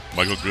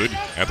 Michael Good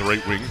at the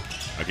right wing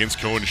against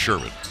Cohen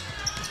Sherman.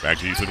 Back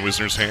to Ethan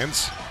Wisner's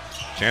hands.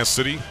 Cass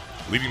City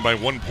leading by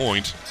 1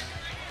 point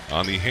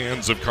on the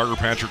hands of Carter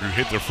Patrick, who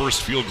hit their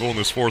first field goal in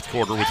this fourth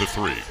quarter with a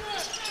 3.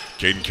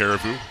 Caden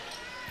Caribou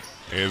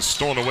is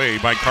stolen away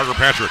by Carter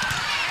Patrick.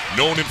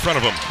 No one in front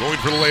of him, going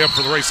for the layup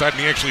for the right side,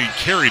 and he actually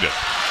carried it.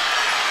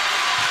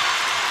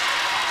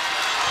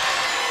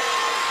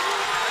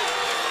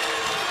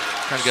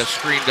 Kind of got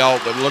screened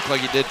out, but it looked like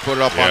he did put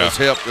it up on his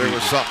hip. There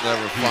was something that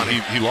was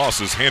funny. He lost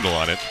his handle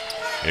on it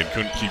and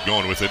couldn't keep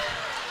going with it.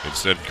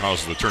 Instead,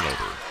 causes the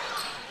turnover.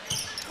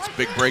 It's a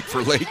big break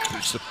for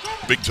Lakers.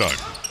 Big time.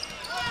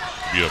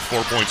 Be a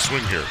 4-point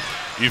swing here.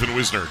 Ethan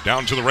Wisner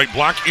down to the right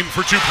block, in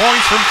for 2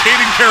 points from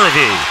Caden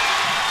Caribou.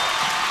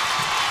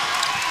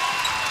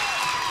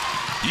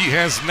 He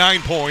has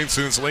 9 points,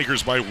 and it's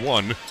Lakers by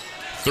 1,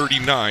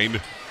 39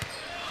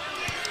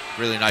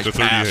 really nice to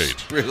 38.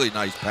 Pass. Really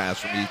nice pass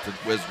from Ethan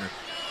Wisner.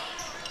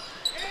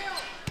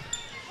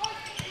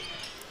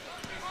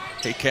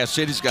 Hey, Cass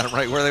City's got him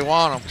right where they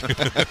want him.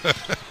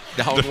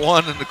 Down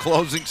 1 in the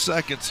closing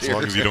seconds here. As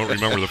long as you don't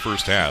remember the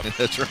first half.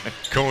 That's right.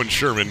 Cohen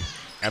Sherman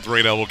at the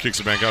right elbow, kicks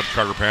it back out to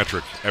Carter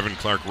Patrick. Evan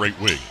Clark, right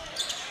wing.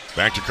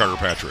 Back to Carter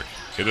Patrick.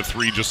 Hit a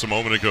 3 just a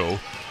moment ago.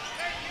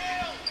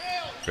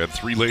 Had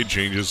 3 late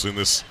changes in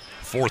this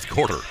fourth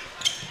quarter.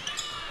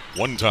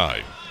 1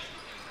 tie.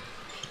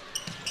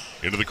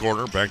 Into the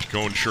corner, back to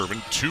Cohen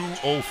Sherman.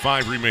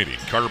 2:05 remaining.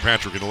 Carter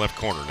Patrick in the left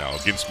corner now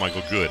against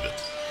Michael Good.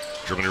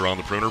 Dribbling around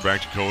the perimeter,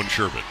 back to Cohen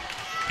Sherman.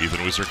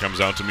 Ethan Wisner comes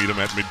out to meet him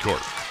at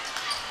midcourt.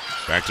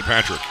 Back to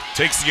Patrick.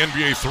 Takes the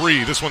NBA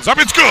 3. This one's up.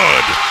 It's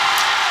good!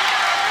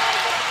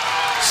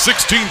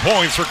 16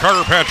 points for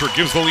Carter Patrick.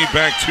 Gives the lead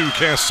back to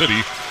Cass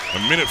City.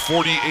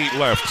 1:48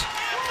 left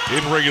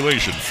in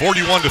regulation.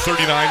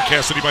 41-39.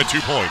 Cass City by 2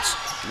 points.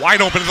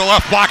 Wide open to the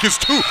left block is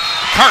 2.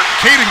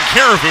 Caden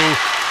Caribou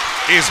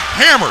is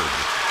hammered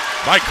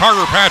by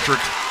Carter Patrick.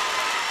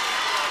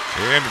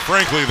 And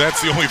frankly,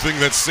 that's the only thing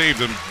that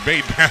saved and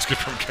made basket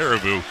from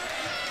Caribou,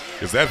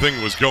 because that thing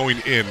was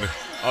going in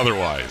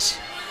otherwise.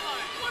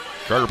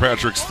 Carter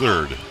Patrick's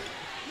third,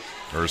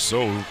 or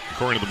so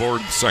according to the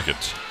board, second.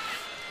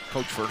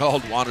 Coach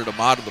Fernald wanted them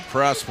out of the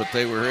press, but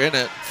they were in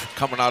it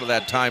coming out of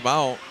that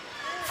timeout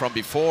from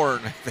before,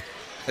 and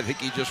I think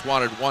he just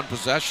wanted 1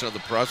 possession of the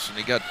press, and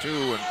he got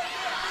 2 and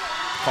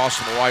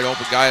cost him a wide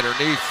open guy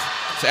underneath.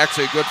 It's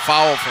actually a good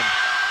foul from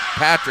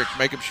Patrick,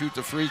 make him shoot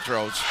the free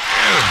throws.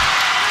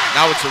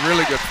 Now it's a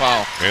really good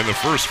foul. And the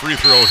first free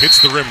throw hits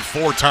the rim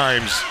 4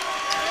 times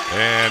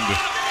and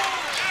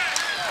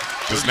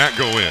does not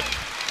go in.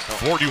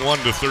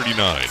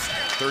 41-39.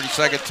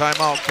 30-second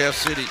timeout, Cass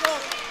City.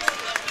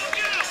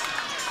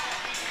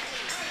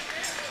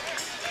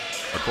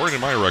 According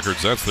to my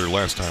records, that's their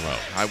last timeout.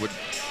 I would,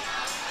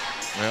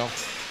 well,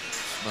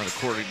 not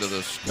according to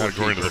the score. Not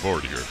according to the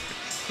board here.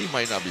 He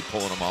might not be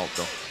pulling them out,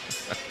 though.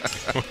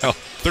 Well,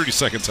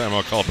 30-second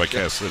timeout called by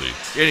Cass City.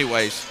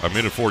 Anyways.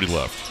 1:40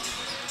 left.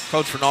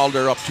 Coach Fernald,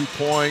 they're up 2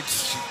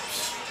 points.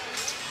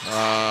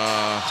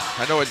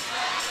 I know it's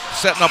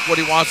setting up what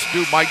he wants to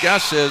do. My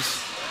guess is,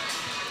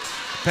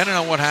 depending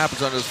on what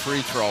happens on his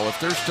free throw, if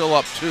they're still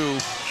up 2,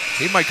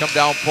 he might come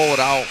down, pull it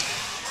out,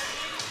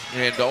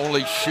 and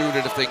only shoot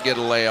it if they can get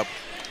a layup.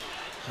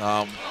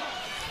 I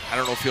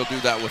don't know if he'll do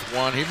that with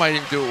 1. He might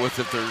even do it with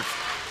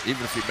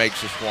even if he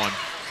makes this 1.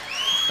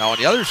 Now on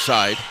the other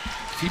side,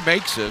 if he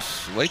makes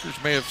this,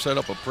 Lakers may have set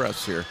up a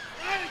press here.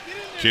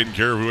 Caden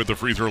Caribou at the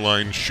free throw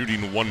line,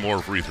 shooting 1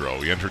 more free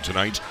throw. He entered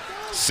tonight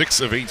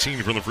 6 of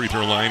 18 from the free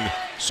throw line.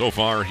 So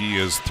far, he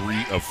is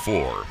 3 of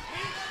 4.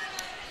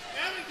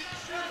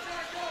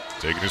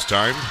 Taking his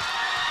time,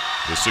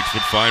 the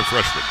 6'5"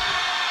 freshman.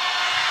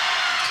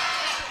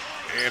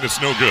 And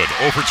it's no good.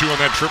 0 for 2 on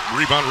that trip.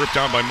 Rebound ripped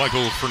down by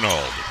Michael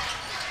Fernald.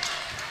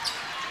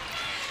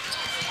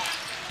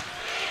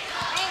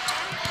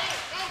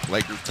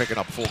 Lakers picking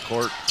up full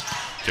court.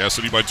 Cass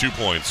City by 2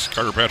 points.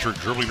 Carter Patrick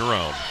dribbling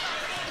around.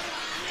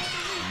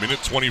 Minute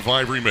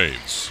 25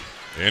 remains.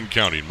 And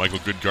counting. Michael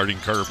Good guarding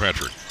Carter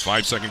Patrick.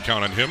 5-second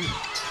count on him.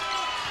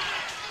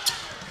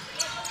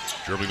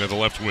 Dribbling at the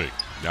left wing.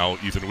 Now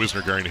Ethan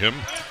Wisner guarding him.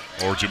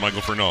 Over to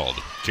Michael Fernald.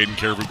 Caden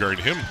Caribou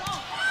guarding him.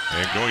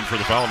 And going for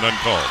the foul, none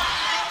called.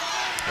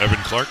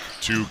 Evan Clark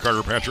to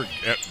Carter Patrick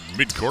at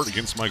midcourt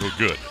against Michael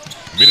Good.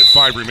 Minute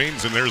 5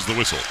 remains, and there's the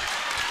whistle.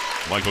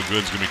 Michael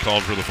Good's going to be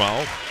called for the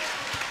foul.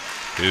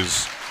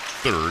 His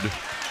third.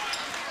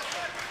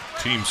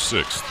 Team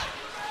 6th.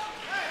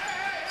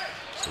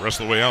 The rest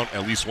of the way out,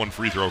 at least one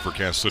free throw for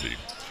Cass City.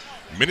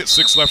 Minute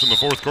 6 left in the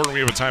fourth quarter. We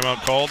have a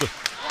timeout called.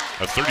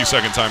 A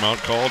 30-second timeout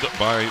called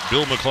by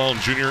Bill McClellan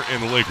Jr.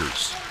 and the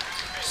Lakers.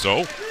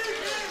 So,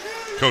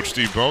 Coach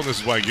Steve Bone, this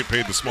is why you get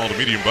paid the small to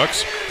medium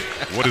bucks.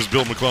 What is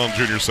Bill McClellan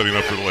Jr. setting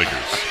up for the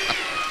Lakers?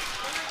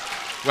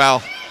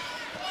 Well,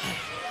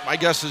 my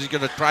guess is he's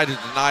going to try to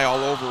deny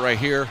all over right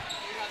here.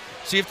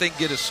 See if they can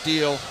get a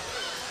steal.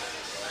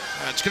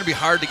 It's going to be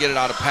hard to get it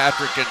out of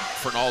Patrick and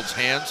Fernald's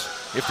hands.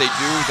 If they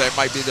do, that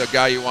might be the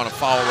guy you want to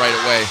foul right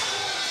away.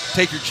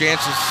 Take your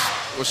chances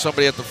with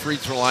somebody at the free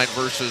throw line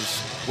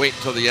versus wait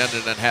until the end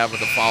and then having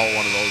to foul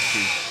one of those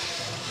two.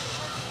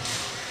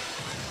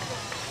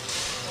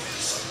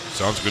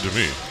 Sounds good to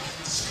me.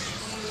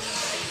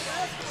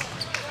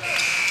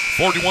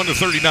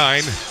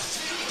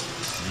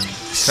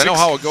 41-39. I know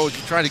how it goes.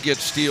 You try to get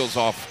steals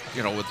off,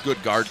 with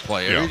good guard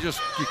play. Yeah.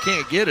 You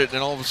can't get it,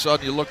 and all of a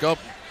sudden you look up,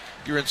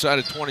 you're inside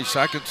of 20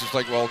 seconds. It's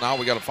like, well, now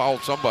we got to foul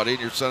somebody, and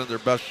you're sending their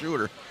best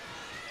shooter.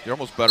 You're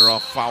almost better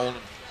off fouling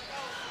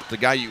the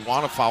guy you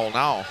want to foul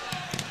now.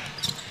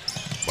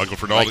 Michael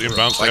Fernald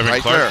inbounds to Evan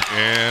right Clark, there.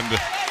 and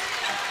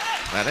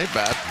That ain't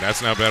bad.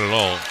 that's not bad at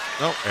all.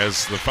 No.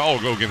 As the foul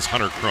will go against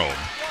Hunter Crone.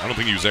 I don't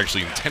think he was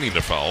actually intending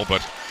to foul,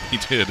 but he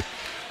did,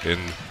 and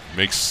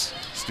makes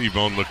Steve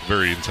Bone look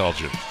very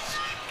intelligent.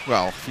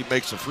 Well, if he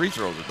makes the free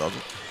throws, it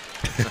doesn't.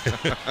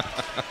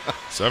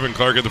 So Evan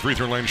Clark at the free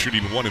throw line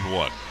shooting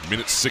 1-1.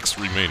 Minute 6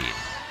 remaining.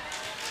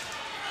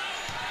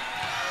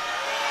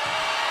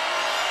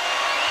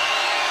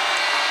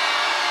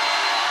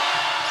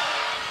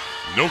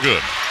 No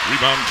good.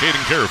 Rebound,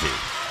 Caden Caribou.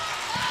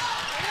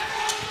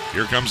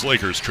 Here comes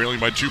Lakers, trailing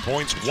by 2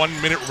 points.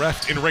 1 minute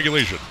left in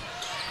regulation.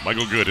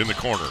 Michael Good in the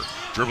corner,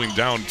 dribbling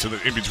down to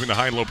the in between the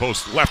high and low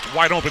post. Left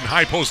wide open,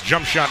 high post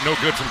jump shot, no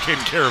good from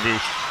Caden Caribou.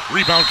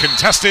 Rebound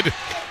contested,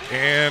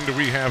 and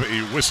we have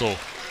a whistle.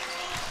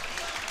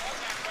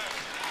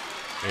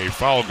 A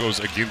foul goes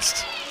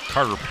against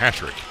Carter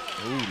Patrick.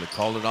 Ooh, they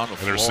called it on the And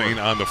floor. they're saying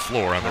on the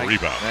floor on the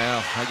rebound.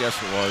 Yeah, I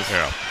guess it was.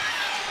 Yeah.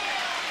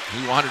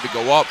 He wanted to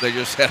go up. They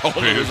just had hold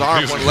of his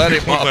arm, wouldn't let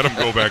him up. Let him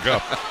go back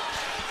up.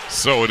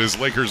 So it is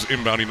Lakers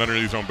inbounding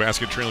underneath own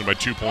basket, trailing by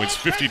 2 points,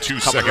 52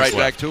 Coming seconds right left.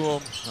 back to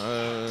him.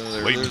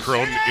 Leighton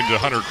Crone into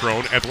Hunter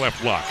Crone at the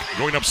left block.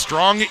 Going up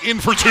strong, in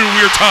for two,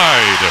 we're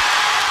tied.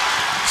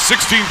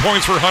 16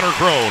 points for Hunter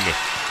Crone.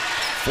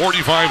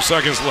 45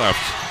 seconds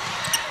left.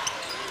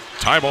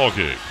 Tie ball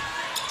game.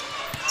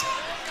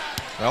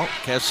 Well,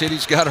 Cass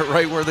City's got it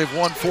right where they've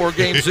won 4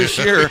 games this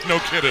year. No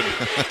kidding.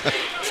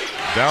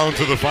 Down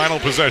to the final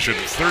possession.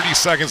 30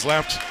 seconds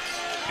left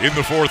in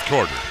the fourth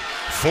quarter.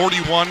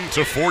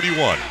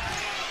 41-41.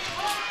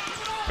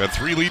 Had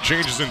 3 lead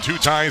changes and 2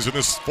 ties in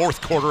this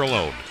fourth quarter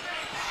alone.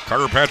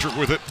 Carter Patrick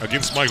with it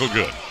against Michael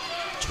Good.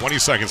 20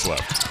 seconds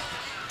left.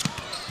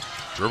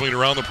 Dribbling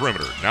around the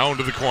perimeter. Now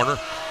into the corner.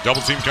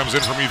 Double team comes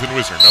in from Ethan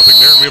Wisner. Nothing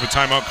there. We have a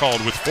timeout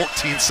called with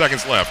 14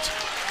 seconds left.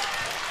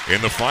 And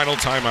the final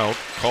timeout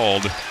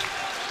called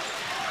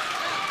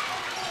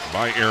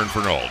by Aaron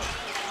Fernald.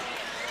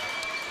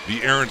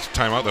 The errant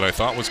timeout that I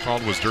thought was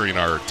called was during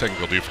our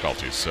technical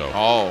difficulties, so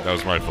that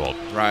was my fault.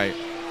 Right.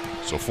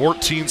 So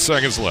 14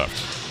 seconds left.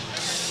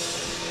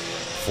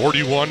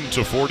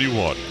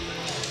 41-41.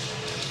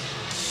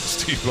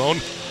 Steve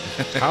Bone,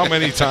 how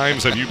many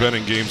times have you been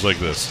in games like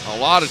this? A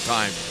lot of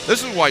times.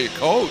 This is why you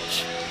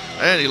coach.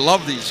 And you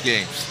love these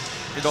games.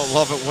 You don't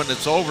love it when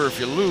it's over if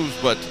you lose,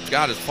 but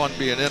God, it's fun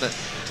being in it.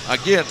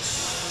 Again,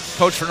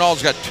 Coach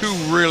Fernald's got 2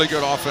 really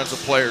good offensive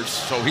players,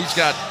 so he's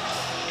got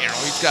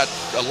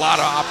a lot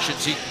of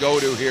options he can go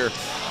to here.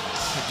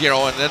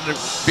 And then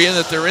being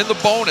that they're in the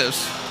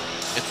bonus,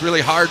 it's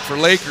really hard for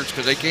Lakers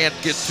because they can't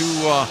get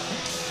too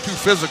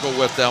physical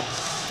with them.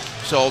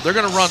 So they're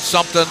going to run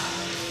something.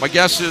 My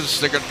guess is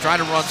they're going to try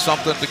to run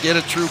something to get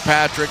it through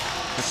Patrick.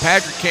 If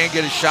Patrick can't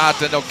get a shot,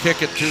 then they'll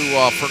kick it to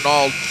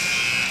Fernald.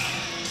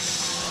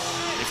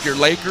 If you're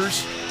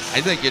Lakers,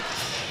 I think you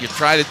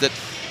try to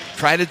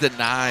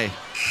deny.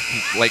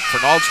 Like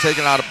Fernald's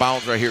taken out of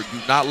bounds right here. Do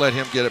not let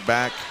him get it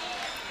back.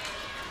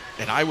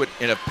 And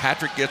if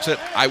Patrick gets it,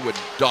 I would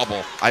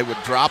double. I would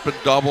drop and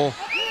double,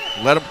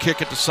 let him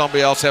kick it to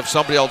somebody else, have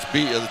somebody else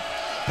beat.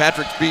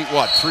 Patrick's beat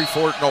 3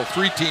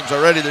 teams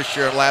already this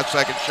year in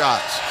last-second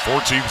shots.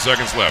 14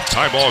 seconds left.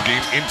 Tie ball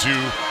game into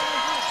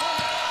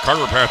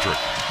Carter Patrick.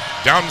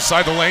 Down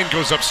inside the lane,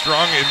 goes up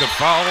strong in the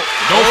foul.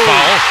 No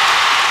foul.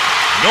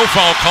 No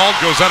foul called,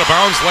 goes out of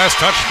bounds.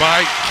 Last touch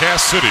by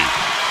Cass City.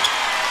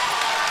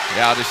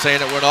 Yeah, they're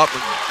saying it went up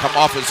and come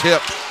off his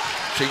hip.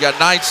 So you got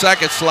 9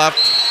 seconds left.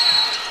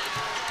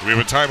 We have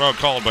a timeout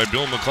called by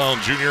Bill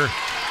McClown Jr.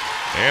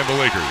 and the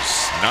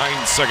Lakers.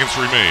 9 seconds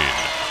remain.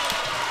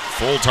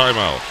 Full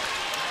timeout.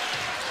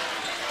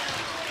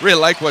 Really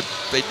like what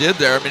they did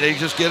there. I mean, they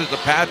just get it to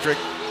Patrick.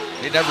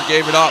 He never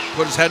gave it up.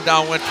 Put his head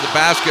down, went to the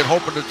basket,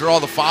 hoping to draw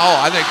the foul.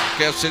 I think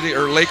Kansas City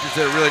or Lakers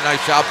did a really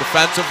nice job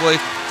defensively.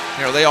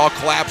 You know, they all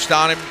collapsed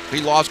on him. He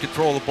lost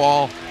control of the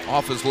ball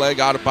off his leg,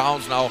 out of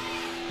bounds. Now,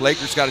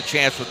 Lakers got a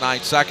chance with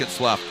 9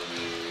 seconds left.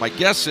 My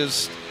guess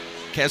is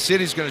Kansas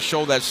City's going to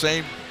show that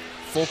same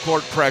full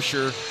court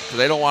pressure, so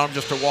they don't want him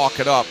just to walk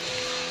it up.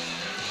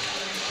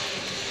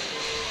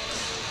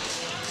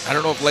 I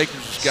don't know if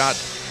Lakers has got.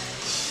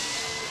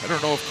 I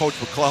don't know if Coach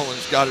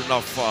McClellan's got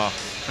enough.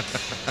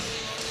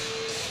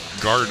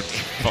 Guard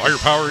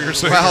firepower, you're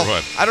saying, Well, or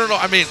what? I don't know.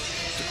 I mean,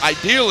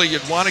 ideally,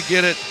 you'd want to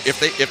get it if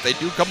they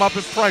do come up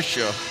and press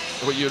you.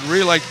 What you'd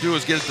really like to do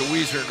is get it to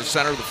Weezer in the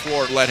center of the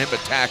floor and let him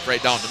attack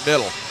right down the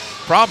middle.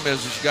 Problem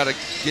is you got to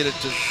get it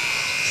to a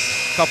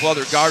couple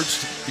other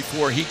guards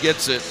before he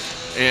gets it,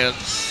 and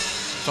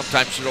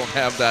sometimes you don't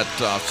have that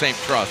same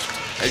trust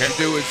as you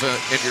do as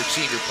in your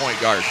senior point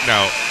guard.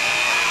 Now,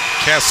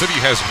 Cass City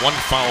has one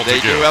foul to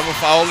give. They do have a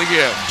foul to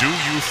give. Do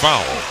you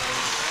foul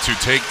to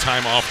take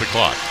time off the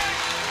clock?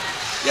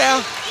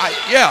 Yeah,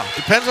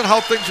 depends on how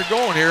things are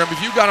going here. I mean,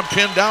 if you got them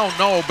pinned down,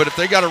 no. But if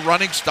they got a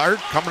running start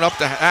coming up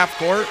to half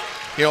court,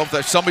 you know,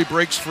 if somebody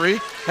breaks free,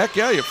 heck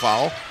yeah, you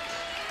foul.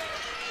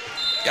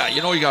 Yeah,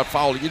 you know you got to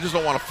foul. You just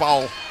don't want to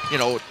foul, you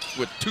know,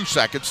 with 2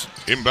 seconds.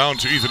 Inbound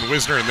to Ethan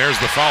Wisner, and there's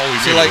the foul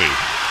See, immediately.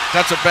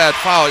 that's a bad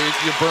foul.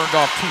 You burned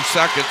off 2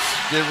 seconds.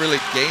 Didn't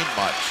really gain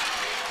much.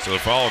 So the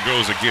foul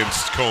goes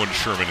against Cohen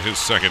Sherman, his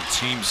second,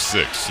 team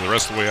 6. The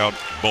rest of the way out,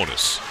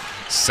 bonus.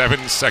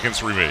 7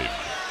 seconds remain.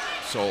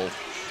 So,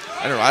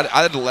 I don't know. I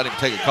had to let him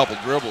take a couple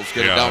dribbles,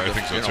 get it down to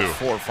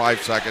 4 or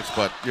 5 seconds,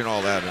 but you know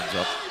how that ends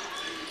up.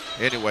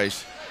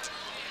 Anyways.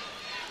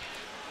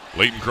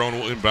 Leighton Crone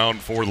will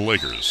inbound for the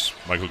Lakers.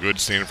 Michael Good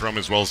standing from,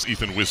 as well as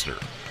Ethan Wisner.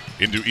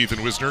 Into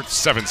Ethan Wisner,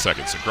 7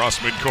 seconds across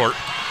midcourt.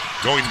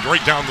 Going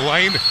right down the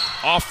lane,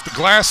 off the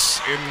glass,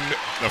 and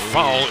the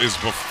foul is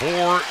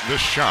before the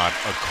shot,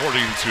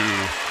 according to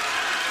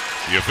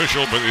the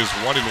official, but is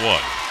 1-1.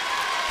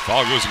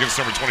 Foul goes against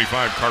number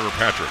 25, Carter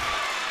Patrick.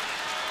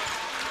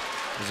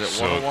 Is it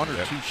 1-1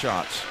 or 2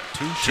 shots?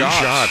 Two Two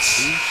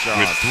shots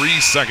with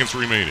 3 seconds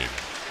remaining.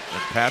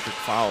 And Patrick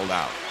fouled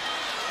out.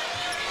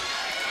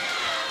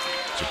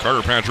 So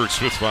Carter Patrick's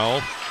 5th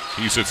foul.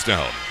 He sits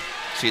down.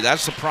 See,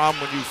 that's the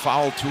problem when you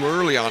foul too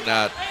early on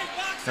that.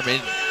 I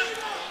mean,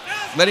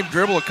 let him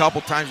dribble a couple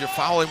times. You're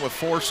fouling with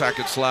 4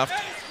 seconds left.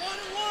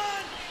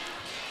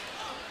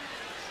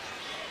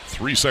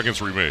 3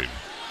 seconds remain.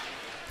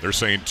 They're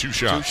saying 2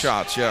 shots. 2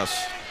 shots,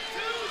 yes.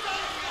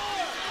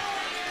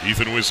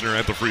 Ethan Wisner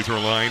at the free throw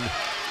line.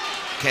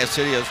 Kansas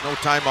City has no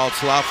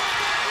timeouts left.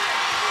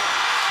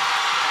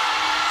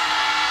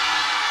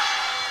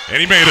 And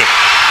he made it.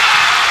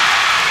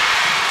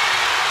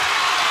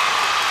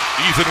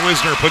 Ethan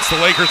Wisner puts the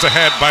Lakers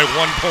ahead by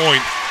 1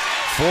 point,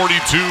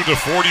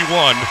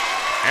 42-41.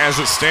 As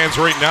it stands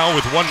right now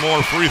with one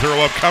more free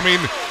throw upcoming,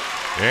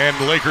 and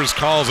the Lakers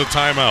calls a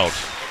timeout.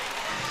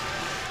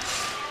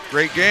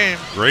 Great game.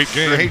 Great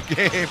game. Great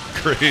game.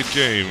 Great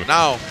game.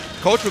 Now,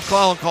 Coach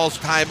McClellan calls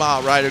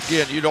timeout, right?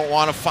 Again, you don't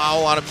want to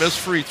foul on a missed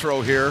free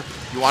throw here.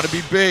 You want to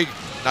be big.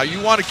 Now,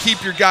 you want to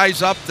keep your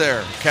guys up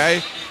there,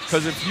 okay?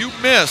 Because if you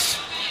miss,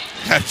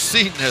 I've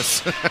seen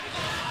this.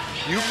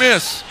 You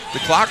miss, the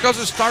clock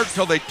doesn't start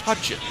until they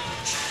touch it.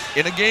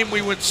 In a game,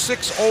 we went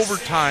 6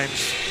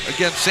 overtimes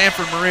against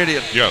Sanford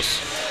Meridian. Yes.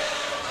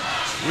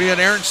 We had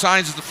Aaron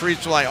Sines at the free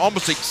throw line.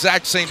 Almost the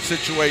exact same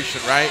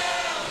situation, right?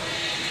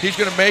 He's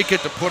going to make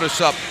it to put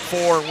us up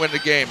 4 and win the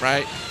game,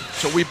 right?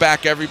 So we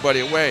back everybody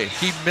away.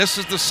 He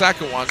misses the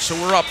second one, so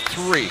we're up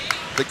 3.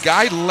 The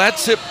guy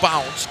lets it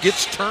bounce,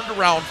 gets turned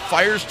around,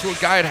 fires to a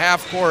guy at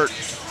half court,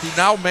 who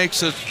now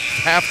makes a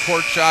half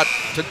court shot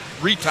to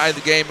retie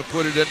the game and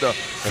put it into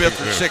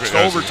 5th or 6th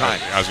overtime.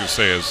 I was going to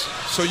say is.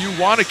 So you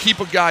want to keep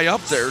a guy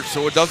up there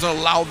so it doesn't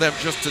allow them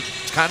just to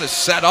kind of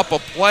set up a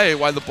play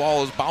while the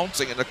ball is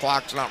bouncing and the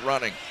clock's not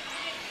running.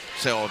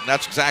 So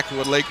that's exactly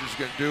what Lakers are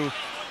going to do. You're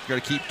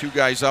going to keep 2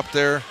 guys up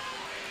there.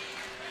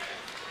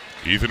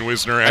 Ethan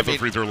Wisner at the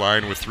free throw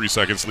line with 3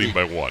 seconds, lead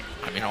by 1.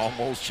 I mean,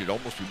 you'd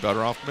almost be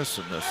better off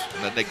missing this.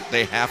 And then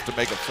they have to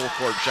make a full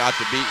court shot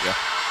to beat you.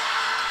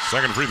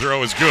 Second free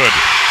throw is good.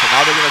 So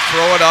now they're going to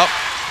throw it up.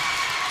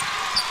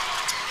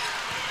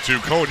 To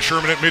Cohen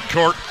Sherman at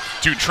midcourt.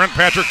 To Trent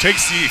Patrick,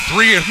 takes the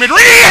 3 at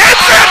mid-range. He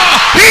hits it!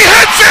 He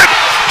hits it!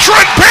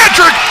 Trent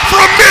Patrick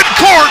from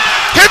midcourt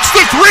hits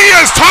the 3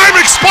 as time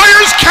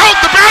expires. Count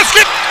the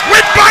basket.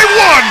 Win by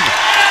 1.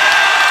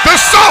 The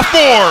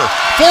sophomore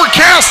for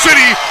Cass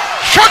City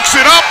chucks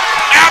it up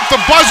at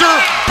the buzzer,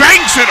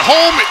 banks it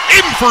home,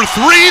 in for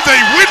 3.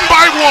 They win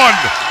by 1.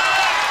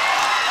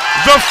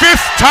 The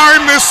 5th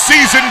time this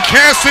season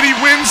Cass City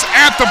wins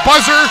at the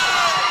buzzer.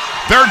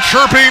 They're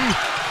chirping.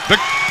 The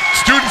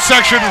student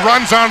section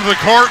runs onto the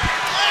court.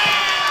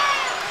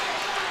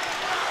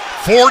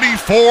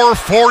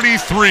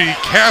 44-43.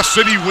 Cass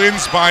City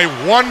wins by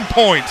 1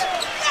 point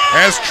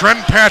as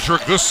Trent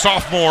Patrick, the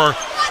sophomore,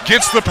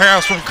 gets the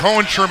pass from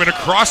Cohen Sherman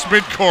across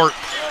midcourt,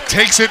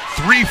 takes it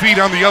 3 feet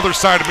on the other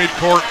side of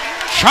midcourt,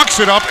 chucks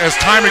it up as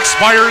time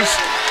expires,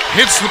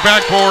 hits the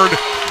backboard,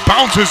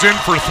 bounces in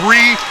for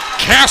 3.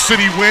 Cass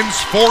City wins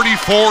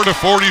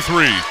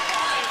 44-43.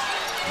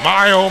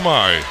 My, oh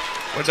my.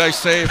 What did I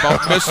say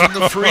about missing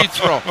the free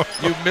throw?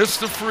 You missed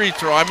the free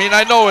throw. I mean,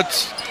 I know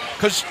it's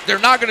because they're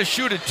not going to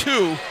shoot at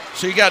 2,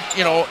 so you got,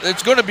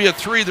 it's going to be a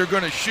 3 they're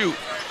going to shoot.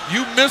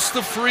 You missed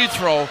the free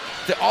throw.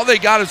 All they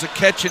got is a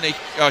catch and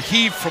a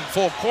heave from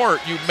full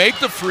court. You make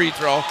the free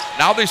throw.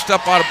 Now they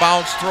step out of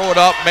bounds, throw it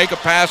up, make a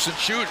pass, and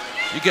shoot.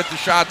 You get the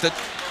shot that,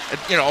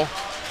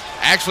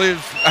 actually,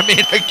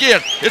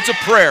 again, it's a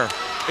prayer.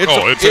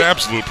 It's an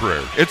absolute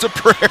prayer. It's a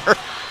prayer.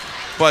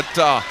 But,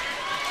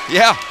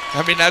 yeah,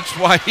 that's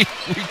why we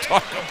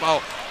talk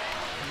about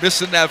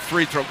missing that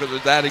free throw because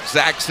of that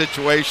exact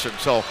situation.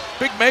 So,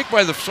 big make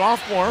by the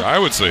sophomore. I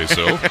would say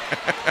so.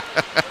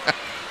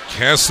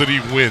 Cass City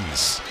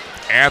wins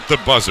at the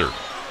buzzer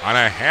on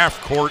a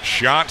half-court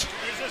shot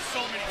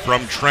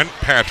from Trent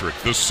Patrick,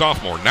 the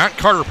sophomore. Not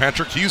Carter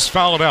Patrick. He's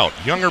fouled out.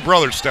 Younger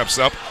brother steps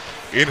up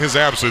in his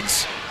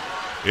absence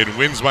and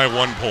wins by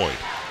 1 point.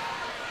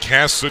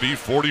 Cass City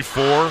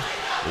 44,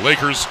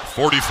 Lakers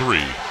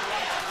 43.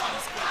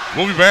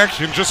 We'll be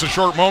back in just a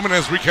short moment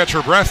as we catch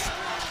our breath,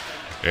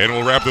 and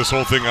we'll wrap this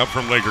whole thing up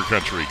from Laker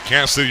Country.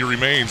 Cass City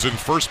remains in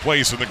first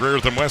place in the Greater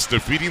Thumb West,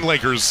 defeating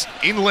Lakers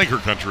in Laker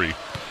Country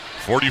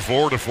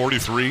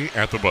 44-43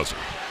 at the buzzer.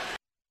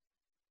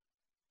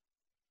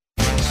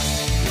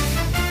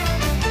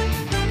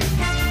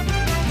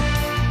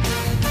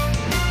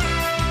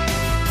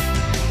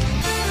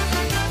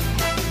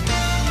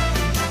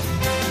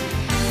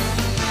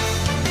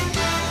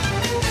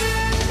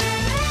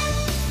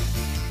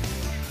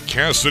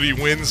 Cass City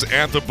wins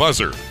at the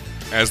buzzer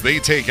as they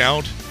take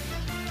out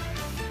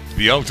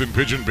the Elkton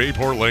Pigeon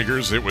Bayport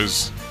Lakers. It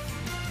was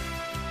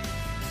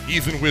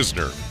Ethan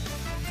Wisner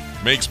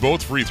makes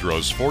both free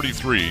throws,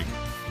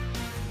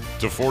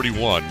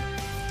 43-41.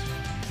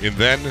 And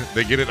then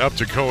they get it up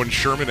to Cohen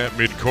Sherman at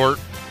midcourt.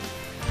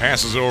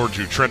 Passes over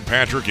to Trent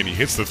Patrick, and he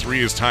hits the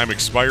 3 as time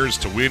expires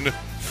to win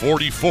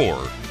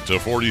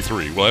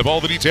 44-43. We'll have all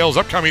the details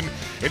upcoming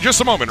in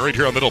just a moment right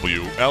here on the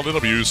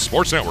WLW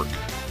Sports Network.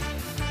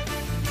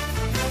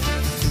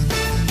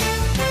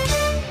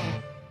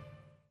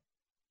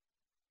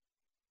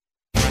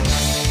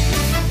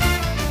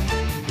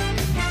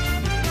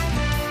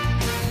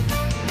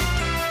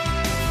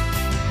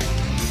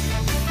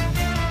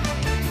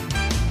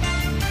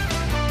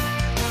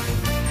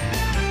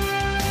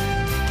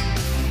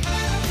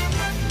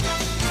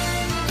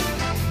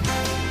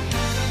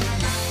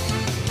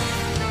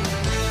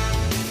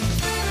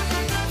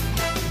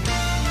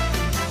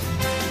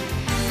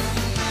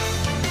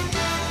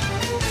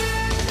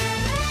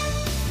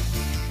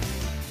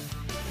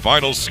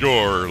 Final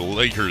score,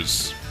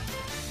 Lakers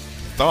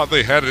thought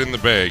they had it in the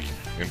bag,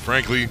 and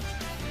frankly,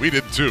 we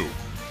did too.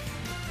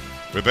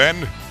 But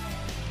then,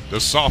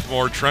 the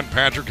sophomore Trent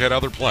Patrick had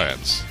other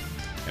plans.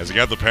 As he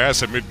got the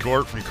pass at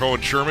midcourt from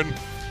Cohen Sherman,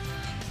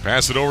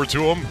 pass it over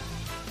to him,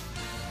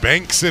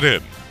 banks it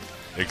in.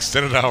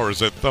 Extended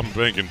hours at Thumb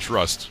Bank and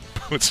Trust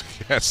puts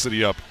Cass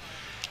City up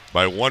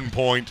by 1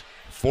 point,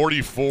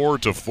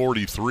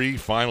 44-43.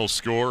 Final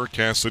score,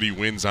 Cass City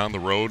wins on the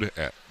road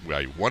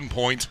by 1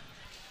 point.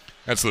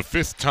 That's the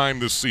 5th time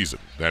this season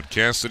that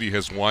Cass City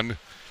has won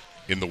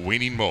in the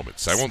waning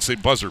moments. I won't say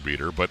buzzer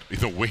beater, but in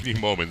the waning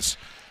moments,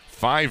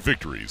 5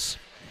 victories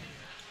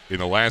in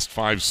the last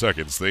 5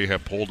 seconds they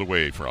have pulled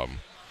away from.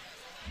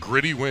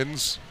 Gritty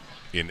wins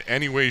in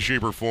any way,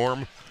 shape, or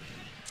form.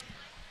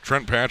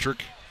 Trent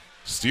Patrick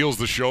steals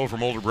the show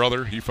from older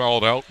brother. He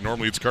fouled out.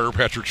 Normally it's Carter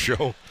Patrick's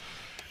show.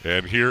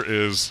 And here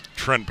is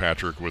Trent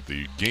Patrick with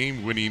the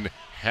game-winning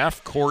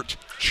half-court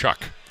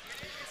chuck.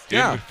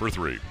 Yeah, for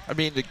 3.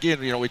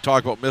 Again, we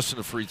talk about missing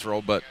the free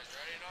throw, but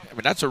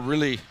that's a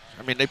really.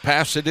 They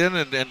pass it in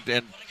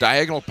and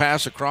diagonal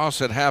pass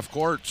across at half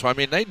court. So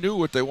they knew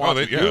what they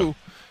wanted to do,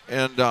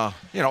 and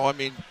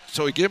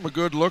so he gave him a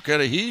good look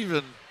at a heave,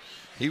 and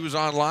he was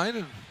online,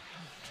 and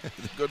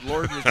the good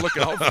Lord was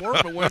looking out for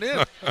him and went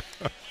in.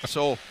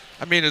 So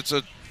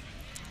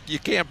you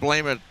can't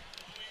blame it.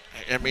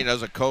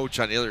 As a coach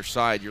on the other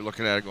side, you're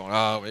looking at it going,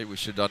 oh, maybe we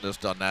should have done this,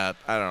 done that.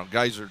 I don't know.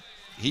 Guys are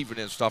heaving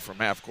in stuff from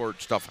half court.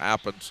 Stuff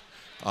happens.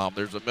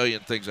 There's a million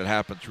things that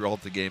happen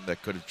throughout the game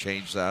that could have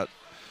changed that.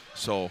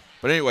 So,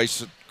 but anyway,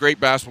 it's a great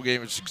basketball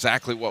game. It's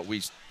exactly what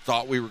we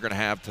thought we were going to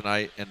have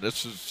tonight. And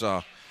this is,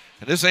 and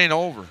this ain't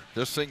over.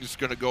 This thing is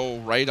going to go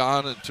right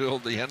on until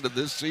the end of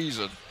this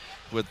season,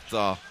 with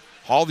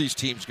all these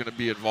teams going to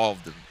be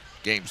involved in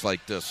games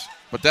like this.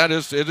 But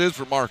it is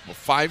remarkable.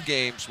 5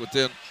 games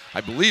within,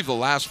 I believe, the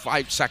last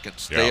 5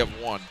 seconds they have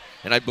won,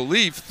 and I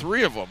believe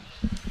 3 of them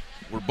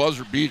were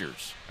buzzer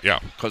beaters. Yeah,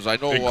 because I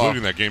know,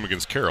 including that game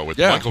against Carroll with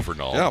Michael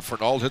Fernald. Yeah,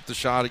 Fernald hit the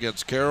shot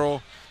against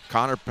Carroll.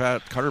 Carter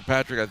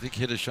Patrick, I think,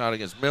 hit a shot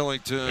against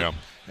Millington. Yeah.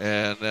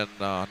 And then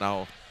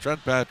now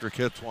Trent Patrick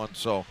hits one.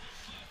 So,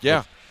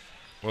 yeah.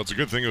 Well, it's a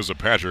good thing it was a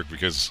Patrick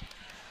because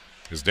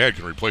his dad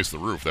can replace the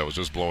roof that was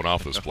just blown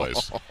off this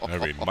place. I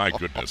mean, my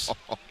goodness.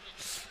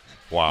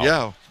 Wow.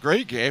 Yeah,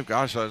 great game.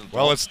 Gosh.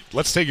 Well,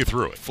 let's take you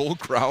through it. Full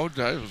crowd.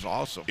 That was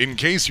awesome. In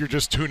case you're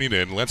just tuning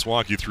in, let's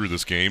walk you through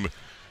this game.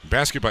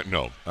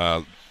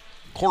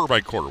 Quarter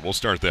by quarter. We'll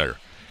start there.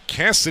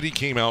 Cass City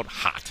came out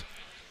hot.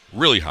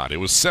 Really hot. It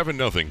was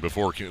 7-0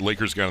 before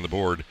Lakers got on the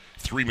board.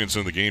 3 minutes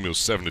into the game, it was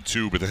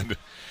 7-2, but then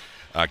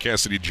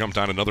Cass City jumped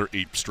on another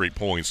 8 straight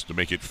points to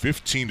make it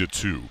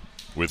 15-2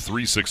 with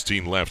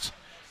 3:16 left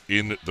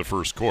in the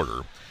first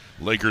quarter.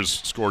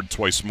 Lakers scored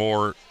twice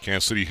more.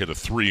 Cass City hit a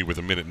 3 with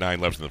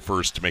 1:09 left in the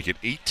first to make it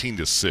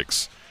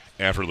 18-6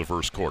 after the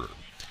first quarter.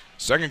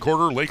 Second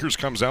quarter, Lakers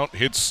comes out,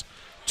 hits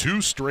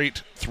 2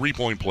 straight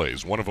 3-point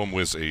plays. One of them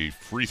was a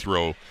free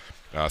throw,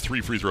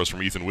 3 free throws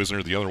from Ethan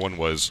Wisner. The other one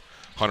was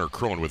Hunter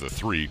Crone with a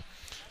 3.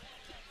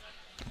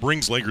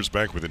 Brings Lakers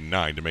back within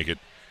 9 to make it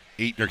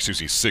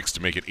 6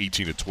 to make it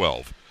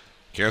 18-12.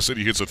 Cass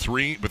City hits a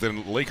 3, but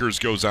then Lakers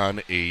goes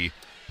on a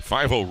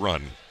 5-0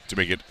 run to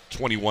make it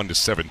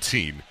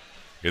 21-17,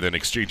 and then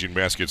exchanging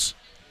baskets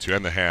to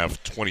end the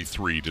half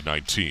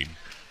 23-19.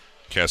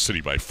 Cass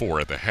City by 4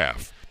 at the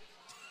half.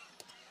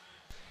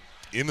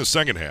 In the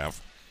second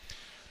half,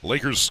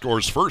 Lakers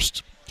scores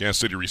first. Cass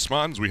City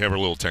responds. We have our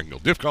little technical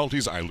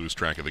difficulties. I lose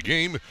track of the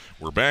game.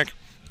 We're back.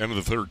 End of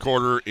the third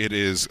quarter, it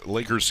is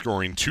Lakers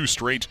scoring 2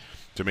 straight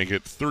to make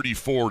it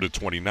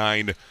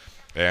 34-29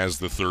 as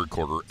the third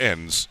quarter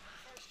ends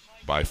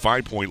by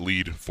 5-point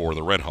lead for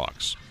the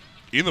Redhawks.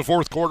 In the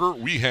fourth quarter,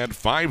 we had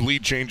 5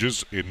 lead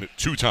changes in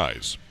 2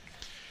 ties.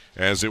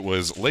 As it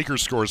was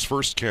Lakers scores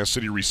first, Cass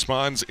City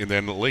responds, and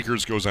then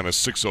Lakers goes on a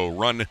 6-0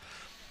 run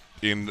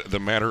in the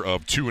matter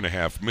of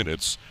 2.5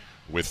 minutes.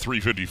 With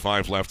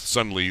 3:55 left,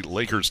 suddenly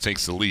Lakers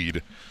takes the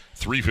lead.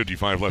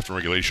 3:55 left in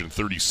regulation,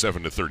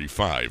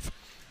 37-35.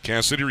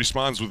 Cass City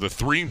responds with a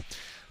 3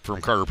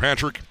 from Carter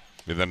Patrick,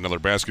 and then another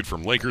basket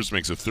from Lakers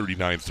makes it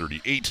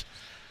 39-38.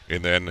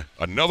 And then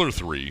another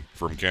 3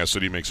 from Cass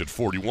City makes it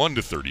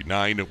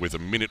 41-39 with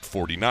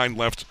 1:49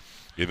 left.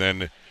 And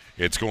then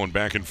it's going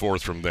back and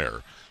forth from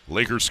there.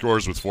 Lakers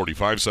scores with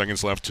 45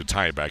 seconds left to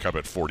tie it back up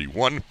at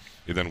 41.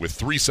 And then with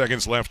 3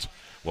 seconds left,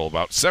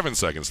 about 7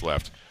 seconds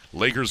left,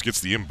 Lakers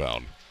gets the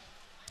inbound,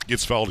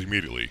 gets fouled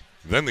immediately.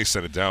 Then they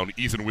send it down.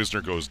 Ethan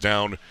Wisner goes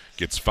down,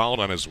 gets fouled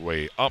on his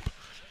way up.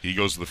 He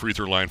goes to the free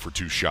throw line for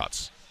 2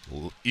 shots.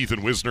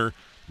 Ethan Wisner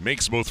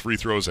makes both free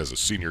throws as a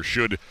senior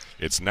should.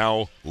 It's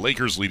now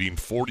Lakers leading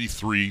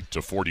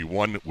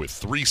 43-41 with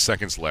 3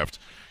 seconds left.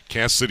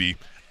 Cass City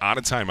out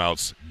of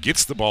timeouts,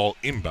 gets the ball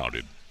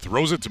inbounded,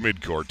 throws it to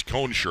midcourt to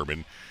Cone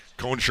Sherman.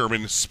 Cone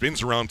Sherman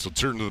spins around to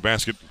turn to the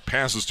basket,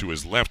 passes to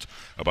his left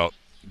about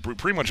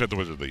pretty much at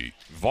the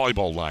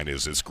volleyball line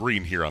is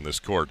green here on this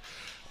court.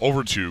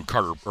 Over to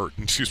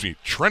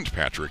Trent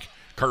Patrick.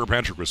 Carter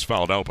Patrick was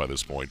fouled out by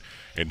this point,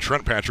 and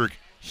Trent Patrick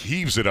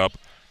heaves it up,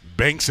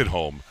 banks it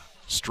home,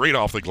 straight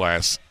off the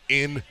glass,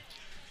 in,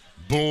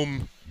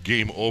 boom,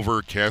 game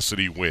over. Cass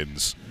City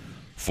wins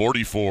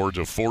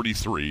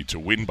 44-43 to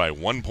win by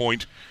 1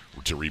 point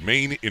to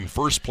remain in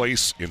first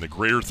place in the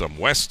Greater Thumb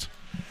West,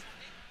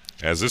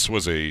 as this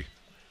was a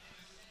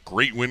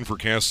great win for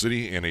Cass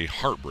City and a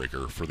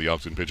heartbreaker for the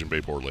Elkton Pigeon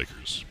Bayport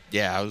Lakers.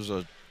 Yeah, it was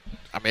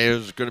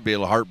going to be a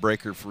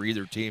heartbreaker for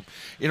either team.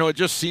 It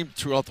just seemed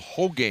throughout the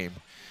whole game,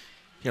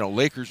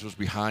 Lakers was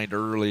behind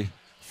early,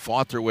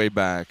 fought their way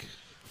back,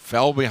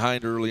 fell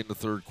behind early in the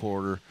third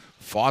quarter,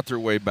 fought their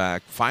way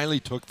back, finally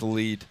took the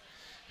lead,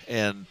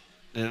 and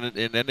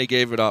then they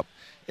gave it up.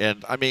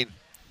 And,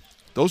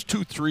 those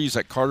 2 threes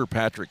that Carter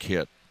Patrick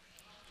hit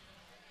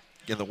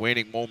in the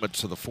waning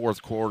moments of the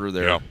fourth quarter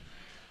there, yeah.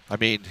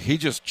 He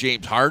just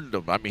James Hardened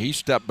him. He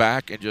stepped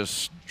back and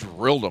just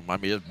drilled him.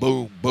 Just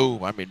boom,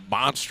 boom.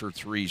 Monster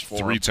threes for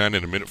him. 3:10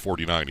 in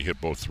 1:49. He hit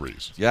both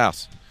threes.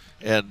 Yes.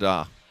 And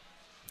that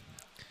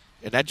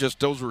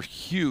those were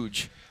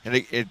huge. And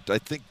I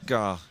think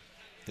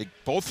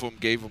both of them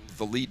gave them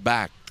the lead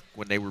back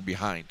when they were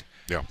behind.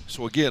 Yeah.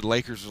 So, again,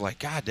 Lakers was like,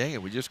 God dang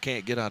it, we just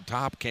can't get on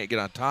top,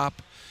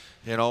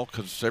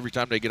 because every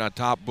time they get on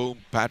top, boom,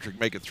 Patrick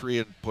make a 3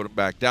 and put them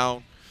back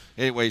down.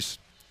 Anyways,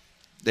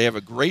 they have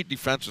a great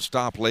defensive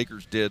stop,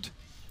 Lakers did,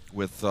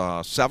 with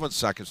 7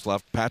 seconds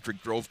left.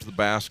 Patrick drove to the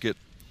basket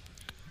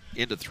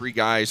into 3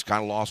 guys,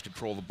 kind of lost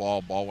control of the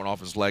ball. Ball went off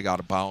his leg out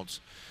of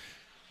bounds.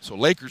 So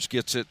Lakers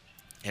gets it,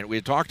 and we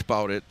had talked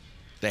about it.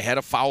 They had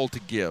a foul to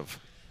give,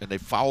 and they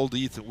fouled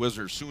Ethan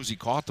Wisner as soon as he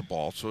caught the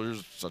ball. So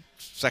there's a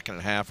second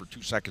and a half or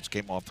 2 seconds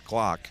came off the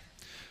clock.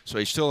 So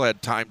he still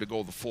had time to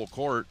go the full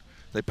court.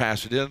 They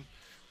pass it in.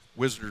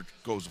 Wisner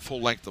goes the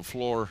full length of the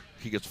floor.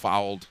 He gets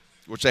fouled,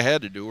 which they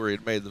had to do, or he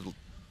had made the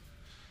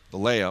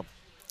layup,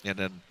 and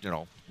then,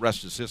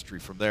 rest is history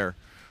from there.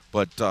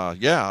 But,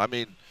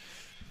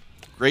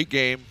 great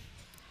game,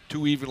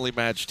 2 evenly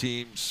matched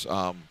teams.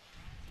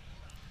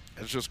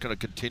 It's just going to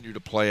continue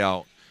to play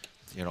out.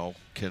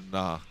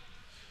 Can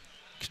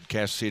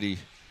Cass City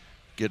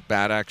get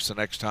Bad Axe the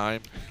next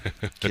time?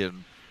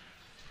 Can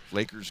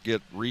Lakers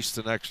get Reese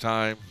the next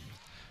time?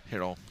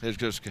 it's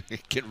just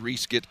can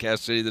Reese get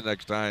Cass City the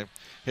next time?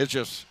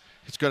 It's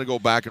going to go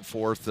back and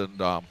forth, and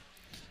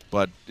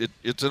but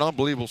it's an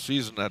unbelievable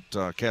season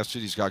that Cass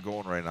City's got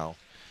going right now.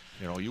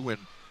 You win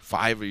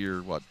 5 of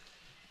your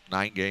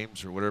 9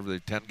 games or whatever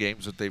 10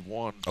 games that they've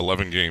won.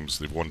 11 games,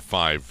 they've won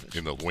 5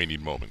 in the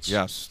waning moments.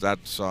 Yes,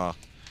 that's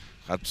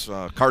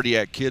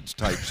cardiac kids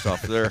type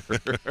stuff there.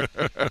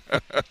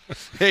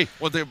 Hey,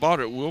 one thing about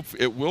it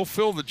will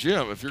fill the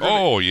gym if you're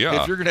gonna,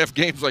 if you're gonna have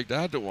games like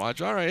that to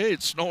watch. All right, hey,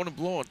 it's snowing and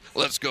blowing.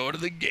 Let's go to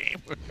the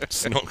game.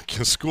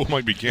 School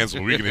might be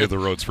canceled. We can hit the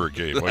roads for a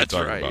game. What are you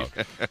talking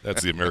about?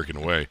 That's the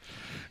American way.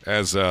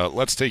 As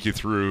let's take you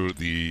through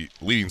the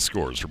leading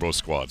scores for both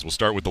squads. We'll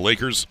start with the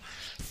Lakers.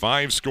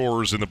 5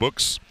 scores in the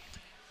books.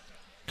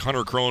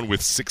 Hunter Crone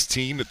with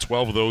 16,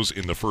 12 of those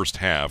in the first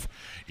half.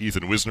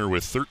 Ethan Wisner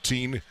with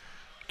 13.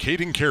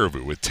 Caden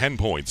Caribou with 10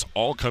 points,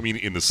 all coming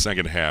in the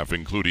second half,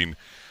 including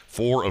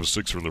 4 of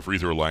 6 from the free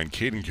throw line.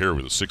 Caden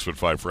Caribou, the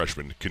 6'5"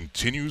 freshman,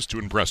 continues to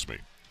impress me.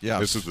 Yes.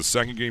 This is the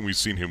second game we've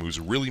seen him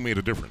who's really made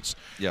a difference.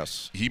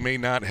 Yes. He may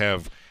not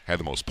have had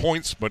the most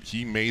points, but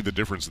he made the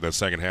difference in that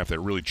second half that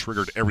really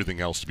triggered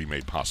everything else to be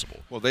made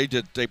possible. Well, they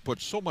did. They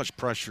put so much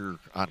pressure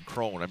on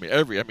Crone.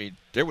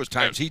 There was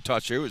times he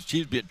touched.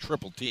 He'd been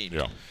triple teamed.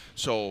 Yeah.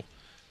 So,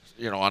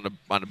 on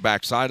the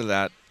backside of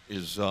that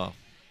is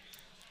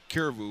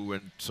Caribou,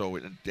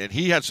 and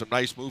he had some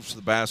nice moves to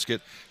the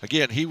basket.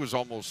 Again, he was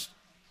almost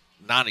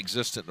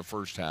non-existent in the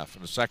first half.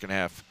 In the second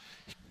half,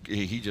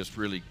 he just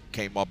really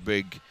came up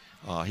big.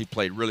 He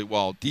played really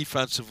well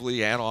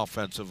defensively and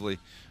offensively.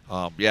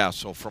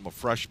 So from a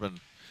freshman,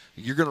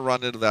 you're going to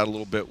run into that a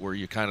little bit where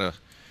you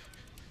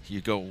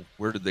go,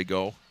 where did they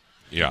go?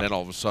 Yeah. And then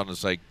all of a sudden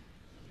it's like,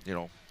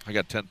 I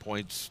got 10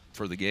 points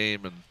for the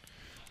game, and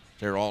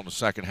they're all in the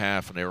second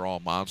half, and they were all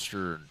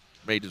monster and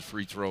made his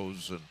free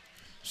throws. And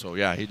so,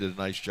 yeah, he did a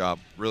nice job,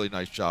 really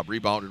nice job,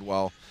 rebounded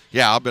well.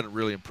 Yeah, I've been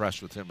really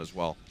impressed with him as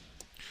well.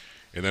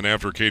 And then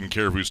after Caden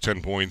Caribou's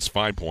 10 points,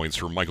 5 points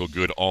for Michael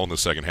Good, all in the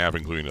second half,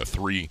 including a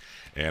 3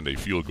 and a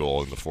field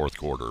goal in the fourth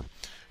quarter.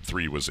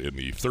 3 was in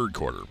the third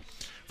quarter.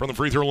 From the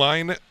free throw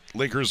line,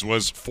 Lakers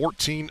was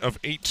 14 of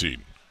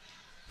 18.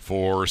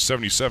 For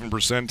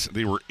 77%,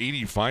 they were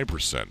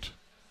 85%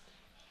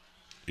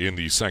 in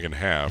the second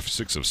half.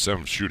 6 of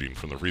 7 shooting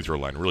from the free throw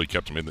line really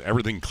kept them in.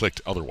 Everything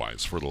clicked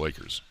otherwise for the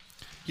Lakers.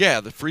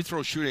 Yeah, the free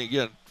throw shooting,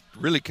 again,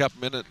 really kept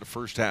them in it in the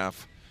first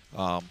half.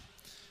 In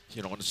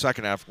the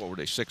second half, what were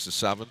they, 6 of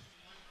 7?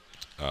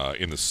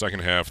 In the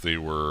second half, they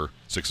were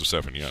 6 of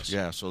 7, yes.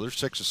 Yeah, so they're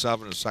 6 of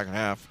 7 in the second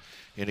half.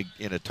 In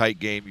a tight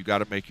game, you got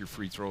to make your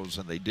free throws,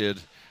 and they did.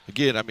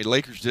 Again,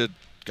 Lakers did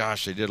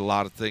a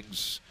lot of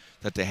things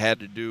that they had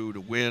to do to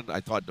win.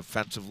 I thought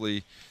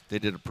defensively they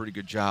did a pretty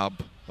good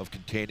job of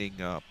containing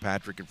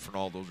Patrick and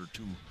Fernald. Those are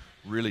 2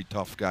 really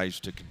tough guys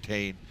to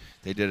contain.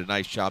 They did a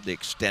nice job. They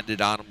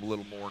extended on them a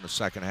little more in the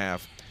second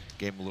half,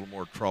 gave them a little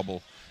more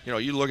trouble.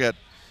 You look at,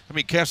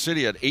 Cass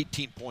City had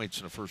 18 points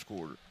in the first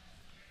quarter.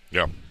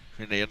 Yeah.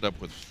 And they end up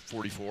with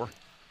 44.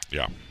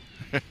 Yeah.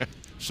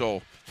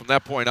 So from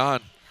that point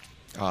on,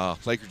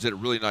 Lakers did a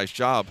really nice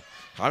job.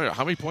 I don't know,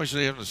 how many points did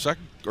they have in the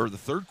second or the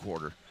third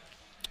quarter?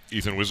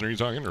 Ethan Wisner, are you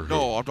talking? Or who?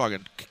 No, I'm talking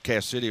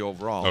Cass City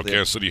overall. Oh,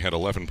 Cass City had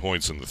 11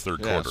 points in the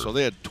third quarter. So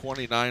they had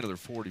 29 of their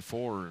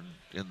 44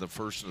 in the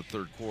first and the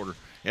third quarter.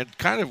 And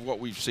kind of what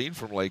we've seen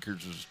from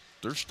Lakers is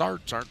their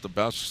starts aren't the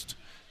best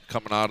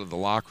coming out of the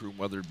locker room,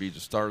 whether it be the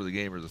start of the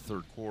game or the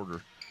third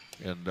quarter.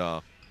 And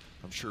I'm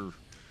sure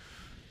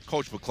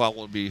Coach McClellan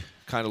will be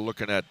kind of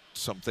looking at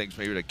some things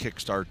maybe to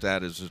kickstart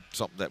that. Is it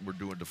something that we're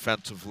doing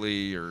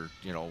defensively, or,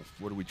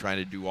 what are we trying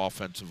to do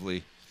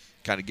offensively,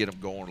 kind of get them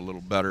going a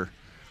little better?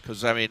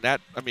 Because,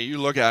 you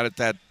look at it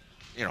that,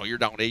 you're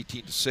down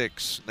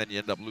 18-6, and then you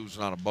end up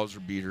losing on a buzzer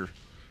beater.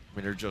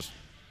 They're just,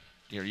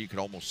 you could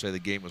almost say the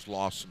game was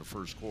lost in the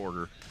first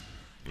quarter.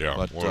 Yeah,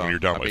 but, when you're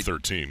down by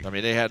 13.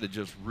 They had to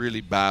just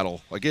really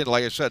battle. Again,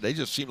 like I said, they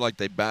just seemed like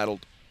they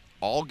battled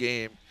all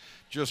game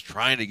just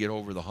trying to get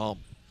over the hump.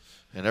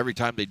 And every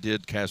time they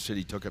did, Cass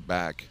City took it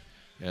back.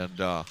 And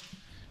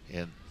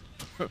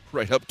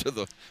right up to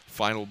the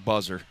final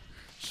buzzer.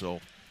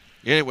 So,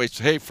 anyways,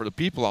 hey, for the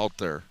people out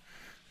there,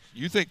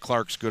 you think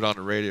Clark's good on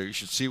the radio. You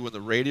should see when the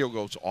radio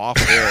goes off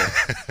air.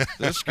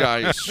 This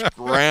guy is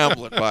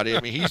scrambling, buddy.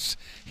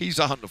 He's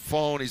on the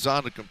phone. He's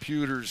on the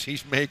computers.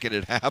 He's making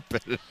it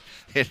happen.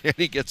 And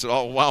he gets it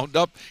all wound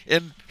up.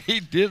 And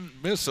he didn't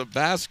miss a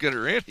basket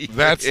or anything.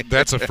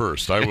 That's a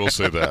first. I will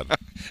say that.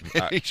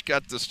 He's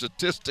got the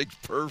statistics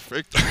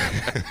perfect.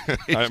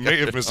 I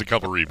may have missed a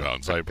couple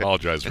rebounds. I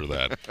apologize for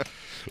that.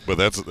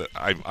 But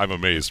I'm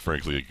amazed,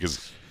 frankly,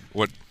 because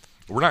we're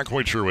not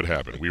quite sure what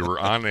happened. We were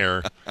on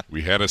air.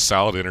 We had a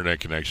solid internet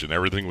connection.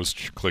 Everything was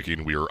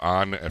clicking. We were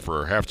on for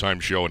our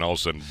halftime show, and all of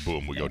a sudden,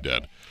 boom, we go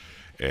dead.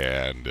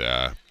 And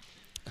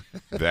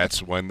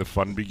that's when the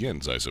fun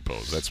begins, I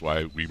suppose. That's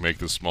why we make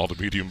the small to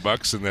medium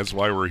bucks, and that's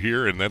why we're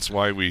here, and that's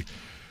why we.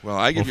 Well,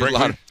 I give you a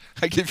lot.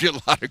 I give you a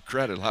lot of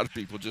credit. A lot of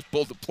people just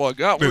pulled the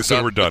plug out. They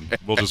said we're done.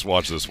 We'll just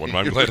watch this one.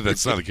 I'm glad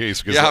that's not the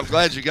case. Yeah, I'm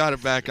glad you got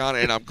it back on,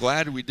 and I'm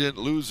glad we didn't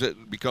lose it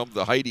and become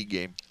the Heidi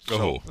game.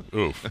 So. Oh,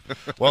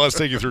 oof. Well, let's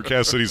take you through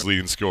Cass City's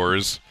leading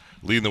scorers.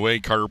 Leading the way,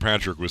 Carter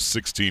Patrick with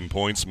 16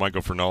 points,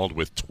 Michael Fernald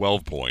with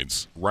 12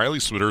 points, Riley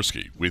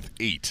Swiderski with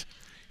 8.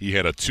 He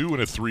had a 2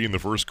 and a 3 in the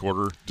first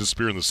quarter,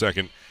 disappeared in the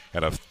second,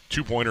 had a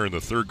 2-pointer in the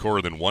third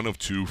quarter, then 1 of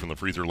 2 from the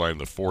free throw line in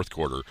the fourth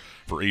quarter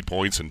for 8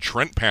 points. And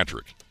Trent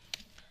Patrick,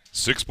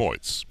 6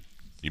 points.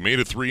 He made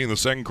a 3 in the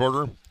second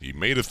quarter. He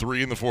made a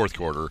 3 in the fourth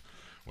quarter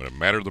when it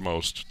mattered the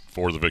most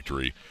for the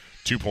victory.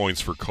 2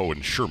 points for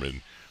Cohen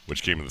Sherman,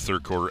 which came in the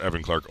third quarter.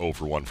 Evan Clark 0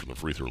 for 1 from the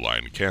free throw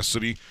line. Cass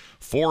City,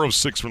 4 of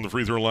 6 from the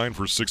free throw line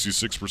for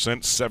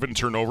 66%. 7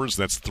 turnovers.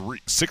 That's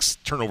 6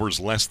 turnovers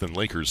less than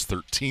Lakers'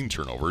 13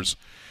 turnovers.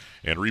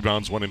 And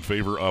rebounds went in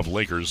favor of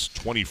Lakers,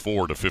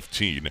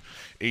 24-15.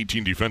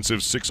 18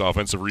 defensive, 6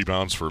 offensive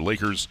rebounds for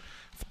Lakers,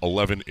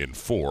 11 in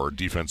 4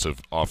 defensive,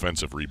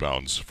 offensive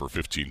rebounds for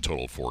 15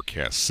 total for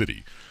Cass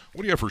City.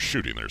 What do you have for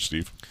shooting there,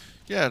 Steve?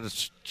 Yeah,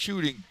 the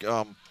shooting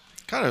kind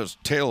of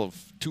a tale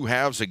of two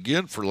halves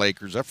again for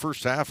Lakers. That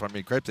first half, I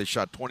mean, crap, they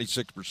shot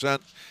 26%. I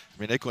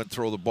mean, they couldn't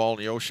throw the ball in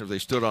the ocean if they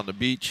stood on the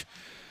beach.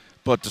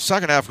 But the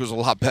second half was a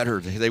lot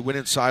better. They went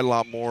inside a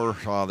lot more.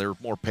 They were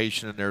more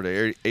patient in there.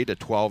 They 8 of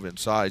 12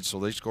 inside, so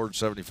they scored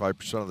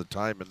 75% of the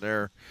time in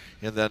there.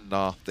 And then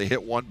they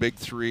hit one big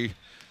three.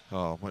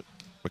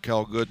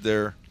 Michael Good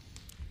there.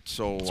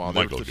 So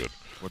Michael Good.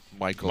 With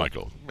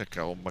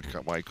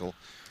Michael.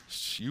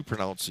 You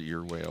pronounce it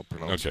your way. I'll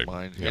pronounce it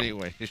mine. Yep.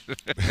 Anyway.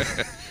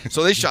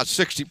 So they shot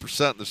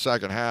 60% in the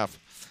second half.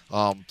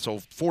 So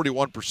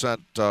 41%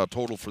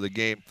 total for the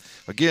game.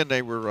 Again,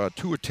 they were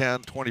 2 of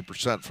 10,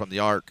 20% from the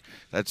arc.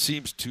 That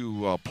seems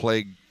to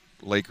plague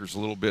Lakers a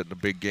little bit in the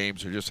big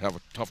games. They just have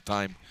a tough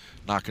time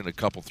knocking a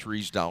couple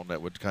threes down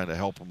that would kind of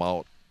help them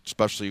out,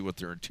 especially with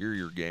their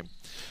interior game.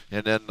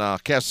 And then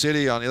Cass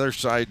City on the other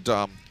side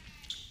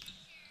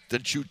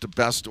didn't shoot the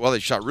best. Well, they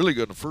shot really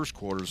good in the first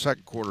quarter. The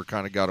second quarter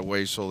kind of got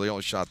away, so they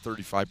only shot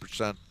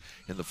 35%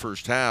 in the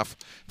first half.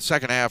 The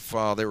second half,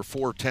 they were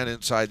 4 of 10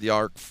 inside the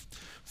arc.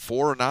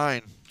 4 of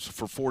 9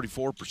 for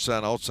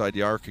 44% outside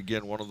the arc.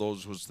 Again, one of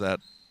those was that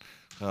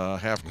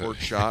half-court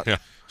shot. Yeah.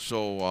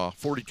 So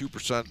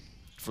 42%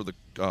 for the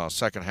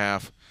second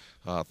half,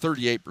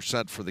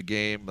 38% for the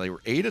game. They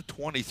were 8 of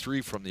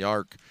 23 from the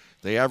arc.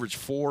 They averaged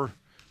 4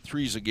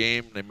 threes a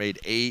game. They made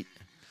 8.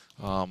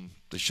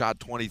 They shot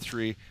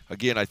 23.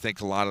 Again, I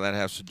think a lot of that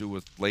has to do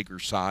with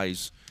Lakers'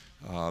 size.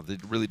 They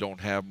really don't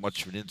have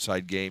much of an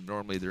inside game.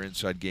 Normally their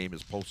inside game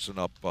is posting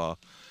up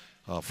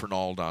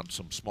Fernald on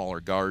some smaller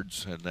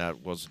guards, and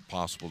that wasn't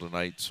possible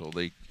tonight. So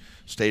they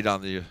stayed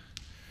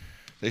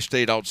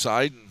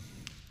outside and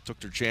took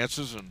their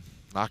chances and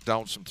knocked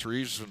down some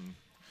threes. And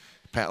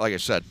like I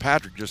said,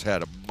 Patrick just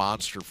had a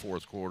monster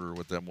fourth quarter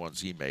with them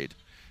ones he made.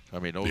 I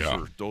mean,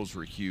 those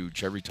were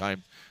huge. Every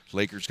time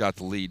Lakers got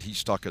the lead, he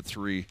stuck a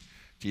 3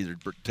 to either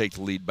take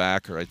the lead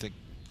back or I think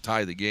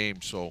tie the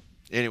game. So,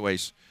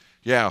 anyways,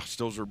 yeah,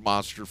 those are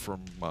monster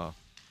from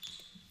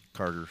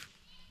Carter.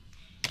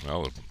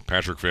 Well, the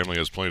Patrick family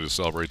has plenty to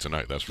celebrate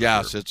tonight, that's for sure.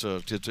 Yes,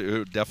 it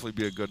would definitely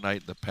be a good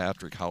night in the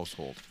Patrick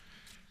household.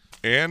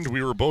 And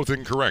we were both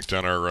incorrect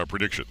on our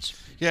predictions.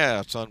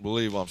 Yeah, it's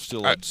unbelievable. I'm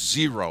still at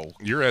 0.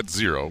 You're at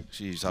 0.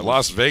 Jeez,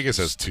 Las Vegas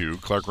has 2.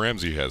 Clark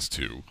Ramsey has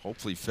 2.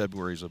 Hopefully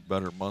February's a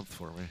better month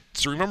for me.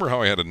 So remember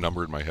how I had a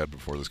number in my head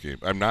before this game?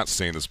 I'm not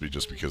saying this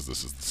just because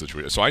this is the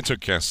situation. So I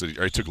took Cass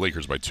City. I took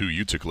Lakers by 2.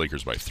 You took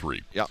Lakers by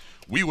 3. Yeah.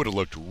 We would have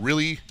looked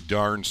really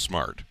darn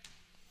smart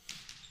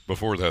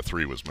before that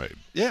 3 was made.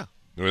 Yeah.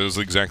 It was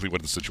exactly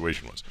what the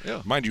situation was.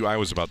 Yeah. Mind you, I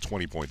was about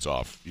 20 points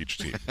off each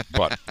team.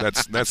 But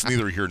that's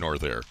neither here nor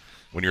there.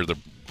 When you're the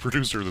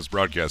producer of this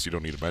broadcast, you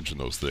don't need to mention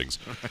those things.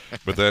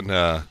 But then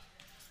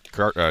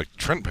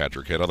Trent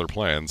Patrick had other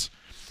plans.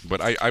 But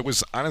I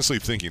was honestly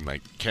thinking,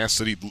 like, Cass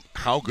City,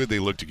 how good they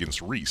looked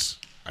against Reese.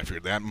 I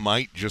figured that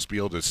might just be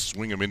able to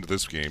swing them into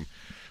this game,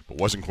 but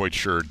wasn't quite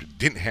sure.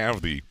 Didn't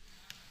have the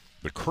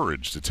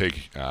courage to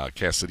take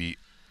Cass City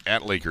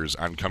at Lakers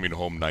on coming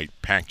home night,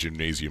 packed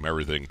gymnasium,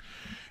 everything.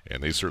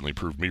 And they certainly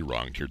proved me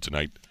wrong here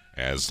tonight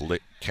as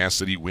Cass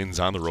City wins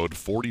on the road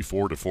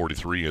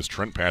 44-43 as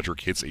Trent Patrick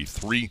hits a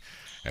 3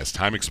 as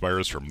time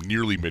expires from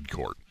nearly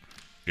midcourt.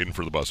 In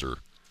for the buzzer.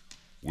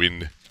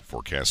 Win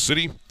for Cass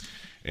City.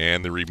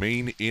 And they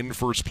remain in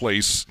first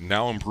place,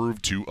 now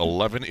improved to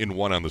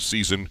 11-1 on the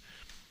season.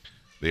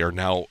 They are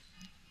now,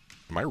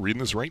 am I reading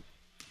this right?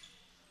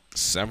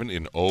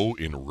 7-0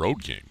 in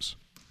road games.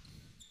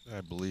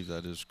 I believe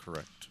that is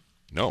correct.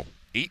 No,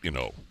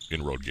 8-0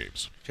 in road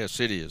games. Cass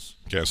City is.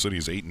 Cass City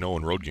is 8-0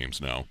 in road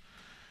games now,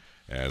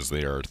 as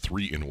they are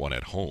 3-1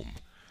 at home.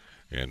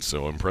 And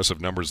so impressive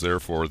numbers there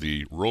for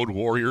the Road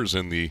Warriors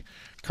and the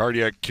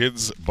Cardiac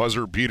Kids,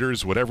 Buzzer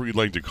Beaters, whatever you'd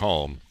like to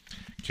call them.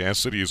 Cass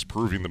City is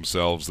proving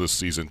themselves this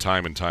season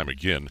time and time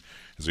again.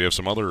 As we have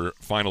some other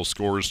final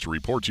scores to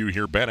report to you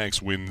here, Bad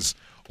Axe wins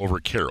over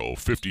Caro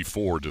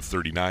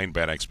 54-39.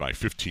 Bad Axe by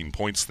 15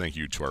 points. Thank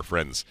you to our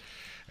friends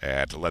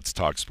at Let's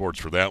Talk Sports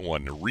for that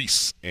one.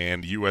 Reese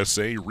and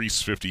USA.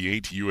 Reese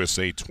 58,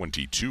 USA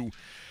 22.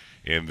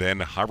 And then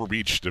Harbor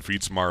Beach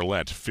defeats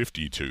Marlette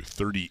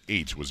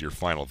 50-38 was your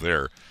final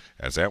there.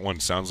 As that one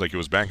sounds like it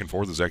was back and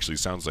forth, this actually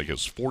sounds like it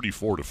was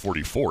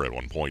 44-44 at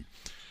one point.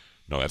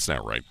 No, that's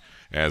not right.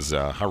 As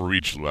Harbor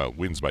Beach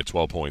wins by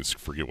 12 points.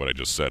 Forget what I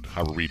just said.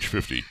 Harbor Beach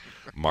 50,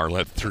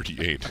 Marlette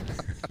 38.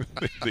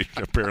 They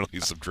apparently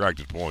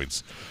subtracted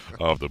points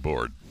off the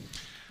board.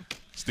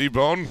 Steve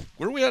Bone.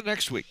 Where are we at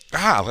next week?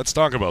 Let's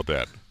talk about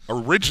that.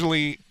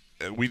 Originally,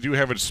 we do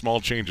have a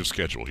small change of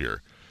schedule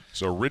here.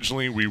 So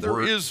originally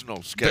There is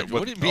no schedule.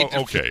 What do you mean?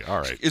 Oh, okay, all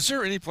right. Is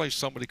there any place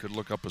somebody could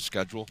look up a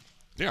schedule?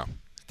 Yeah.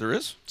 There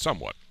is?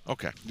 Somewhat.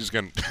 Okay. Just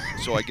gonna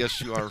So I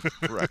guess you are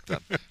correct then.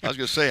 I was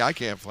going to say I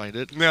can't find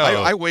it. No.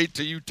 I wait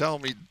till you tell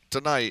me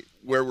tonight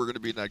where we're going to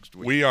be next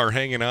week. We are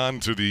hanging on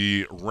to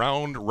the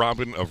round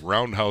robin of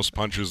roundhouse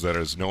punches that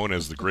is known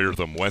as the Greater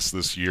Thumb West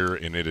this year,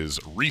 and it is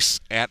Reese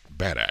at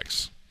Bad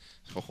Axe.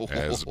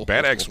 As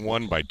Bad Axe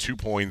won by 2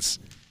 points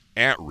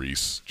at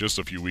Reese just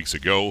a few weeks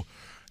ago,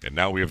 and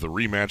now we have the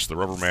rematch, the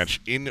rubber match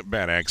in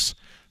Bad Axe,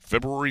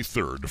 February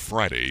 3rd,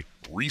 Friday.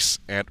 Reese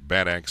at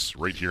Bad Axe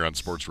right here on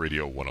Sports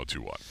Radio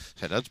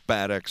 102.1. And that's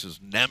Bad Axe's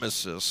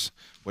nemesis,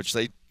 which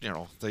they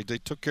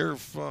took care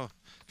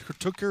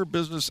of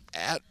business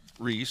at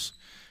Reese.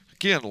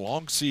 Again,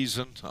 long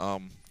season.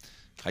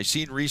 I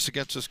seen Reese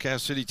against this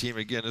Cass City team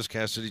again. This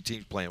Cass City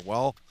team's playing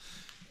well.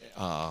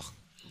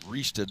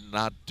 Reese did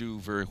not do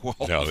very well.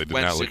 No, they did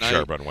not look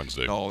sharp on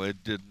Wednesday. No, they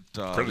didn't.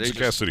 Credit to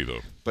Cass City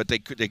though. But they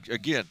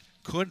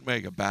couldn't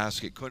make a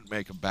basket.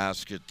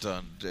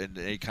 And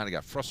they kind of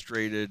got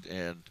frustrated.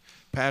 And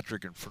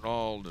Patrick and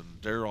Fernald, and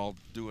they're all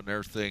doing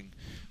their thing.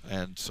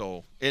 And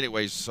so,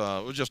 anyways,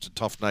 it was just a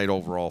tough night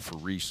overall for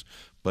Reese.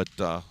 But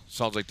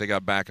sounds like they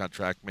got back on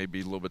track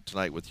maybe a little bit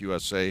tonight with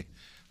USA.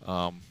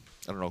 I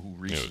don't know who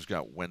Reese has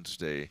got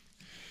Wednesday.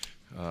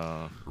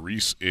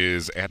 Reese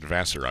is at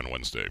Vassar on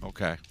Wednesday.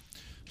 Okay.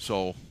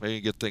 So maybe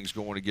get things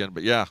going again.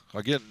 But, yeah,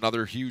 again,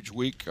 another huge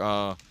week.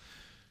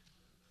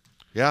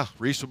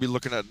 Reese will be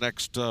looking at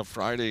next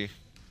Friday.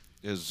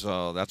 That's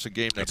a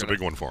game. That's a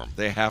big one for them.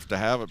 They have to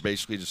have it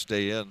basically to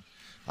stay in.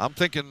 I'm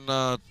thinking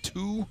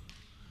two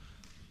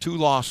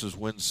losses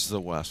wins the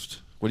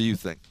West. What do you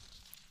think?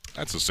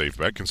 That's a safe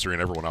bet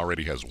considering everyone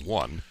already has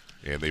won,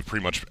 and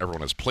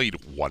everyone has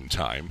played one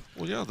time.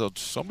 Well, yeah,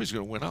 somebody's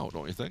going to win out,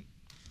 don't you think?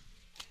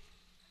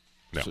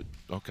 No.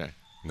 Okay.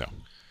 No.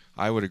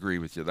 I would agree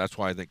with you. That's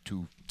why I think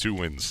two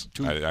wins.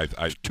 Two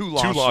losses. Two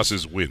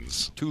losses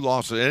wins. Two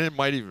losses, and it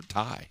might even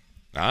tie.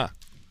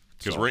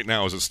 Because right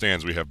now, as it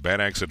stands, we have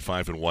Bad Axe at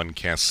 5-1,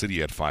 Cass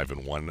City at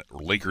 5-1,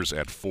 Lakers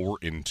at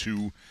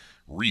 4-2,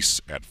 Reese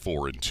at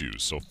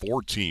 4-2. So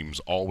 4 teams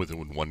all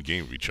within one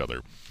game of each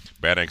other.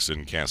 Bad Axe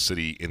and Cass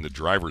City in the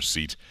driver's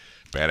seat.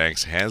 Bad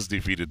Axe has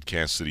defeated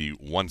Cass City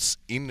once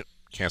in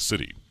Cass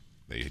City.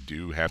 They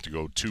do have to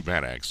go to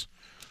Bad Axe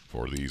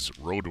for these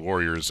road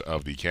warriors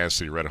of the Cass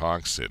City Red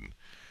Hawks, and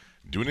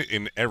doing it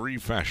in every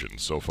fashion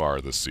so far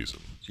this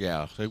season.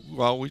 Yeah.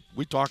 Well,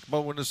 we talked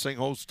about when this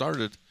thing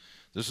started.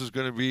 This is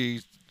going to be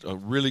a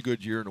really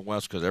good year in the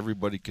West because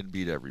everybody can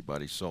beat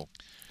everybody. So,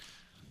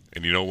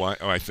 and you know why?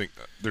 I think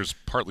there's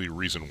partly a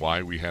reason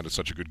why we had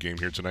such a good game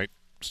here tonight,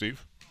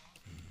 Steve.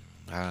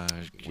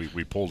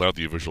 We pulled out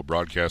the official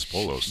broadcast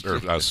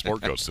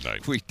sport coats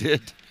tonight. We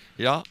did.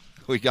 Yeah,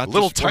 we got a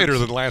little tighter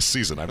than last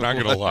season. I'm not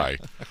going to lie,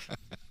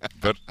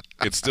 but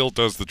it still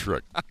does the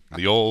trick.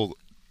 The old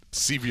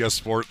CBS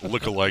Sport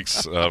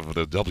lookalikes of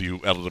the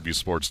WLW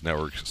Sports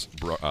Network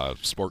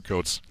sport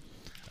coats.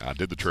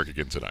 Did the trick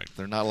again tonight.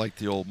 They're not like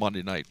the old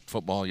Monday Night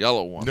Football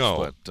yellow ones.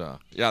 No. But,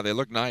 they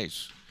look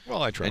nice.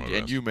 Well, I try my best.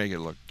 And you make it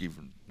look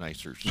even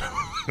nicer. So.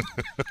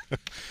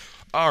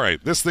 All right,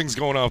 this thing's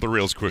going off the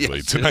rails quickly.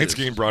 Yes, Tonight's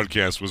game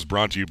broadcast was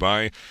brought to you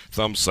by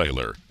Thumb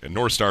Sailor and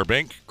North Star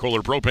Bank,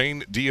 Kohler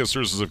Propane, Dia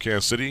Services of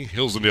Cass City,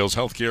 Hills and Dales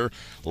Healthcare,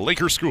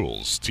 Laker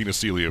Schools, Tina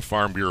Celia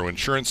Farm Bureau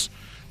Insurance,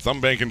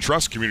 Thumb Bank and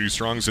Trust, community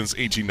strong since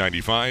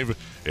 1895,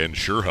 and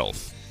Sure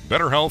Health.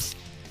 Better health,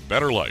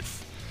 better life.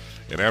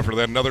 And after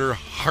that, another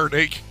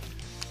heartache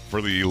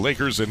for the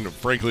Lakers and,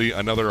 frankly,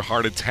 another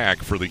heart attack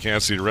for the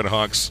Cass City Red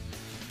Hawks.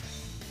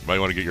 You might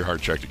want to get your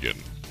heart checked again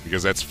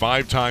because that's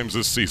 5 times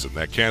this season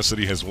that Cass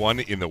City has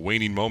won in the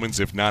waning moments,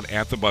 if not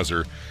at the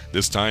buzzer.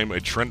 This time, a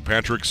Trent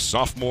Patrick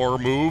sophomore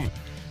move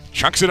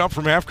chucks it up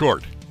from half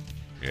court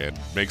and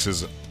makes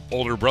his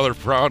older brother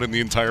proud and the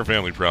entire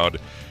family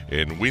proud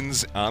and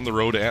wins on the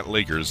road at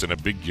Lakers in a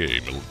big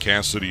game.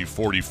 Cass City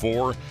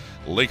 44.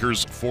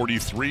 Lakers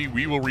 43.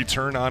 We will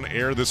return on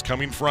air this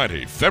coming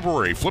Friday.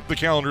 Flip the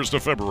calendars to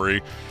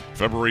February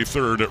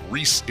 3rd.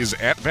 Reese is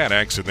at Bad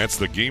Axe, and that's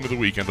the game of the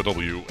week on the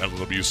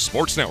WLW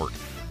Sports Network.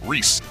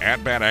 Reese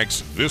at Bad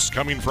Axe this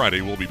coming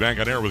Friday. We'll be back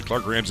on air with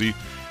Clark Ramsey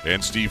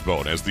and Steve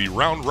Bone as the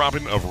round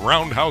robin of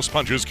roundhouse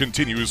punches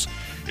continues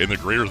in the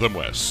Greater Thumb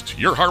West.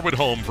 Your Harwood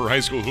home for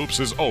high school hoops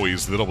is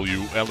always the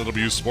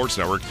WLW Sports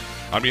Network.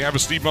 On behalf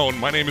of Steve Bone,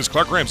 my name is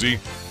Clark Ramsey.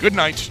 Good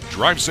night,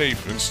 drive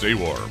safe, and stay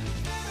warm.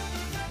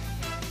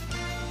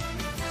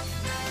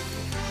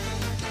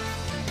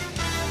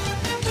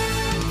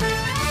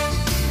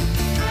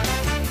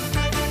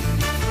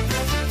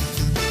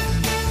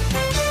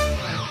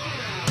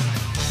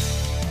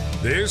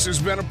 This has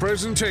been a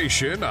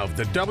presentation of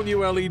the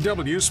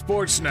WLEW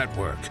Sports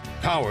Network,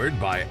 powered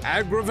by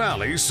Agra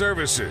Valley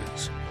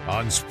Services,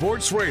 on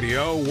Sports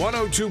Radio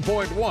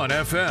 102.1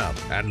 FM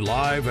and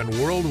live and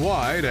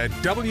worldwide at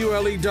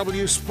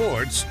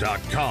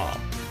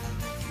WLEWsports.com.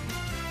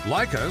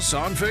 Like us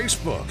on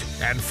Facebook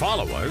and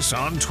follow us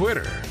on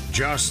Twitter.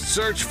 Just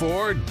search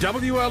for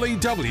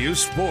WLEW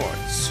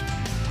Sports.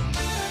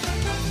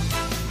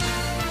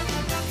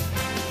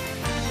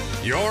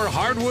 Your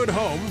hardwood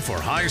home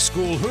for high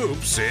school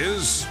hoops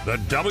is the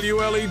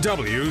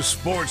WLEW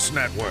Sports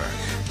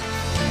Network.